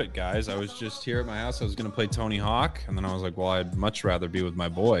do it, guys. I was just here at my house. I was going to play Tony Hawk, and then I was like, well, I'd much rather be with my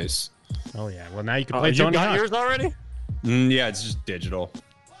boys. Oh yeah. Well, now you can play You Tony got Hawk. yours already? Yeah, it's just digital.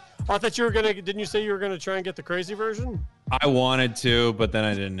 Oh, I thought you were gonna. Didn't you say you were gonna try and get the crazy version? I wanted to, but then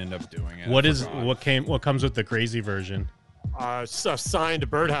I didn't end up doing it. What comes with the crazy version? A signed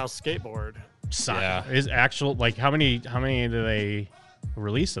Birdhouse skateboard. Yeah. Is actual like how many do they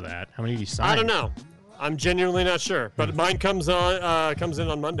release of that? How many do you sign? I don't know. I'm genuinely not sure, but mine comes in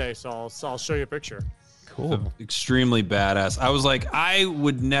on Monday, so I'll show you a picture. Cool. Extremely badass. I was like, I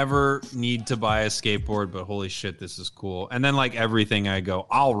would never need to buy a skateboard, but holy shit, this is cool. And then like everything I go,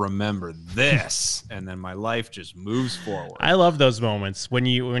 I'll remember this, and then my life just moves forward. I love those moments when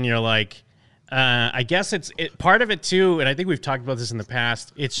you're like, I guess it's part of it too, and I think we've talked about this in the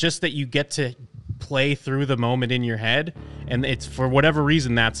past. It's just that you get to play through the moment in your head, and it's for whatever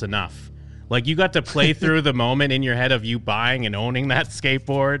reason that's enough. Like you got to play through the moment in your head of you buying and owning that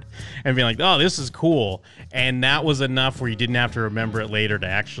skateboard and being like, oh, this is cool. And that was enough where you didn't have to remember it later to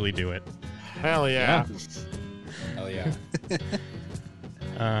actually do it. Hell yeah. Hell yeah.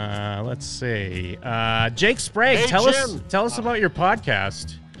 Let's see. Jake Sprague, Hey, tell Jim. us about your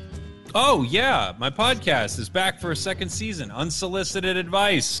podcast. Oh, yeah. My podcast is back for a second season. Unsolicited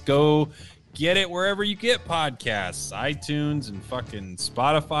Advice. Go get it wherever you get podcasts. iTunes and fucking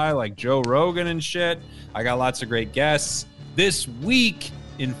Spotify like Joe Rogan and shit. I got lots of great guests. This week,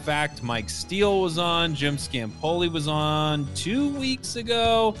 in fact, Mike Steele was on. Jim Scampoli was on 2 weeks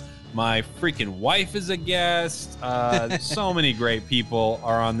ago. My freaking wife is a guest. So many great people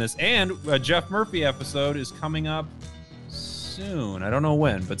are on this. And a Jeff Murphy episode is coming up soon. I don't know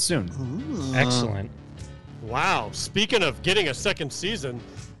when, but soon. Excellent. Wow. Speaking of getting a second season,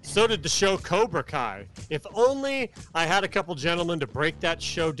 so did the show Cobra Kai. If only I had a couple gentlemen to break that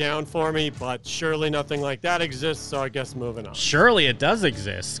show down for me, but surely nothing like that exists, so I guess moving on. Surely it does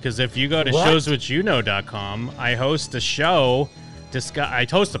exist, because if you go to showswhichyouknow.com, I host a show, I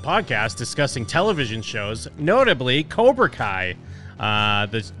host a podcast discussing television shows, notably Cobra Kai.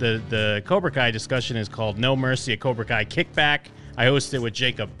 The Cobra Kai discussion is called No Mercy, a Cobra Kai Kickback. I host it with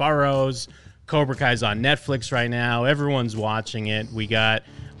Jacob Burrows. Cobra Kai's on Netflix right now. Everyone's watching it. We got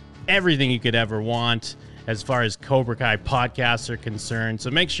everything you could ever want as far as Cobra Kai podcasts are concerned.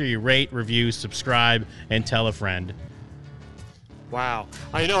 So make sure you rate, review, subscribe, and tell a friend. Wow.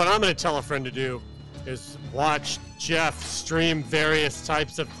 I know what I'm going to tell a friend to do is watch Jeff stream various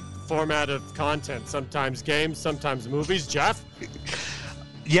types of format of content. Sometimes games, sometimes movies. Jeff?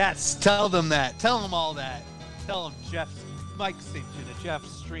 Yes, tell them that. Tell them all that. Tell them Mike sent you to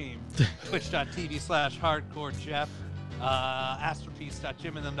Jeff's stream. Twitch.tv/hardcorejeff.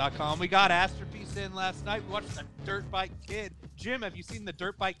 Astropiece.jimandthem.com. We got Astropiece in last night. We watched the Dirt Bike Kid. Jim, have you seen the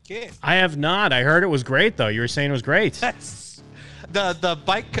Dirt Bike Kid? I have not. I heard it was great, though. You were saying it was great. That's the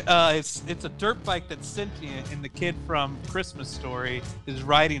bike. It's a dirt bike that's sentient, and the kid from Christmas Story is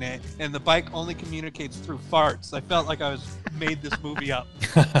riding it, and the bike only communicates through farts. I felt like I made this movie up.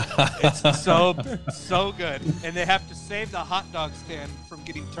 It's so good, and they have to save the hot dog stand from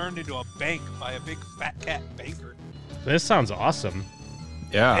getting turned into a bank by a big fat cat banker. This sounds awesome.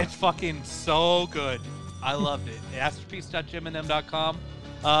 Yeah. It's fucking so good. I loved it. Astropiece.jimandthem.com.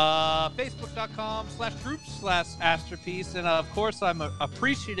 Facebook.com/groups/Astropiece. And of course, I'm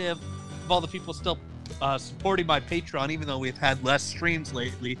appreciative of all the people still supporting my Patreon, even though we've had less streams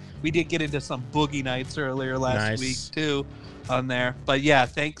lately. We did get into some boogie nights earlier last week, too, on there. But yeah,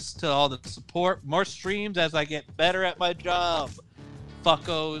 thanks to all the support. More streams as I get better at my job.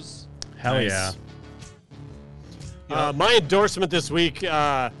 Fuckos. Hell yeah. My endorsement this week,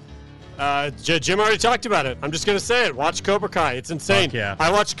 Jim already talked about it. I'm just going to say it. Watch Cobra Kai. It's insane. Fuck yeah.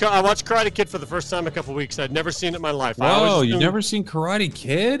 I watched Karate Kid for the first time in a couple weeks. I'd never seen it in my life. Whoa, you've never seen Karate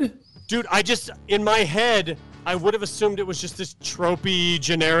Kid? Dude, in my head, I would have assumed it was just this tropey,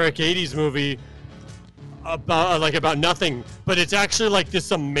 generic 80s movie about nothing. But it's actually like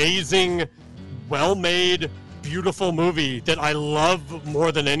this amazing, well-made, beautiful movie that I love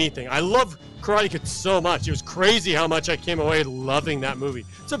more than anything. I love Karate Kid so much. It was crazy how much I came away loving that movie.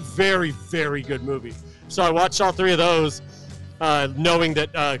 It's a very, very good movie. So I watched all three of those, knowing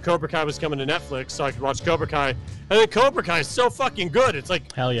that Cobra Kai was coming to Netflix, so I could watch Cobra Kai. And then Cobra Kai is so fucking good. It's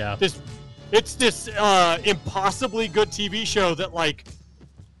like hell yeah. It's this impossibly good TV show that like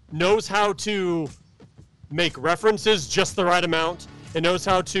knows how to make references just the right amount. It knows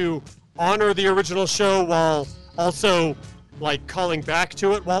how to honor the original show while also like calling back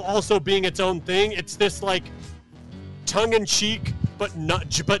to it while also being its own thing. It's this like tongue-in-cheek but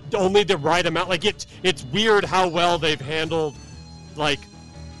only the right amount. Like it's weird how well they've handled like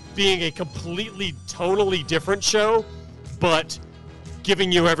being a completely tonally different show but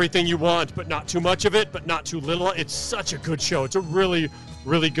giving you everything you want but not too much of it but not too little. It's such a good show. It's a really,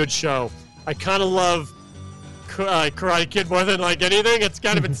 really good show. I kind of love Karate Kid more than like anything. It's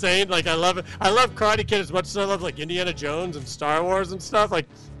kind of insane. Like I love it. I love Karate Kid as much as I love like Indiana Jones and Star Wars and stuff. Like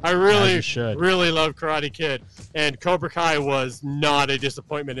I really love Karate Kid, and Cobra Kai was not a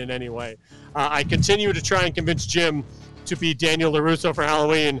disappointment in any way. I continue to try and convince Jim to be Daniel LaRusso for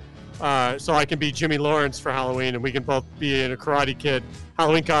Halloween, so I can be Jimmy Lawrence for Halloween, and we can both be in a Karate Kid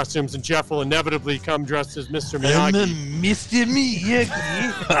Halloween costumes, and Jeff will inevitably come dressed as Mr. Miyagi. Mr. Miyagi.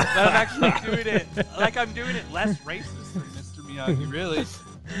 I'm actually doing it like I'm doing it less racist than Mr. Miyagi, really.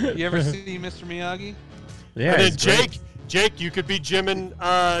 You ever see Mr. Miyagi? Yeah. And then Jake, you could be Jim and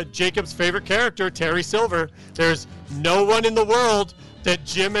Jacob's favorite character, Terry Silver. There's no one in the world that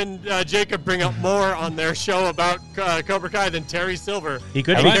Jim and Jacob bring up more on their show about Cobra Kai than Terry Silver. He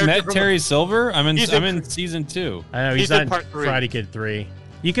could have I met Terry Silver? I'm in season 2. I know he's on Part 3. Karate Kid 3.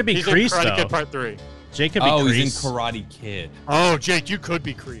 You could be he's Kreese, in Karate though. Kid Part 3. Jake could be Kreese. He's in Karate Kid. Oh, Jake, you could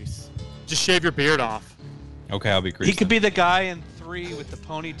be Kreese. Just shave your beard off. Okay, I'll be Kreese. He could be the guy in 3 with the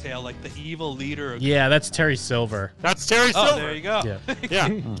ponytail, like the evil leader. Yeah, that's Terry Silver. That's Terry Silver. Oh, there you go. Yeah.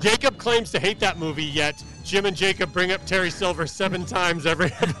 Jacob claims to hate that movie, yet Jim and Jacob bring up Terry Silver 7 times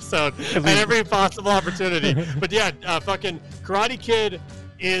every episode and every possible opportunity. But yeah, fucking Karate Kid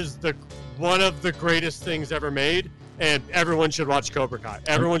is one of the greatest things ever made. And everyone should watch Cobra Kai.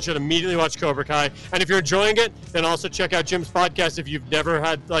 Everyone should immediately watch Cobra Kai. And if you're enjoying it, then also check out Jim's podcast. If you've never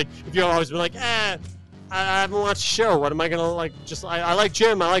had, if you've always been like, I haven't watched the show. What am I going to like? I like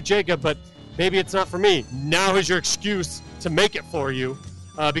Jim. I like Jacob. But maybe it's not for me. Now is your excuse to make it for you.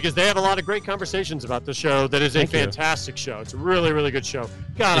 Because they have a lot of great conversations about the show. That is a fantastic show. It's a really, really good show.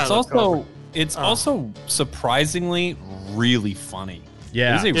 God, it's also surprisingly really funny.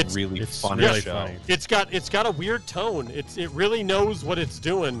 Yeah, it's really funny show. Funny. It's got a weird tone. It really knows what it's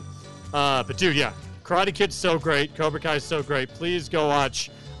doing. But dude, yeah, Karate Kid's so great. Cobra Kai's so great. Please go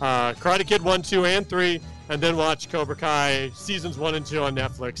watch Karate Kid 1, 2, and 3, and then watch Cobra Kai seasons 1 and 2 on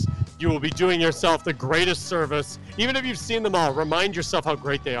Netflix. You will be doing yourself the greatest service. Even if you've seen them all, remind yourself how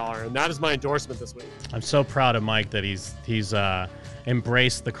great they are, and that is my endorsement this week. I'm so proud of Mike that he's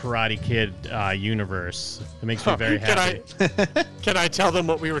embraced the Karate Kid universe. It makes me very happy. Can I tell them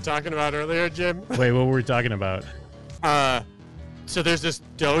what we were talking about earlier, Jim? Wait, what were we talking about? So there's this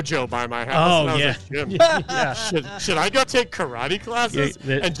dojo by my house. Oh, and I was yeah. like, Jim, Yeah. Should I go take karate classes?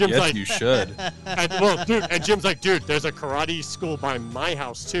 And Jim's like, you should. And Jim's like, dude, there's a karate school by my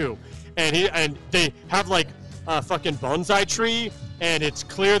house too, and they have like a fucking bonsai tree, and it's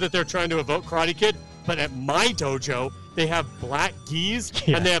clear that they're trying to evoke Karate Kid. But at my dojo, they have black gis,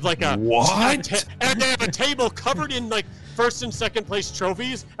 and they have like a what? And they have a table covered in like first and second place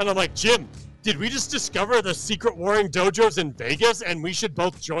trophies. And I'm like, Jim, did we just discover the secret warring dojos in Vegas, and we should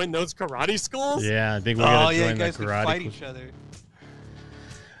both join those karate schools? Yeah, I think we gotta join you guys the can karate. fight each other.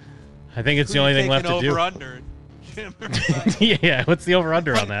 I think it's the only thing left to do. Over-under. Yeah, what's the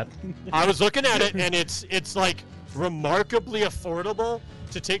over/under on that? I was looking at it, and it's like remarkably affordable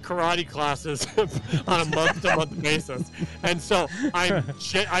to take karate classes on a month-to-month basis. And so I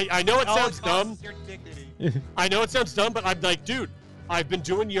know it sounds dumb. I know it sounds dumb, but I'm like, dude, I've been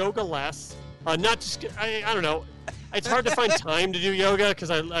doing yoga less. I don't know. It's hard to find time to do yoga because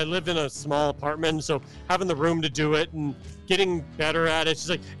I live in a small apartment, so having the room to do it and getting better at it. It's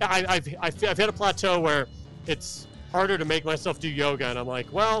just like I've hit a plateau where it's harder to make myself do yoga, and I'm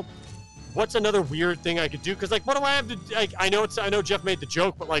like, well, what's another weird thing I could do? Because like, what do I have to? Like, I know Jeff made the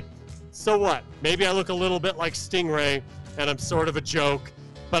joke, but like, so what? Maybe I look a little bit like Stingray, and I'm sort of a joke,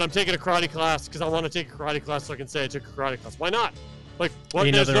 but I'm taking a karate class because I want to take a karate class so I can say I took a karate class. Why not? Like,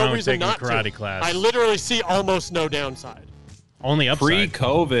 there's no reason not karate to. Class. I literally see almost no downside. Only upside.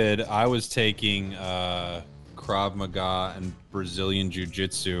 Pre-COVID, I was taking Krav Maga and Brazilian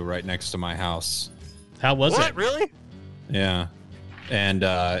Jiu-Jitsu right next to my house. How was What? it? Really? Yeah. And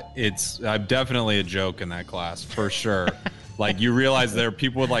I'm definitely a joke in that class, for sure. Like, you realize there are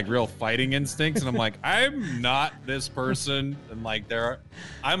people with like real fighting instincts, and I'm like, I'm not this person. And like,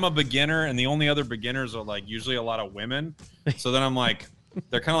 I'm a beginner, and the only other beginners are like usually a lot of women. So then I'm like,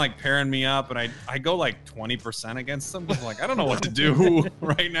 they're kind of like pairing me up, and I go like 20% against them. I'm like, I don't know what to do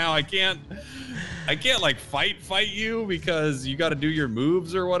right now. I can't like fight you because you got to do your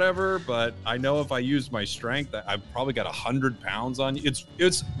moves or whatever. But I know if I use my strength, I've probably got 100 pounds on you.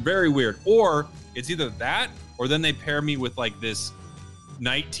 It's very weird. Or it's either that, or then they pair me with like this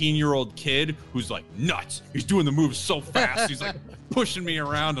 19-year-old kid who's like nuts. He's doing the moves so fast. He's like pushing me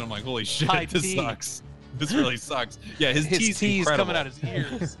around, and I'm like, holy shit, this sucks. This really sucks. Yeah, his teeth coming out his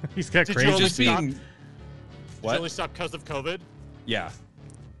ears. He's got Did crazy you only teeth. stop? What? Did you only stop because of COVID? Yeah.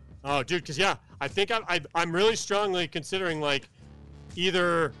 Oh, dude, because I think I'm really strongly considering like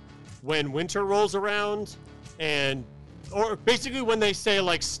either when winter rolls around or basically when they say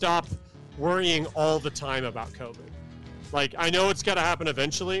like stop worrying all the time about COVID. Like, I know it's got to happen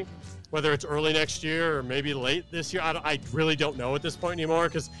eventually, whether it's early next year or maybe late this year. I really don't know at this point anymore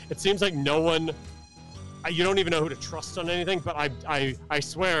because it seems like you don't even know who to trust on anything. But I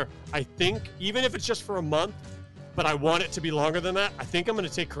swear, I think even if it's just for a month, but I want it to be longer than that, I think I'm going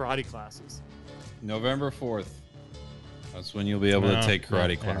to take karate classes. November 4th. That's when you'll be able to take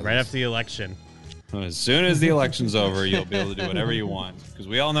karate classes. Right after the election. As soon as the election's over, you'll be able to do whatever you want. Because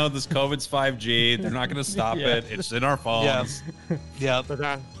we all know this COVID's 5G. They're not going to stop it. It's in our phones. Yeah. But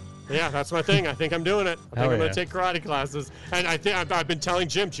yeah, that's my thing. I think I'm doing it. I think I'm going to take karate classes. And I think I've been telling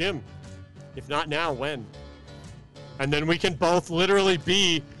Jim, if not now, when? And then we can both literally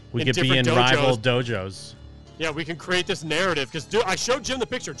be We in could be different in dojos. rival dojos. Yeah, we can create this narrative because, dude, I showed Jim the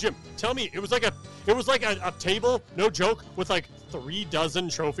picture. Jim, tell me, it was like a table, no joke, with like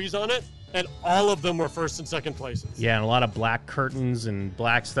 36 trophies on it, and all of them were first and second places. Yeah, and a lot of black curtains and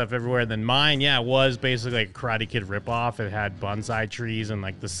black stuff everywhere. Then mine, was basically like a Karate Kid ripoff. It had bonsai trees and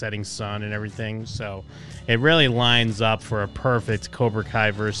like the setting sun and everything. So it really lines up for a perfect Cobra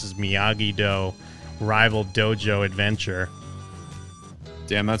Kai versus Miyagi-Do rival dojo adventure.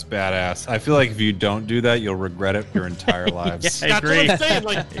 Damn, that's badass. I feel like if you don't do that, you'll regret it your entire lives. Yeah, I agree. That's what I'm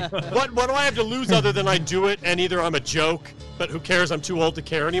saying. Like, what do I have to lose other than I do it and either I'm a joke, but who cares? I'm too old to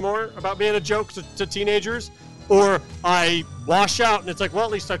care anymore about being a joke to teenagers, or I wash out and it's like, well,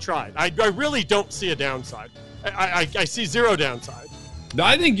 at least I tried. I really don't see a downside. I see zero downside. No,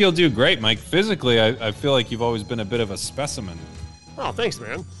 I think you'll do great, Mike. Physically, I feel like you've always been a bit of a specimen. Oh, thanks,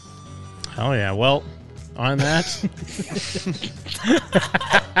 man. Oh, yeah. Well, on that,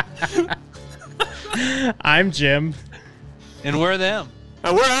 I'm Jim. And we're them.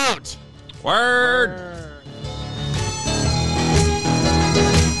 And we're out. Word.